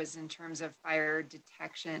more was in terms of fire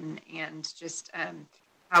detection and just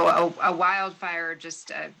how a wildfire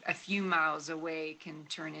just a few miles away can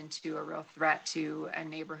turn into a real threat to a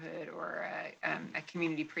neighborhood or a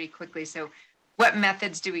community pretty quickly. So what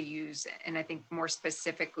methods do we use? And I think more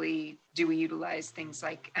specifically, do we utilize things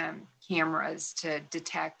like cameras to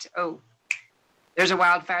detect, oh, there's a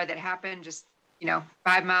wildfire that happened just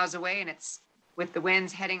 5 miles away and it's with the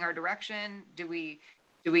winds heading our direction? Do we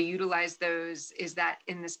utilize those? Is that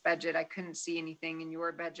in this budget? I couldn't see anything in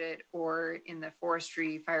your budget or in the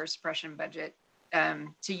forestry fire suppression budget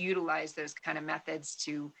to utilize those kind of methods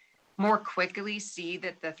to more quickly see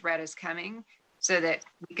that the threat is coming so that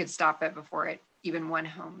we could stop it before even one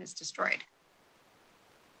home is destroyed.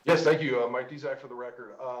 Yes, thank you, Mike Dezak, for the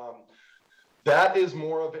record. That is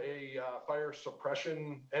more of a fire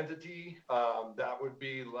suppression entity. That would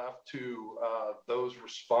be left to those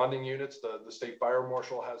responding units. The state fire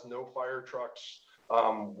marshal has no fire trucks.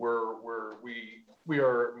 We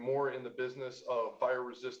are more in the business of fire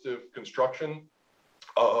resistive construction,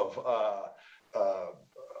 of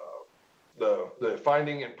the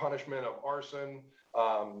finding and punishment of arson.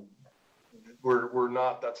 We're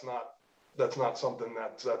not. That's not something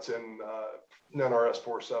that's in NRS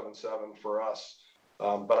 477 for us.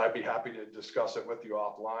 But I'd be happy to discuss it with you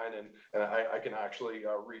offline, and I can actually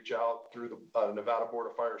reach out through the Nevada Board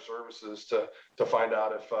of Fire Services to find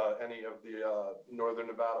out if any of the Northern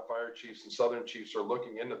Nevada fire chiefs and Southern chiefs are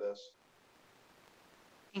looking into this.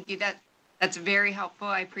 Thank you. That's very helpful.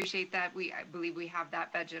 I appreciate that. I believe we have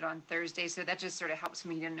that budget on Thursday, so that just sort of helps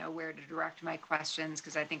me to know where to direct my questions,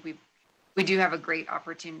 because I think we do have a great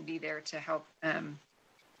opportunity there to help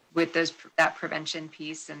with that prevention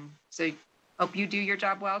piece, and so hope you do your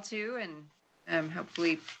job well too, and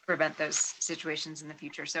hopefully prevent those situations in the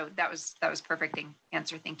future. So that was perfect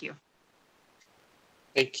answer. Thank you.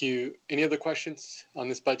 Thank you. Any other questions on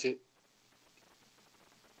this budget?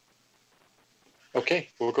 Okay,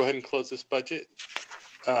 we'll go ahead and close this budget.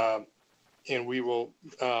 And we will,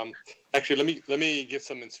 actually, let me give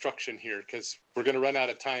some instruction here, because we're going to run out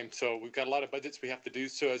of time. So we've got a lot of budgets we have to do.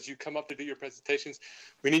 So as you come up to do your presentations,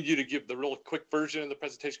 we need you to give the real quick version of the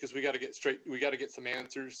presentation, because we got to get some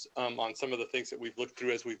answers on some of the things that we've looked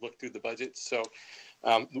through as we've looked through the budget. So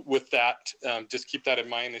with that, just keep that in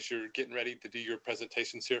mind as you're getting ready to do your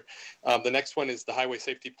presentations here. The next one is the Highway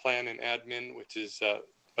Safety Plan and Admin, which is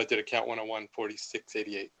budget account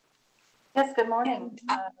 101-4688. Yes, good morning.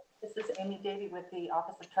 This is Amy Davey with the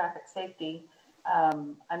Office of Traffic Safety.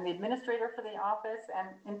 I'm the administrator for the office, and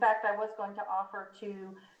in fact, I was going to offer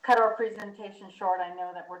to cut our presentation short. I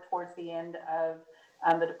know that we're towards the end of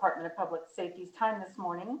the Department of Public Safety's time this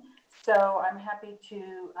morning, so I'm happy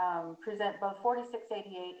to present both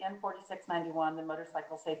 4688 and 4691, the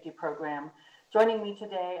Motorcycle Safety Program. Joining me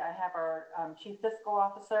today, I have our Chief Fiscal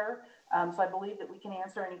Officer, so I believe that we can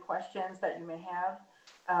answer any questions that you may have.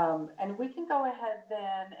 And we can go ahead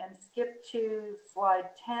then and skip to slide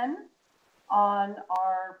 10 on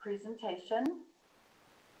our presentation,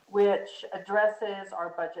 which addresses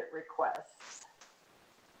our budget requests.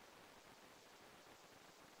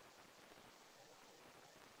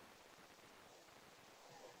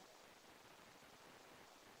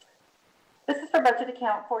 This is for budget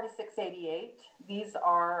account 4688. These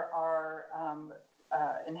are our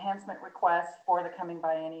enhancement requests for the coming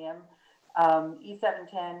biennium.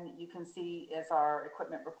 E710, you can see, is our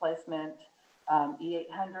equipment replacement.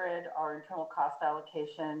 E800, our internal cost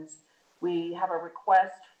allocations. We have a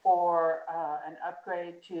request for an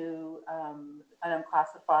upgrade to an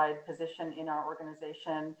unclassified position in our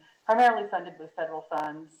organization, primarily funded with federal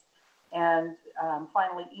funds. And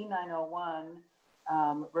finally, E901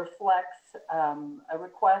 reflects a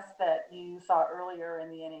request that you saw earlier in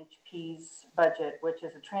the NHP's budget, which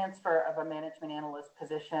is a transfer of a management analyst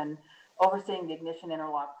position overseeing the ignition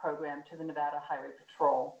interlock program to the Nevada Highway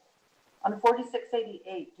Patrol. On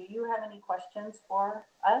 4688, do you have any questions for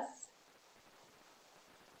us?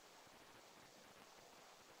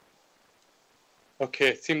 Okay,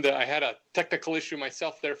 it seemed that I had a technical issue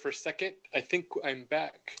myself there for a second. I think I'm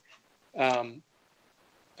back. I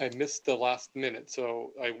missed the last minute,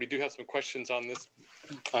 so we do have some questions on this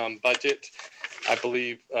budget. I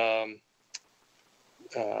believe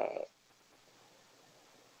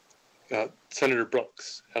Senator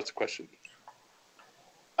Brooks has a question.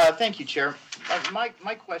 Thank you, Chair.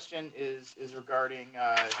 My question is regarding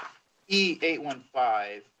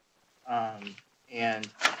E815, and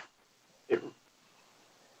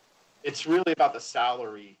it's really about the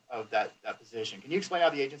salary of that position. Can you explain how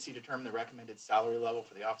the agency determined the recommended salary level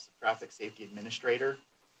for the Office of Traffic Safety Administrator,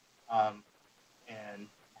 and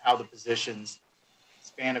how the position's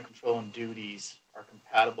span of control and duties are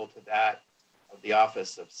compatible to that of the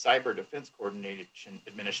Office of Cyber Defense Coordination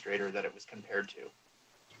Administrator that it was compared to?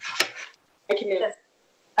 Thank you. Yes.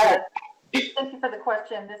 Thank you for the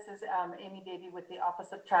question. This is Amy Davey with the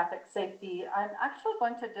Office of Traffic Safety. I'm actually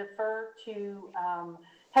going to defer to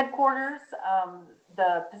headquarters.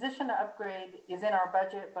 The position upgrade is in our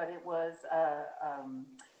budget, but it was a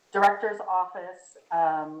director's office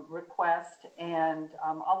request, and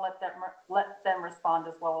I'll let them respond,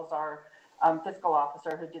 as well as our fiscal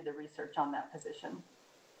officer who did the research on that position.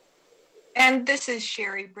 And this is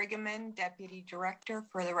Sherry Brigham, Deputy Director,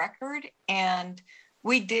 for the record. And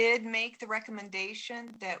we did make the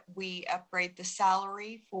recommendation that we upgrade the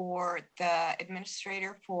salary for the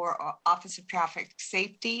administrator for Office of Traffic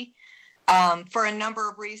Safety for a number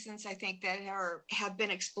of reasons, I think, that have been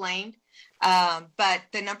explained. But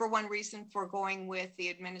the number one reason for going with the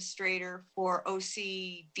administrator for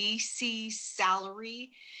OCDC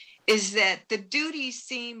salary is that the duties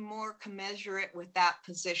seem more commensurate with that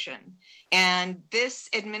position. And this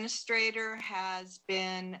administrator has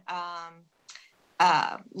been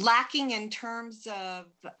lacking in terms of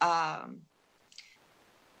a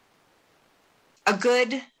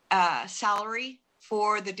good salary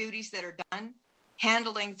for the duties that are done,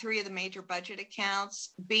 handling 3 of the major budget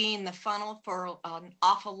accounts, being the funnel for an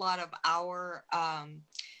awful lot of our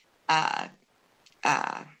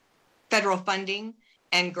federal funding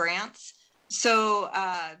and grants. So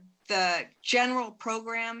the general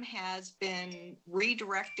program has been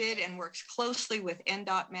redirected and works closely with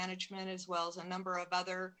NDOT management, as well as a number of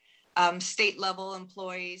other state level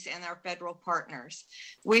employees and our federal partners.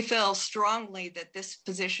 We feel strongly that this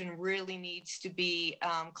position really needs to be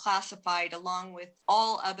classified along with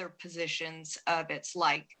all other positions of its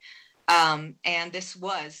like. And this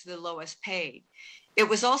was the lowest paid. It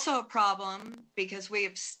was also a problem because we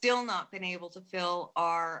have still not been able to fill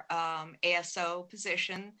our ASO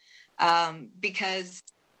position because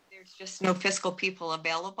there's just no fiscal people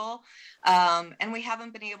available. And we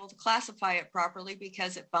haven't been able to classify it properly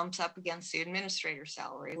because it bumps up against the administrator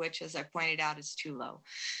salary, which, as I pointed out, is too low.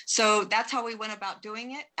 So that's how we went about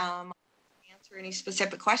doing it. I'll answer any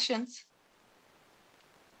specific questions.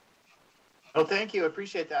 Oh, thank you. I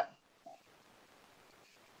appreciate that.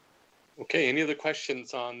 Okay, any other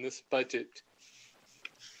questions on this budget?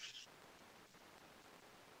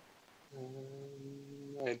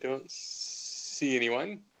 I don't see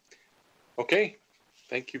anyone. Okay,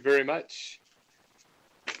 thank you very much.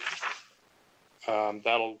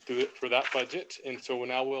 That'll do it for that budget. And so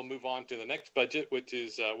now we'll move on to the next budget, which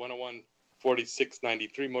is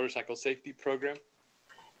 101-4693 Motorcycle Safety Program.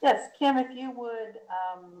 Yes, Kim, if you would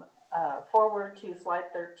forward to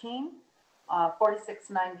slide 13.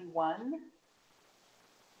 4691.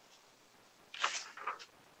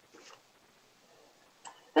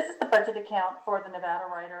 This is the budget account for the Nevada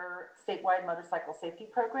Rider statewide motorcycle safety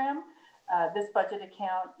program. This budget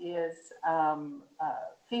account is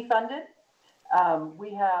fee funded.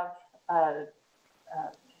 We have, I'm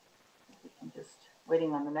just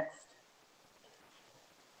waiting on the next,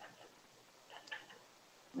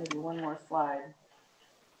 maybe one more slide.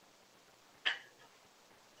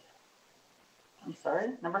 I'm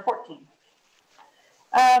sorry, number 14.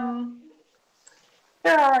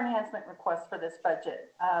 There are enhancement requests for this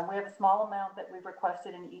budget. We have a small amount that we've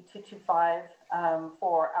requested in E225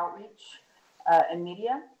 for outreach and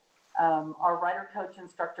media. Our rider coach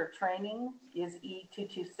instructor training is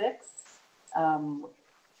E226. E227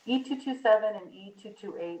 and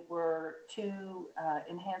E228 were 2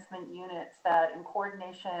 enhancement units that, in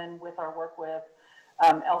coordination with our work with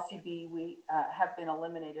LCB, we have been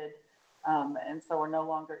eliminated. And so we're no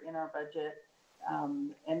longer in our budget.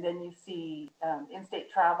 And then you see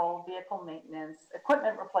in-state travel, vehicle maintenance,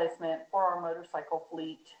 equipment replacement for our motorcycle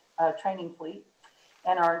fleet, training fleet,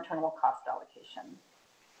 and our internal cost allocation.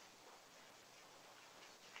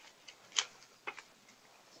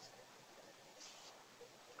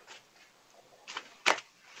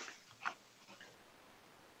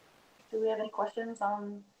 Do we have any questions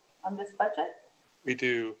on this budget? We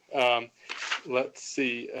do. Let's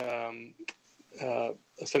see.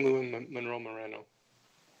 Assemblywoman Monroe Moreno.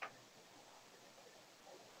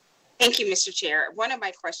 Thank you, Mr. Chair. One of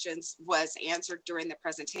my questions was answered during the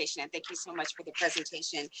presentation, and thank you so much for the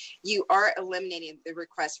presentation. You are eliminating the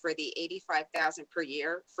request for the $85,000 per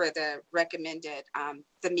year for the recommended,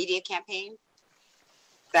 the media campaign.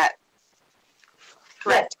 That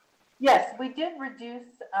correct? Yes, we did reduce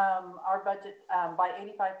our budget by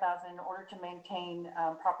 $85,000 in order to maintain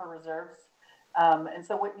proper reserves. And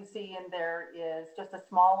so what you see in there is just a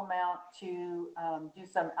small amount to do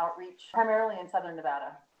some outreach, primarily in Southern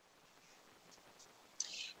Nevada.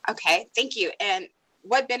 Okay, thank you. And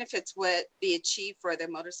what benefits would be achieved for the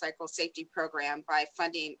motorcycle safety program by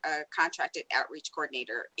funding a contracted outreach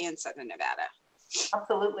coordinator in Southern Nevada?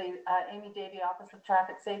 Absolutely. Amy Davey, Office of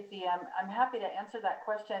Traffic Safety. I'm happy to answer that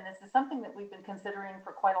question. This is something that we've been considering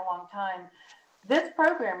for quite a long time. This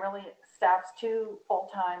program really staffs 2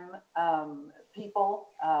 full-time people,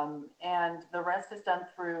 and the rest is done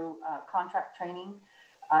through contract training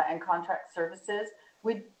and contract services.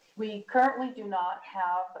 We currently do not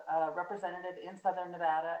have a representative in Southern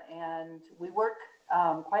Nevada, and we work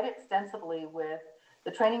quite extensively with the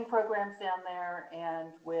training programs down there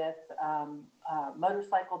and with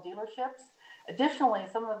motorcycle dealerships. Additionally,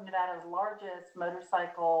 some of Nevada's largest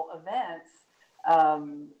motorcycle events are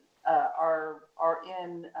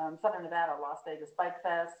in Southern Nevada, Las Vegas Bike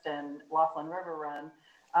Fest and Laughlin River Run.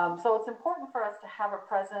 So it's important for us to have a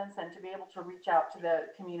presence and to be able to reach out to the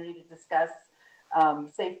community to discuss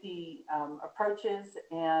safety approaches.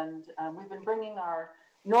 And we've been bringing our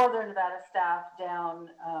Northern Nevada staff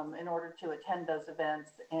down in order to attend those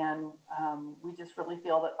events. And we just really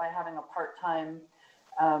feel that by having a part-time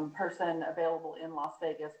person available in Las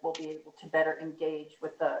Vegas, we'll be able to better engage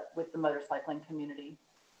with the motorcycling community.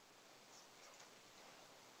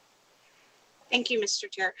 Thank you, Mr.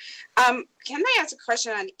 Chair. Can I ask a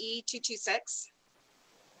question on E226?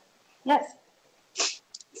 Yes.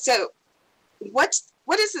 So what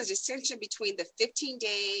is the distinction between the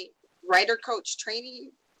 15-day rider coach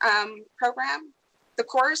training program, the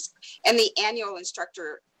course, and the annual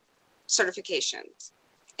instructor certifications?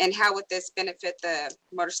 And how would this benefit the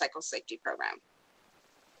motorcycle safety program?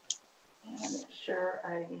 I'm not sure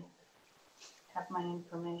I have my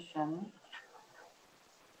information.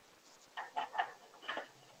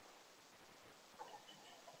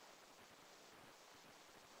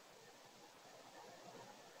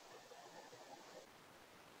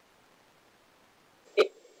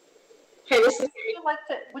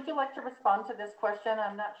 Would you like to respond to this question?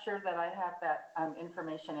 I'm not sure that I have that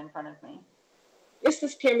information in front of me. This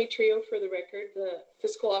is Tammy Trio, for the record, the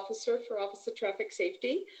fiscal officer for Office of Traffic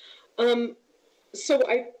Safety. In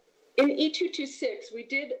E226, we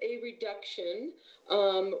did a reduction,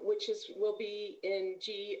 which will be in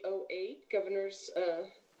G08, Governor's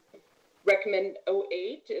recommend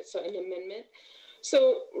 08. It's an amendment.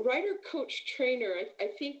 So rider coach trainer, I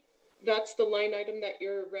think that's the line item that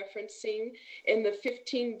you're referencing in the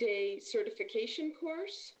 15-day certification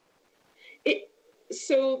course.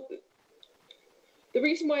 So the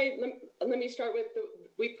reason why, let me start with,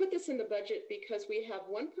 we put this in the budget because we have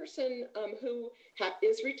one person who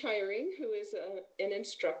is retiring, who is an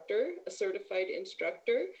instructor, a certified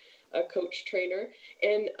instructor, a coach trainer,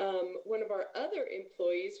 and one of our other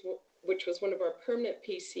employees, which was one of our permanent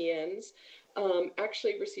PCNs,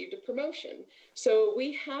 actually received a promotion. So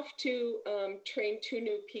we have to train 2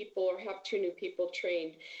 new people or have 2 new people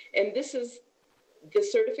trained. And this is the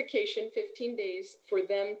certification, 15 days for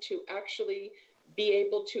them to actually be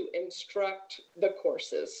able to instruct the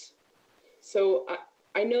courses. So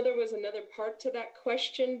I know there was another part to that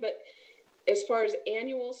question, but as far as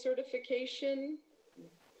annual certification,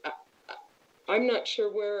 I'm not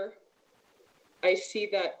sure where I see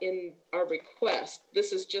that in our request.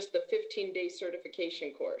 This is just the 15-day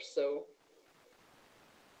certification course, so.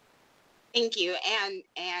 Thank you,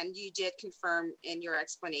 and you did confirm in your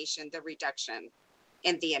explanation the reduction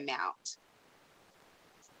in the amount.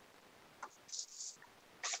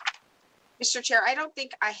 Mr. Chair, I don't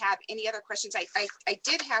think I have any other questions. I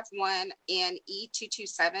did have one in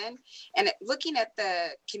E227, and looking at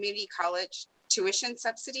the community college tuition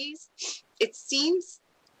subsidies, it seems,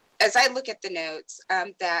 as I look at the notes,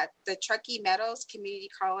 that the Truckee Meadows Community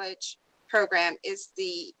College program is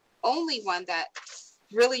the only one that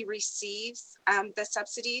really receives the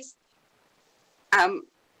subsidies.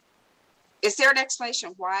 Is there an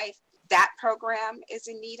explanation why that program is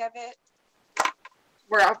in need of it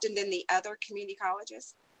more often than the other community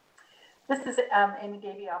colleges? This is Amy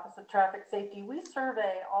Davey, Office of Traffic Safety. We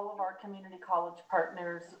survey all of our community college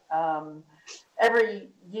partners every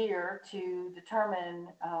year to determine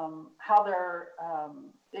how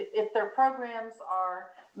if their programs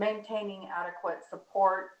are maintaining adequate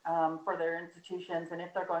support for their institutions and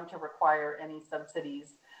if they're going to require any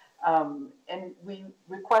subsidies. And we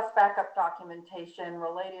request backup documentation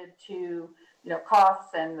related to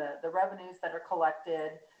costs and the revenues that are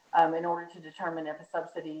collected in order to determine if a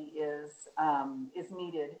subsidy is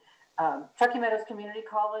needed. Truckee Meadows Community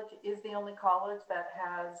College is the only college that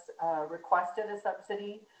has requested a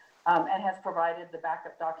subsidy and has provided the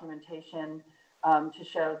backup documentation to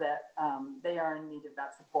show that they are in need of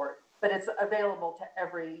that support. But it's available to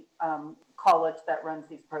every college that runs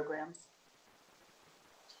these programs.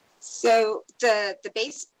 So the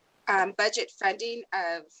base budget funding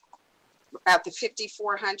of about the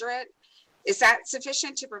 $5,400, is that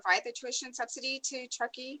sufficient to provide the tuition subsidy to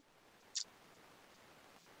Truckee?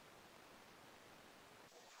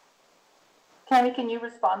 Tammy, can you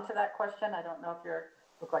respond to that question? I don't know if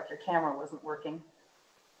looked like your camera wasn't working.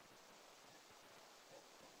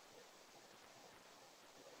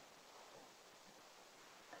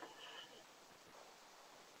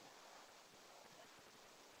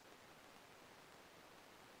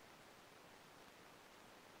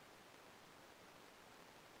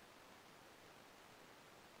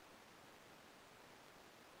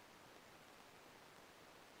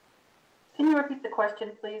 Can you repeat the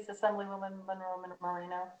question, please, Assemblywoman Monroe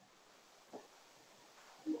Moreno?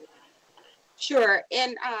 Sure.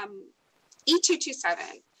 In E227,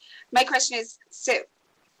 my question is, so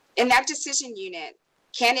in that decision unit,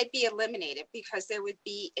 can it be eliminated because there would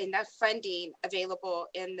be enough funding available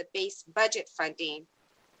in the base budget funding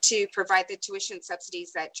to provide the tuition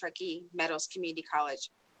subsidies that Truckee Meadows Community College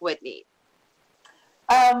would need?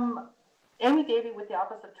 Amy Davey with the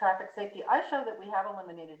Office of Traffic Safety. I show that we have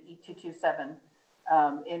eliminated E227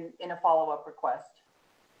 in a follow-up request.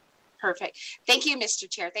 Perfect. Thank you, Mr.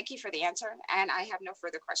 Chair. Thank you for the answer. And I have no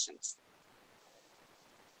further questions.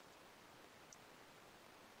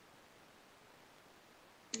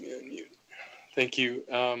 Thank you.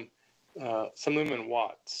 Assemblyman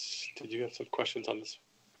Watts, did you have some questions on this?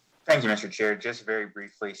 Thank you, Mr. Chair. Just very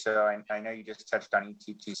briefly. So I know you just touched on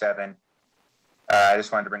E227. I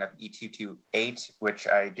just wanted to bring up E228, which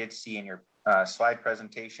I did see in your slide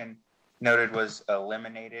presentation, noted was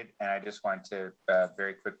eliminated. And I just wanted to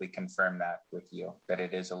very quickly confirm that with you, that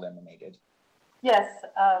it is eliminated. Yes,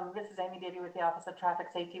 this is Amy Davey with the Office of Traffic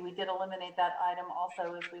Safety. We did eliminate that item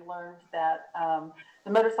also as we learned that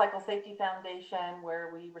the Motorcycle Safety Foundation, where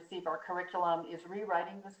we receive our curriculum, is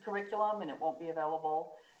rewriting this curriculum and it won't be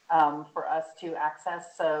available for us to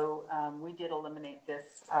access. So we did eliminate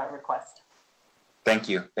this request. Thank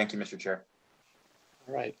you. Thank you, Mr. Chair.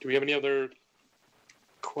 All right. Do we have any other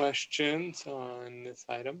questions on this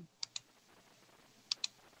item?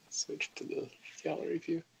 Switch to the gallery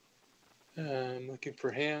view. I'm looking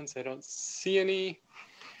for hands. I don't see any.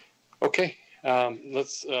 Okay. So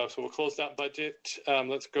we'll close that budget.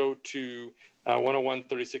 Let's go to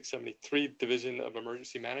 101-3673, Division of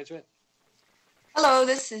Emergency Management. Hello,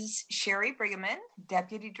 this is Sherry Brigham,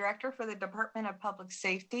 Deputy Director for the Department of Public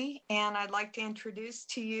Safety, and I'd like to introduce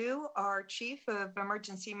to you our Chief of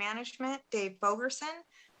Emergency Management, Dave Fogerson,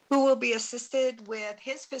 who will be assisted with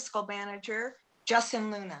his fiscal manager,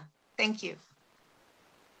 Justin Luna. Thank you.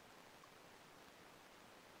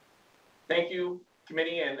 Thank you,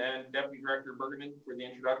 Committee and Deputy Director Bergman for the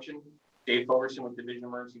introduction. Dave Fogerson with Division of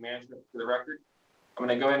Emergency Management for the record. I'm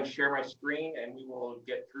going to go ahead and share my screen and we will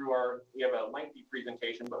get through we have a lengthy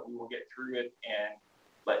presentation, but we will get through it and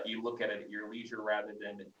let you look at it at your leisure rather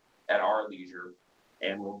than at our leisure.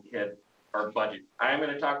 And we'll hit our budget. I'm going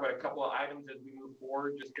to talk about a couple of items as we move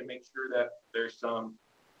forward just to make sure that there's some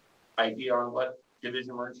idea on what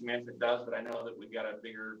Division of Emergency Management does, but I know that we've got a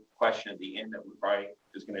bigger question at the end that we probably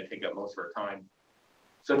is going to take up most of our time.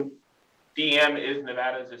 So DM is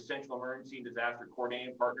Nevada's essential emergency disaster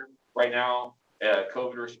coordinating partner. Right now,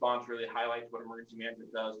 COVID response really highlights what emergency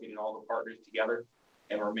management does, getting all the partners together.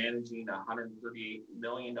 And we're managing $138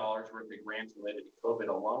 million worth of grants related to COVID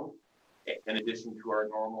alone, in addition to our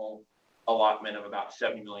normal allotment of about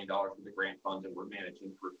 $70 million worth of grant funds that we're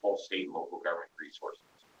managing for both state and local government resources.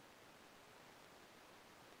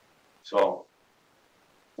 So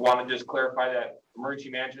want to just clarify that emergency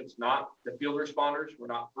management's not the field responders. We're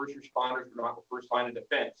not first responders. We're not the first line of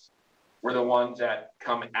defense. We're the ones that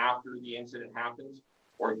come after the incident happens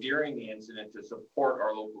or during the incident to support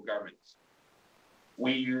our local governments.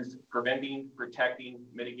 We use preventing, protecting,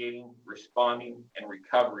 mitigating, responding, and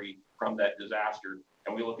recovery from that disaster.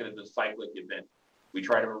 And we look at it as a cyclic event. We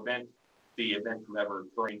try to prevent the event from ever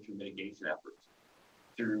occurring through mitigation efforts,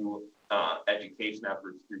 through education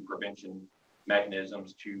efforts, through prevention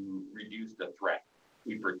mechanisms to reduce the threat.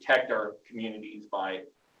 We protect our communities by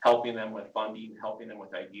helping them with funding, helping them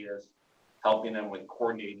with ideas, helping them with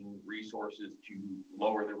coordinating resources to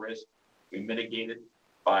lower the risk. We mitigate it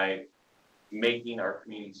by making our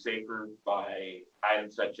community safer by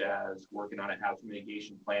items such as working on a hazard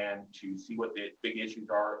mitigation plan to see what the big issues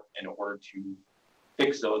are in order to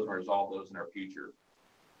fix those and resolve those in our future.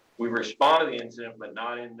 We respond to the incident, but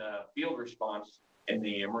not in the field response, in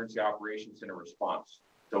the emergency operations center response.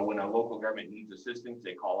 So when a local government needs assistance,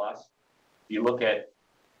 they call us. If you look at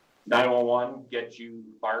 911, gets you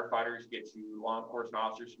firefighters, gets you law enforcement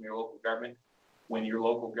officers from your local government. When your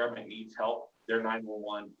local government needs help, their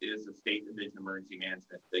 911 is the State Division of Emergency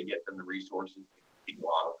Management. They get them the resources to continue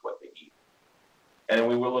on with what they need. And then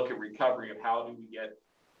we will look at recovery of how do we get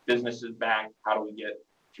businesses back, how do we get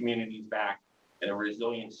communities back in a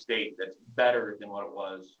resilient state that's better than what it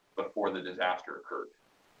was before the disaster occurred.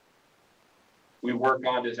 We work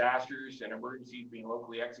on disasters and emergencies being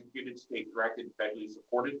locally executed, state directed, federally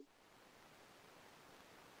supported.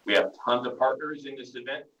 We have tons of partners in this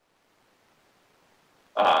event.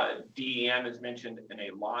 DEM is mentioned in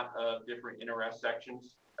a lot of different NRS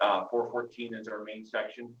sections. 414 is our main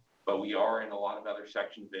section, but we are in a lot of other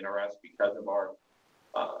sections of NRS because of our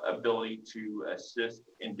ability to assist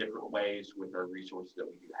in different ways with our resources that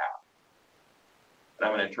we do have. And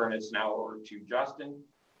I'm going to turn this now over to Justin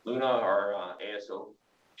Luna, our ASO,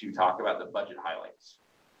 to talk about the budget highlights.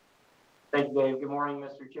 Thank you, Dave. Good morning,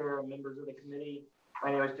 Mr. Chair and members of the committee.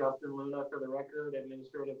 My name is Justin Luna, for the record,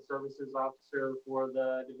 Administrative Services Officer for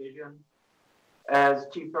the division. As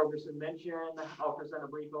Chief Ferguson mentioned, I'll present a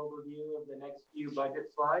brief overview of the next few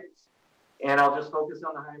budget slides, and I'll just focus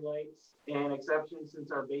on the highlights and exceptions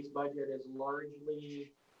since our base budget is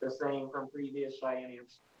largely the same from previous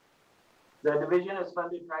bienniums. The division is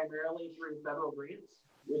funded primarily through federal grants,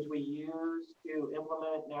 which we use to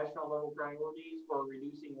implement national level priorities for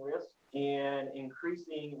reducing risk and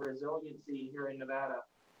increasing resiliency here in Nevada.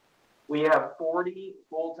 We have 40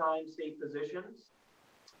 full-time state positions,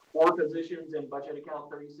 4 positions in budget account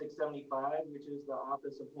 3675, which is the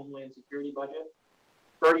Office of Homeland Security budget,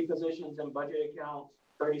 30 positions in budget account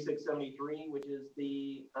 3673, which is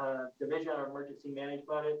the Division of Emergency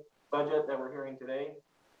Management budget that we're hearing today,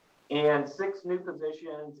 and 6 new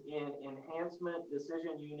positions in Enhancement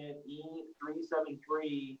Decision Unit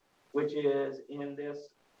E373, which is in this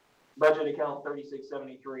budget account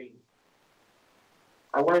 3673.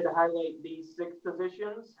 I wanted to highlight these 6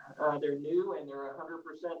 positions. They're new and they're 100%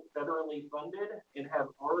 federally funded and have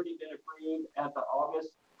already been approved at the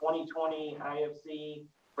August 2020 IFC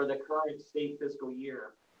for the current state fiscal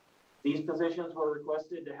year. These positions were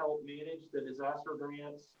requested to help manage the disaster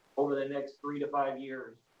grants over the next 3 to 5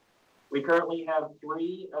 years. We currently have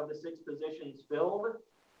 3 of the 6 positions filled.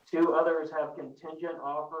 2 others have contingent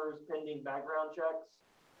offers pending background checks,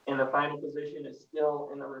 and the final position is still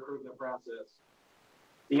in the recruitment process.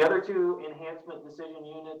 The other 2 enhancement decision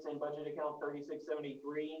units in budget account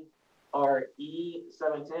 3673 are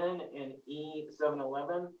E710 and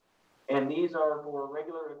E711, and these are for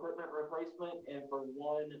regular equipment replacement and for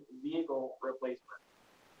 1 vehicle replacement.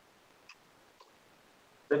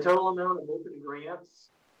 The total amount of open grants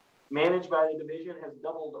managed by the division has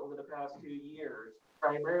doubled over the past 2 years,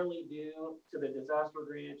 primarily due to the disaster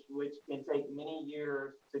grants, which can take many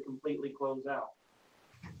years to completely close out.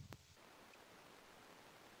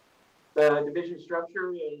 The division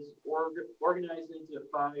structure is organized into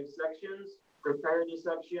 5 sections: preparedness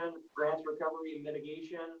section, grants recovery and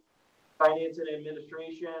mitigation, finance and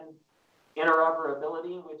administration,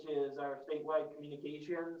 interoperability, which is our statewide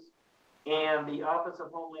communications, and the Office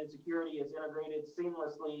of Homeland Security is integrated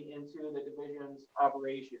seamlessly into the division's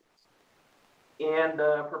operations. And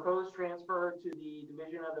the proposed transfer to the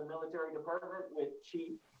Division of the Military Department, which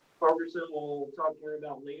Chief Ferguson will talk here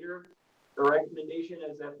about later, the recommendation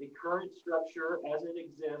is that the current structure as it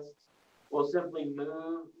exists will simply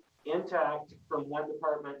move intact from one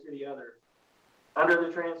department to the other. Under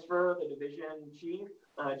the transfer, the division chief,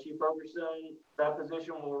 Chief Ferguson, that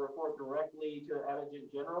position will report directly to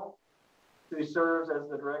Adjutant General, who serves as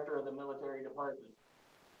the director of the military department.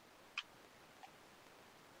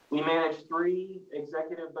 We manage 3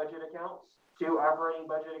 executive budget accounts. 2 operating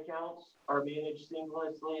budget accounts are managed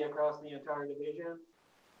seamlessly across the entire division.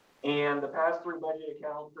 And the pass-through budget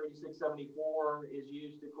account 3674 is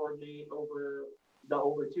used to coordinate over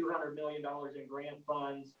 200 million in grant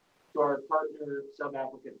funds to our partner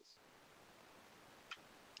sub-applicants.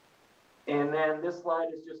 And then this slide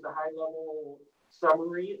is just a high-level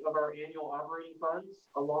summary of our annual operating funds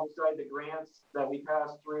alongside the grants that we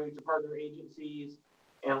pass through to partner agencies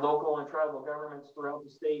and local and tribal governments throughout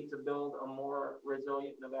the state to build a more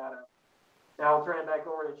resilient Nevada. Now I'll turn it back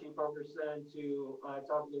over to Chief Overson to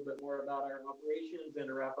talk a little bit more about our operations and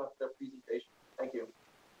to wrap up the presentation. Thank you.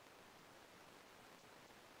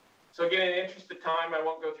 So again, in the interest of time, I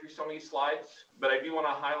won't go through so many slides, but I do want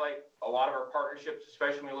to highlight a lot of our partnerships,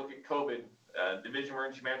 especially when we look at COVID. Division of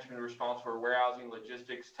Emergency Management is responsible for warehousing,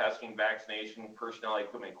 logistics, testing, vaccination, personnel,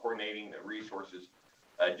 equipment, coordinating the resources.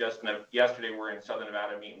 Just yesterday, we're in Southern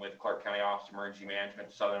Nevada meeting with Clark County Office of Emergency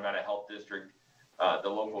Management, Southern Nevada Health District, the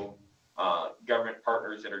local government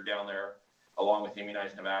partners that are down there, along with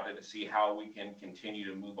Immunize Nevada, to see how we can continue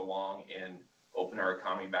to move along and open our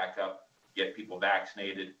economy back up, get people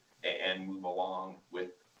vaccinated, and move along with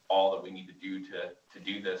all that we need to do to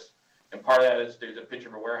do this. And part of that is there's a picture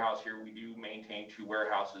of a warehouse here. We do maintain 2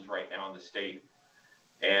 warehouses right now in the state.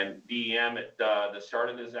 And DEM at the start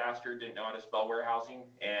of the disaster didn't know how to spell warehousing.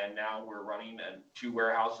 And now we're running 2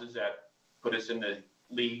 warehouses that put us in the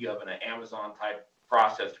league of an Amazon type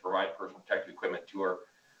process to provide personal protective equipment to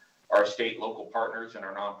our state, local partners and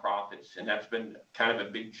our nonprofits. And that's been kind of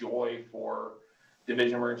a big joy for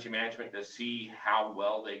Division of Emergency Management to see how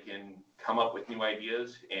well they can come up with new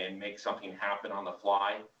ideas and make something happen on the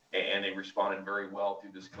fly. And they responded very well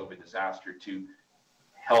through this COVID disaster to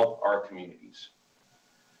help our communities.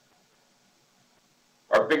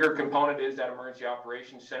 Our bigger component is that Emergency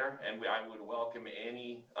Operations Center, and I would welcome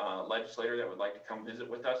any legislator that would like to come visit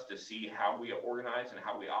with us to see how we organize and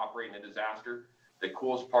how we operate in a disaster. The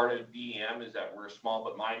coolest part of DEM is that we're small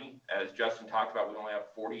but mighty. As Justin talked about, we only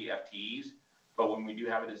have 40 FTEs, but when we do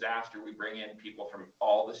have a disaster, we bring in people from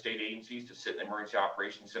all the state agencies to sit in the Emergency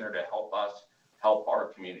Operations Center to help us help our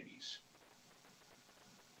communities.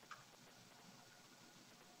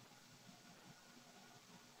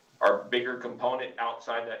 Our bigger component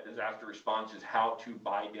outside that disaster response is how to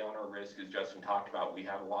buy down our risk, as Justin talked about. We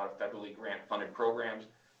have a lot of federally grant-funded programs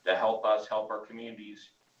that help us help our communities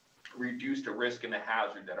reduce the risk and the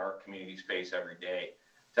hazard that our communities face every day.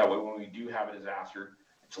 So that way, when we do have a disaster,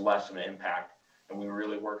 it's less of an impact. And we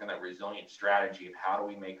really work on that resilient strategy of how do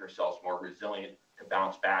we make ourselves more resilient to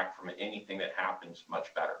bounce back from anything that happens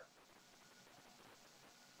much better.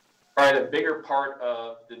 All right, a bigger part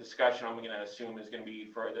of the discussion I'm going to assume is going to be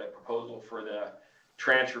for the proposal for the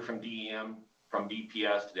transfer from DEM, from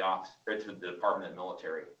DPS to the office, or to the Department of the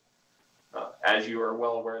Military. As you are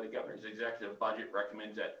well aware, the governor's executive budget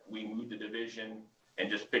recommends that we move the division and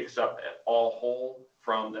just pick us up at all whole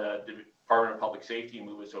from the Department of Public Safety and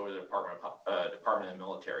move us over to the Department of the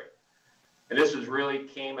Military. And this really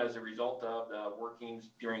came as a result of the workings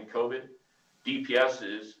during COVID. DPS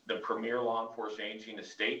is the premier law enforcement agency in the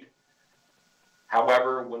state.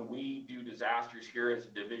 However, when we do disasters here as a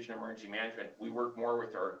Division of Emergency Management, we work more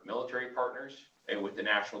with our military partners and with the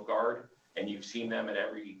National Guard, and you've seen them at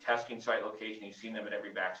every testing site location, you've seen them at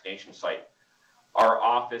every vaccination site. Our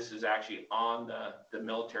office is actually on the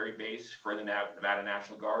military base for the Nevada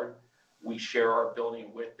National Guard. We share our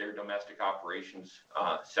building with their domestic operations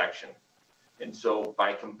section. And so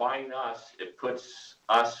by combining us, it puts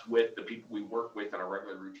us with the people we work with on a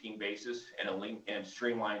regular routine basis and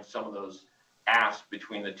streamlines some of those asks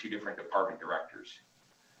between the 2 different department directors.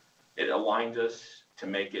 It aligns us to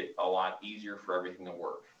make it a lot easier for everything to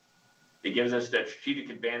work. It gives us that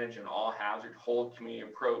strategic advantage in all hazard whole community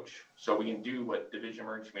approach so we can do what Division of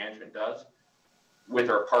Emergency Management does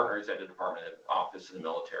with our partners at the Department of Office of the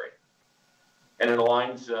Military. And it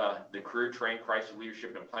aligns the career trained crisis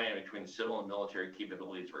leadership and planning between the civil and military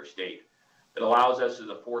capabilities of our state. It allows us as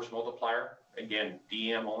a force multiplier. Again,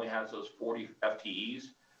 DEM only has those 40 FTEs.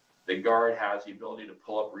 The Guard has the ability to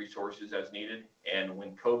pull up resources as needed. And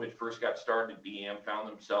when COVID first got started, DEM found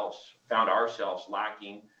ourselves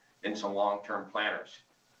lacking in some long-term planners.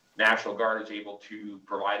 National Guard is able to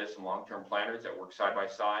provide us some long-term planners that work side by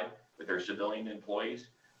side with their civilian employees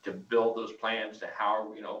to build those plans to how are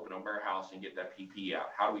we going to open a warehouse and get that PPE out?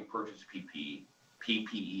 How do we purchase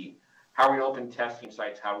PPE? How are we open testing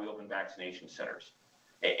sites? How do we open vaccination centers?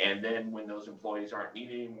 And then when those employees aren't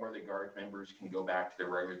needed anymore, the Guard members can go back to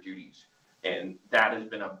their regular duties. And that has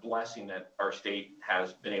been a blessing that our state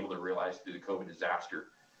has been able to realize through the COVID disaster.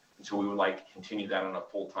 And so we would like to continue that on a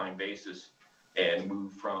full-time basis and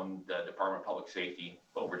move from the Department of Public Safety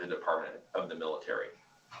over to the Department of the Military.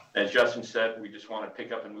 As Justin said, we just want to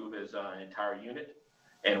pick up and move as an entire unit.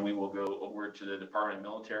 and we will go over to the Department of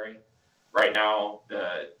Military. Right now,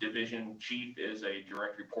 the division chief is a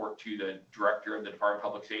direct report to the director of the Department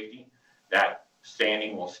of Public Safety. That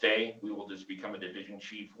standing will stay. We will just become a division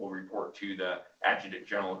chief. We'll report to the adjutant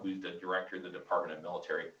general, who's the director of the Department of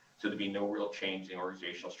Military. So there'll be no real change in the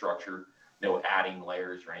organizational structure, no adding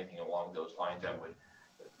layers or anything along those lines that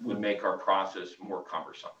would make our process more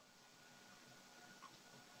cumbersome.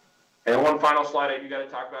 And one final slide I do got to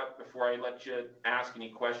talk about before I let you ask any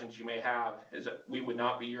questions you may have is that we would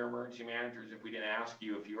not be your emergency managers if we didn't ask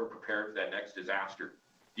you if you are prepared for that next disaster.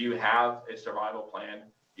 Do you have a survival plan?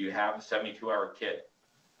 Do you have a 72-hour kit?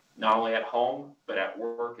 Not only at home, but at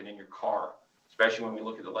work and in your car, especially when we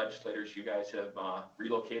look at the legislators. You guys have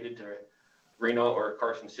relocated to Reno or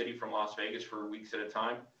Carson City from Las Vegas for weeks at a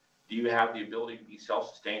time. Do you have the ability to be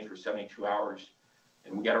self-sustained for 72 hours?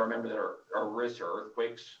 And we got to remember that our risks are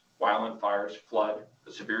earthquakes, wildland fires, flood,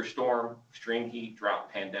 a severe storm, extreme heat,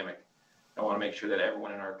 drought, pandemic. I want to make sure that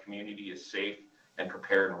everyone in our community is safe and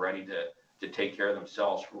prepared and ready to take care of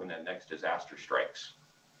themselves for when that next disaster strikes.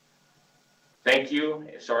 Thank you.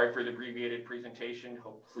 Sorry for the abbreviated presentation.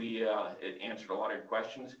 Hopefully it answered a lot of your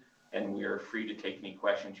questions, and we are free to take any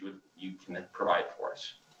questions you can provide for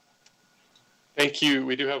us. Thank you.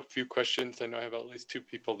 We do have a few questions. I know I have at least two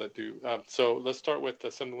people that do. So let's start with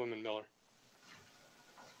Assemblywoman Miller.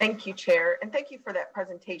 Thank you, Chair, and thank you for that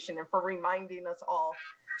presentation and for reminding us all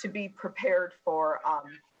to be prepared for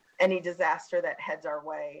any disaster that heads our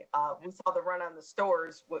way. We saw the run on the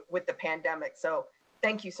stores with the pandemic, so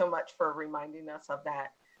thank you so much for reminding us of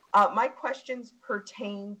that. My questions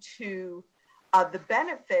pertain to the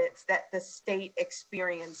benefits that the state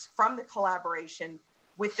experienced from the collaboration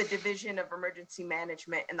with the Division of Emergency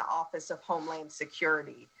Management and the Office of Homeland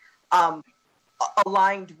Security,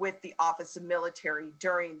 aligned with the Office of Military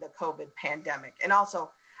during the COVID pandemic, and also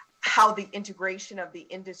how the integration of the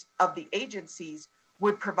agencies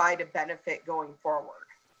would provide a benefit going forward.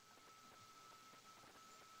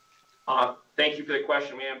 Thank you for the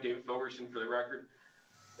question, ma'am. David Fogerson for the record.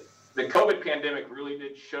 The COVID pandemic really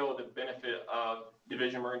did show the benefit of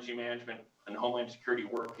Division of Emergency Management and Homeland Security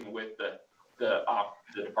working with the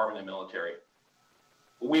Department of Military.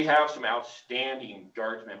 We have some outstanding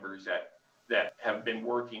Guards members that have been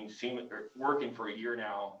working for a year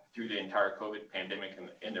now through the entire COVID pandemic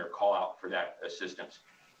and their call out for that assistance.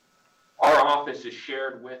 Our office is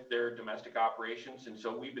shared with their domestic operations, and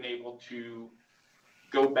so we've been able to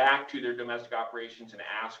go back to their domestic operations and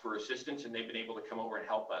ask for assistance, and they've been able to come over and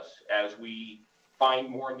help us. As we find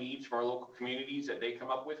more needs from our local communities that they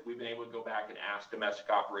come up with, we've been able to go back and ask domestic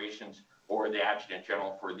operations or the Adjutant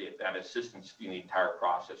General for that assistance in the entire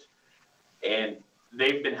process. And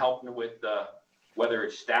they've been helping with whether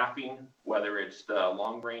it's staffing, whether it's the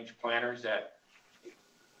long-range planners. That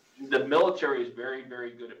the military is very,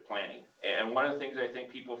 very good at planning. And one of the things I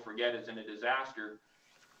think people forget is in a disaster,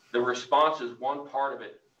 the response is one part of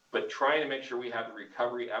it, but trying to make sure we have the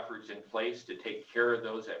recovery efforts in place to take care of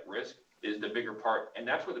those at risk is the bigger part. And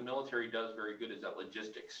that's what the military does very good, is that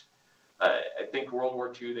logistics. I think World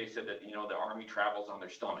War II, they said that, the Army travels on their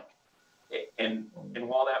stomach. And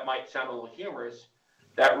while that might sound a little humorous,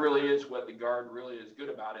 that really is what the Guard really is good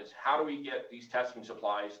about, is how do we get these testing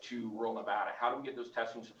supplies to rural Nevada? How do we get those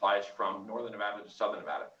testing supplies from northern Nevada to southern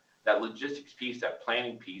Nevada? That logistics piece, that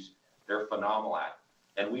planning piece, they're phenomenal at.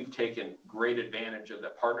 And we've taken great advantage of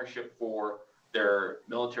that partnership for their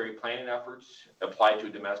military planning efforts applied to a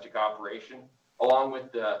domestic operation, along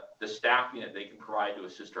with the staffing that they can provide to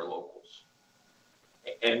assist our locals.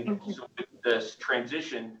 And so with this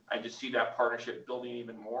transition, I just see that partnership building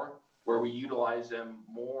even more, where we utilize them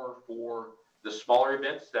more for the smaller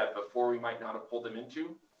events that before we might not have pulled them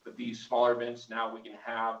into. But these smaller events, now we can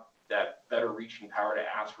have that better reaching power to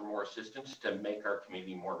ask for more assistance to make our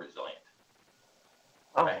community more resilient.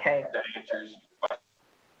 Okay. That answers your question.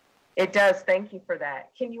 It does. Thank you for that.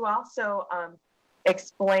 Can you also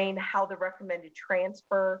explain how the recommended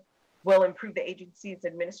transfer will improve the agency's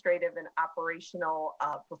administrative and operational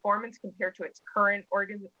performance compared to its current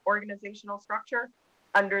organizational structure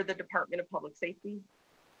under the Department of Public Safety?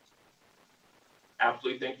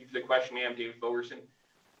 Absolutely. Thank you for the question, ma'am. David Fogerson.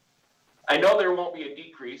 I know there won't be a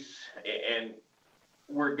decrease, and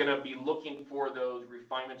we're going to be looking for those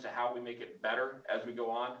refinements of how we make it better as we go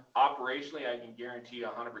on. Operationally, I can guarantee you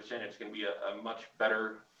 100% it's going to be a much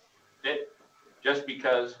better fit, just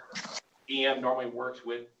because EM normally works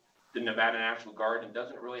with the Nevada National Guard and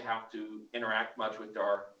doesn't really have to interact much with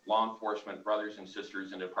our law enforcement brothers and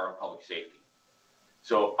sisters in the Department of Public Safety.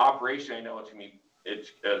 So operationally, I know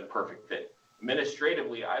it's a perfect fit.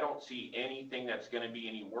 Administratively, I don't see anything that's going to be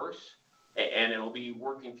any worse. And it'll be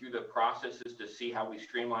working through the processes to see how we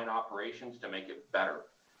streamline operations to make it better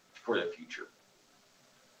for the future.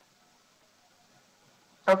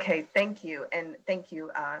 Okay, thank you. And thank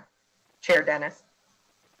you, Chair Dennis.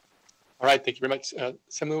 All right, thank you very much.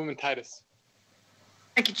 Assemblywoman Titus.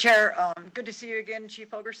 Thank you, Chair. Good to see you again,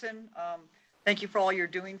 Chief Hogerson. Thank you for all you're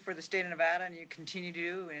doing for the state of Nevada, and you continue to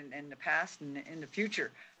do in the past and in the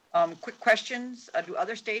future. Quick questions. Do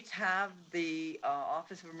other states have the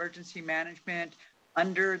Office of Emergency Management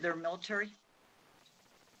under their military?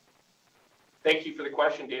 Thank you for the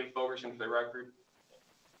question, David Fogerson, for the record.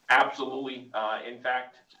 Absolutely. In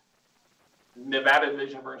fact, Nevada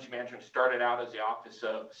Division of Emergency Management started out as the Office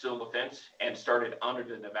of Civil Defense and started under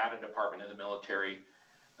the Nevada Department of the Military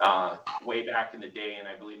way back in the day, and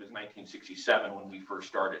I believe it was 1967 when we first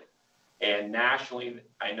started. And nationally,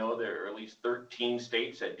 I know there are at least 13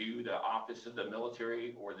 states that do the Office of the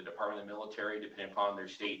Military or the Department of the Military, depending upon their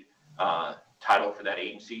state title for that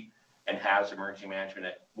agency, and has emergency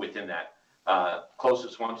management within that.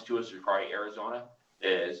 Closest ones to us is probably Arizona,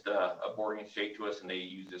 is a bordering state to us, and they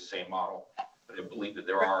use the same model. But I believe that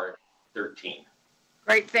there are 13.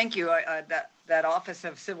 Great, thank you. That Office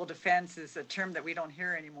of Civil Defense is a term that we don't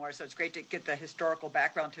hear anymore, so it's great to get the historical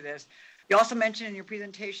background to this. You also mentioned in your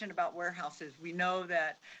presentation about warehouses. We know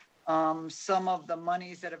that some of the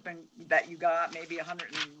monies that you got, maybe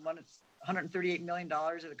 $138 million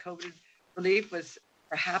of the COVID relief, was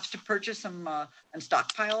perhaps to purchase some and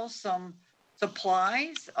stockpile some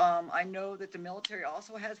supplies. I know that the military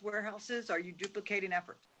also has warehouses. Are you duplicating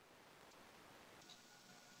efforts?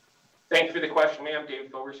 Thank you for the question, ma'am.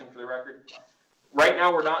 David Fogerson, for the record. Right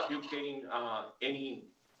now, we're not duplicating any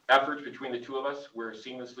efforts between the two of us. We're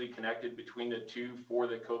seamlessly connected between the two for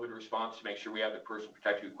the COVID response to make sure we have the personal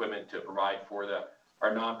protective equipment to provide for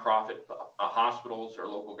our nonprofit hospitals or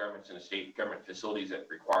local governments and the state government facilities that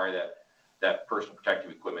require that personal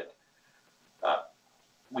protective equipment.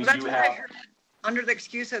 We do have, under the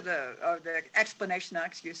excuse of the explanation, not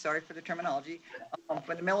excuse, sorry for the terminology,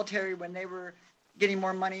 for the military, when they were getting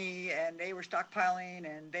more money and they were stockpiling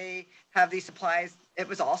and they have these supplies, it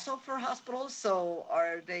was also for hospitals. So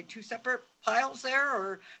are they two separate piles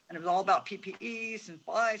there, and it was all about PPEs and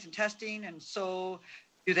supplies and testing? And so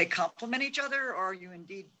do they complement each other, or are you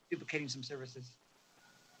indeed duplicating some services?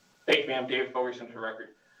 Thank you, ma'am. David Fogerson, for the record.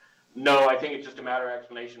 No, I think it's just a matter of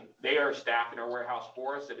explanation. They are staffing our warehouse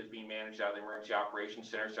for us that is being managed out of the Emergency Operations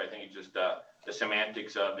Center. So I think it's just the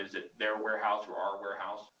semantics of, is it their warehouse or our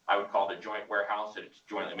warehouse? I would call it a joint warehouse, and it's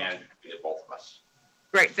jointly managed between both of us.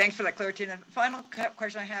 Great, thanks for that clarity. And the final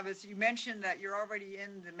question I have is, you mentioned that you're already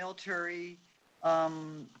in the military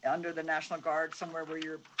under the National Guard, somewhere where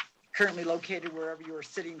you're currently located, wherever you are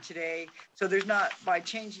sitting today. So there's not, by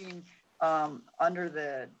changing under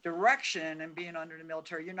the direction and being under the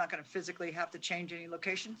military, you're not going to physically have to change any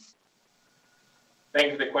locations?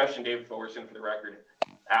 Thank you for the question, David Fogerson, for the record.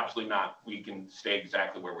 Absolutely not. We can stay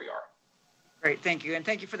exactly where we are. Great, thank you. And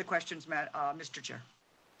thank you for the questions, Mr. Chair.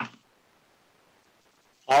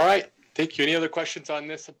 All right, thank you. Any other questions on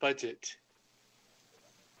this budget?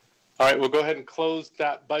 All right, we'll go ahead and close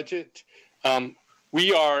that budget.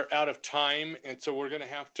 We are out of time, and so we're going to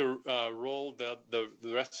have to roll the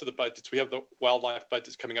rest of the budgets. We have the wildlife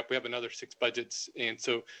budgets coming up. We have another 6 budgets, and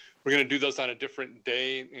so we're going to do those on a different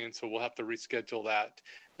day, and so we'll have to reschedule that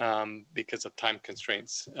because of time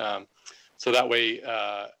constraints. So that way,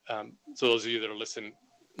 so those of you that are listening,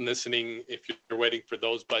 if you're waiting for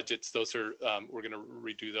those budgets, those are we're going to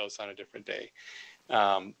redo those on a different day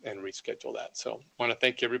and reschedule that. So I want to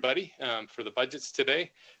thank everybody for the budgets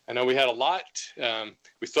today. I know we had a lot.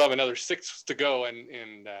 We still have another 6 to go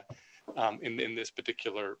in this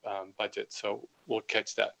particular budget, so we'll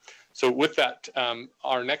catch that. So with that,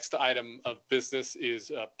 our next item of business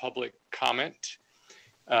is public comment.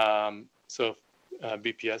 So if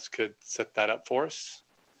BPS could set that up for us.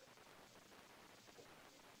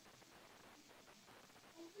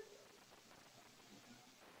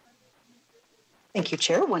 Thank you,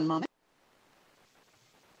 Chair. One moment.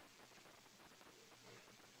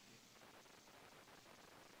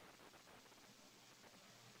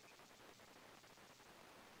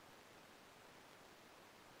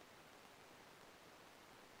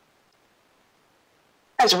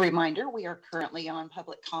 As a reminder, we are currently on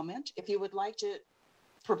public comment. If you would like to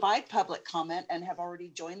provide public comment and have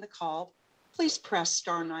already joined the call, please press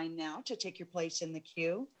 *9 now to take your place in the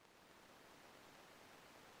queue.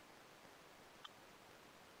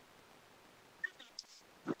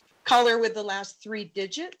 Caller with the last 3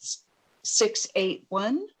 digits,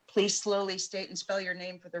 681. Please slowly state and spell your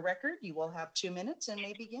name for the record. You will have 2 minutes and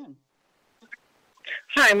may begin.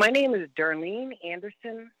 Hi, my name is Darlene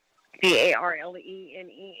Anderson.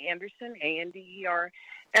 Carlene Anderson,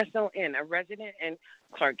 Anderson, a resident in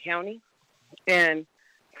Clark County, and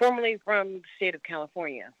formerly from the state of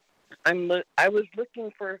California. I was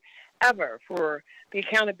looking forever for the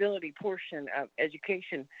accountability portion of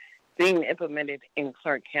education being implemented in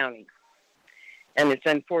Clark County. And it's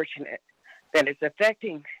unfortunate that it's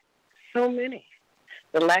affecting so many.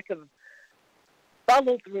 The lack of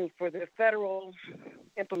follow through for the federal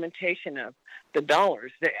implementation of the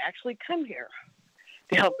dollars that actually come here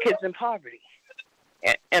to help kids in poverty.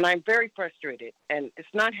 And I'm very frustrated, and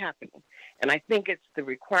it's not happening. And I think it's the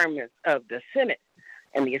requirements of the Senate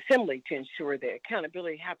and the Assembly to ensure that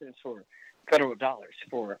accountability happens for federal dollars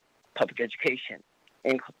for public education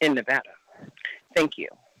in Nevada. Thank you.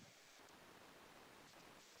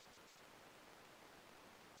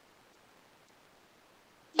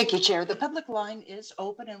 Thank you, Chair. The public line is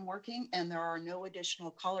open and working, and there are no additional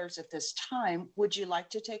callers at this time. Would you like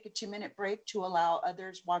to take a 2-minute break to allow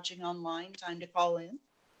others watching online time to call in?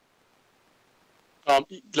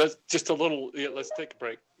 Let's take a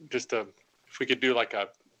break. If we could do like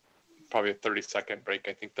probably a 30-second break,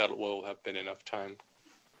 I think that will have been enough time.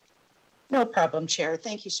 No problem, Chair.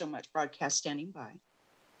 Thank you so much. Broadcast standing by.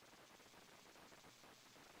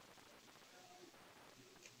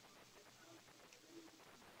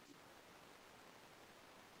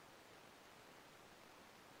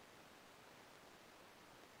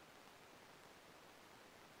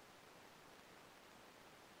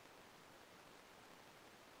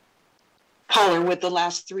 Caller with the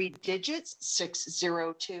last 3 digits,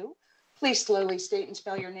 602. Please slowly state and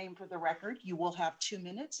spell your name for the record. You will have 2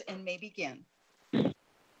 minutes and may begin. Good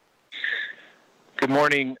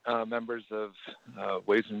morning, members of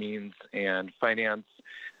Ways and Means and Finance.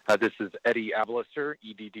 This is Eddie Ableser,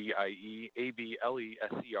 EDDIE-ABLESER,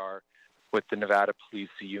 with the Nevada Police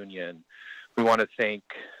Union. We want to thank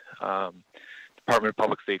Department of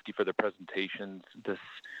Public Safety for the presentations this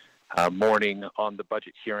morning on the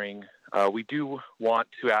budget hearing. We do want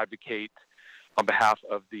to advocate on behalf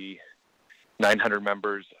of the 900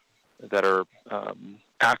 members that are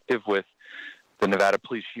active with the Nevada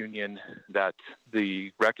Police Union that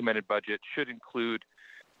the recommended budget should include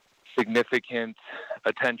significant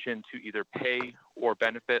attention to either pay or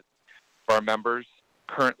benefit for our members.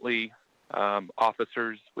 Currently,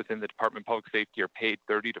 officers within the Department of Public Safety are paid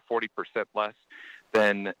 30 to 40% less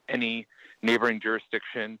than any neighboring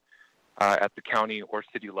jurisdiction at the county or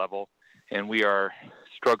city level. And we are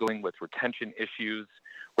struggling with retention issues.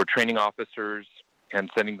 We're training officers and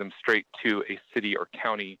sending them straight to a city or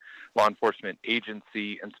county law enforcement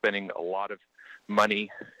agency and spending a lot of money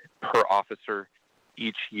per officer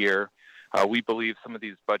each year. We believe some of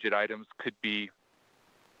these budget items could be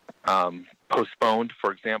postponed.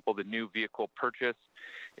 For example, the new vehicle purchase,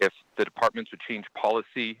 if the departments would change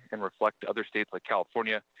policy and reflect other states like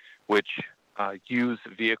California, which use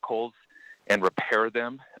vehicles and repair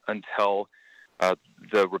them until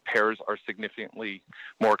the repairs are significantly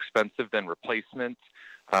more expensive than replacements.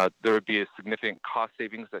 There would be a significant cost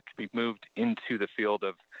savings that could be moved into the field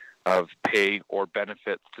of pay or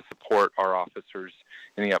benefits to support our officers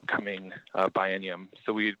in the upcoming biennium.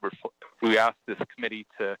 So we asked this committee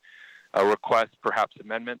to request perhaps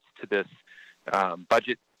amendments to this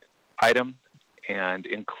budget item and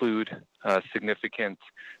include significant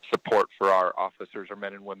support for our officers, our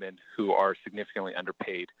men and women who are significantly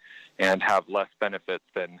underpaid and have less benefits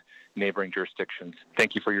than neighboring jurisdictions.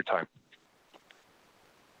 Thank you for your time.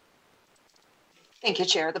 Thank you,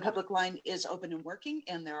 Chair. The public line is open and working,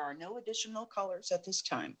 and there are no additional callers at this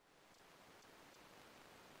time.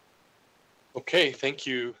 Okay, thank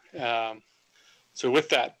you. So with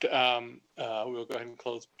that, we'll go ahead and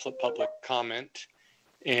close public comment.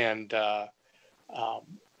 And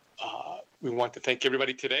we want to thank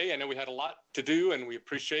everybody today. I know we had a lot to do, and we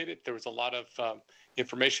appreciate it. There was a lot of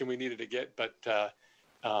information we needed to get, but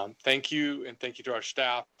thank you, and thank you to our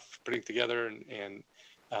staff for putting together. And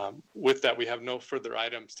with that, we have no further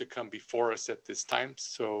items to come before us at this time,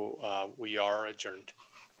 so we are adjourned.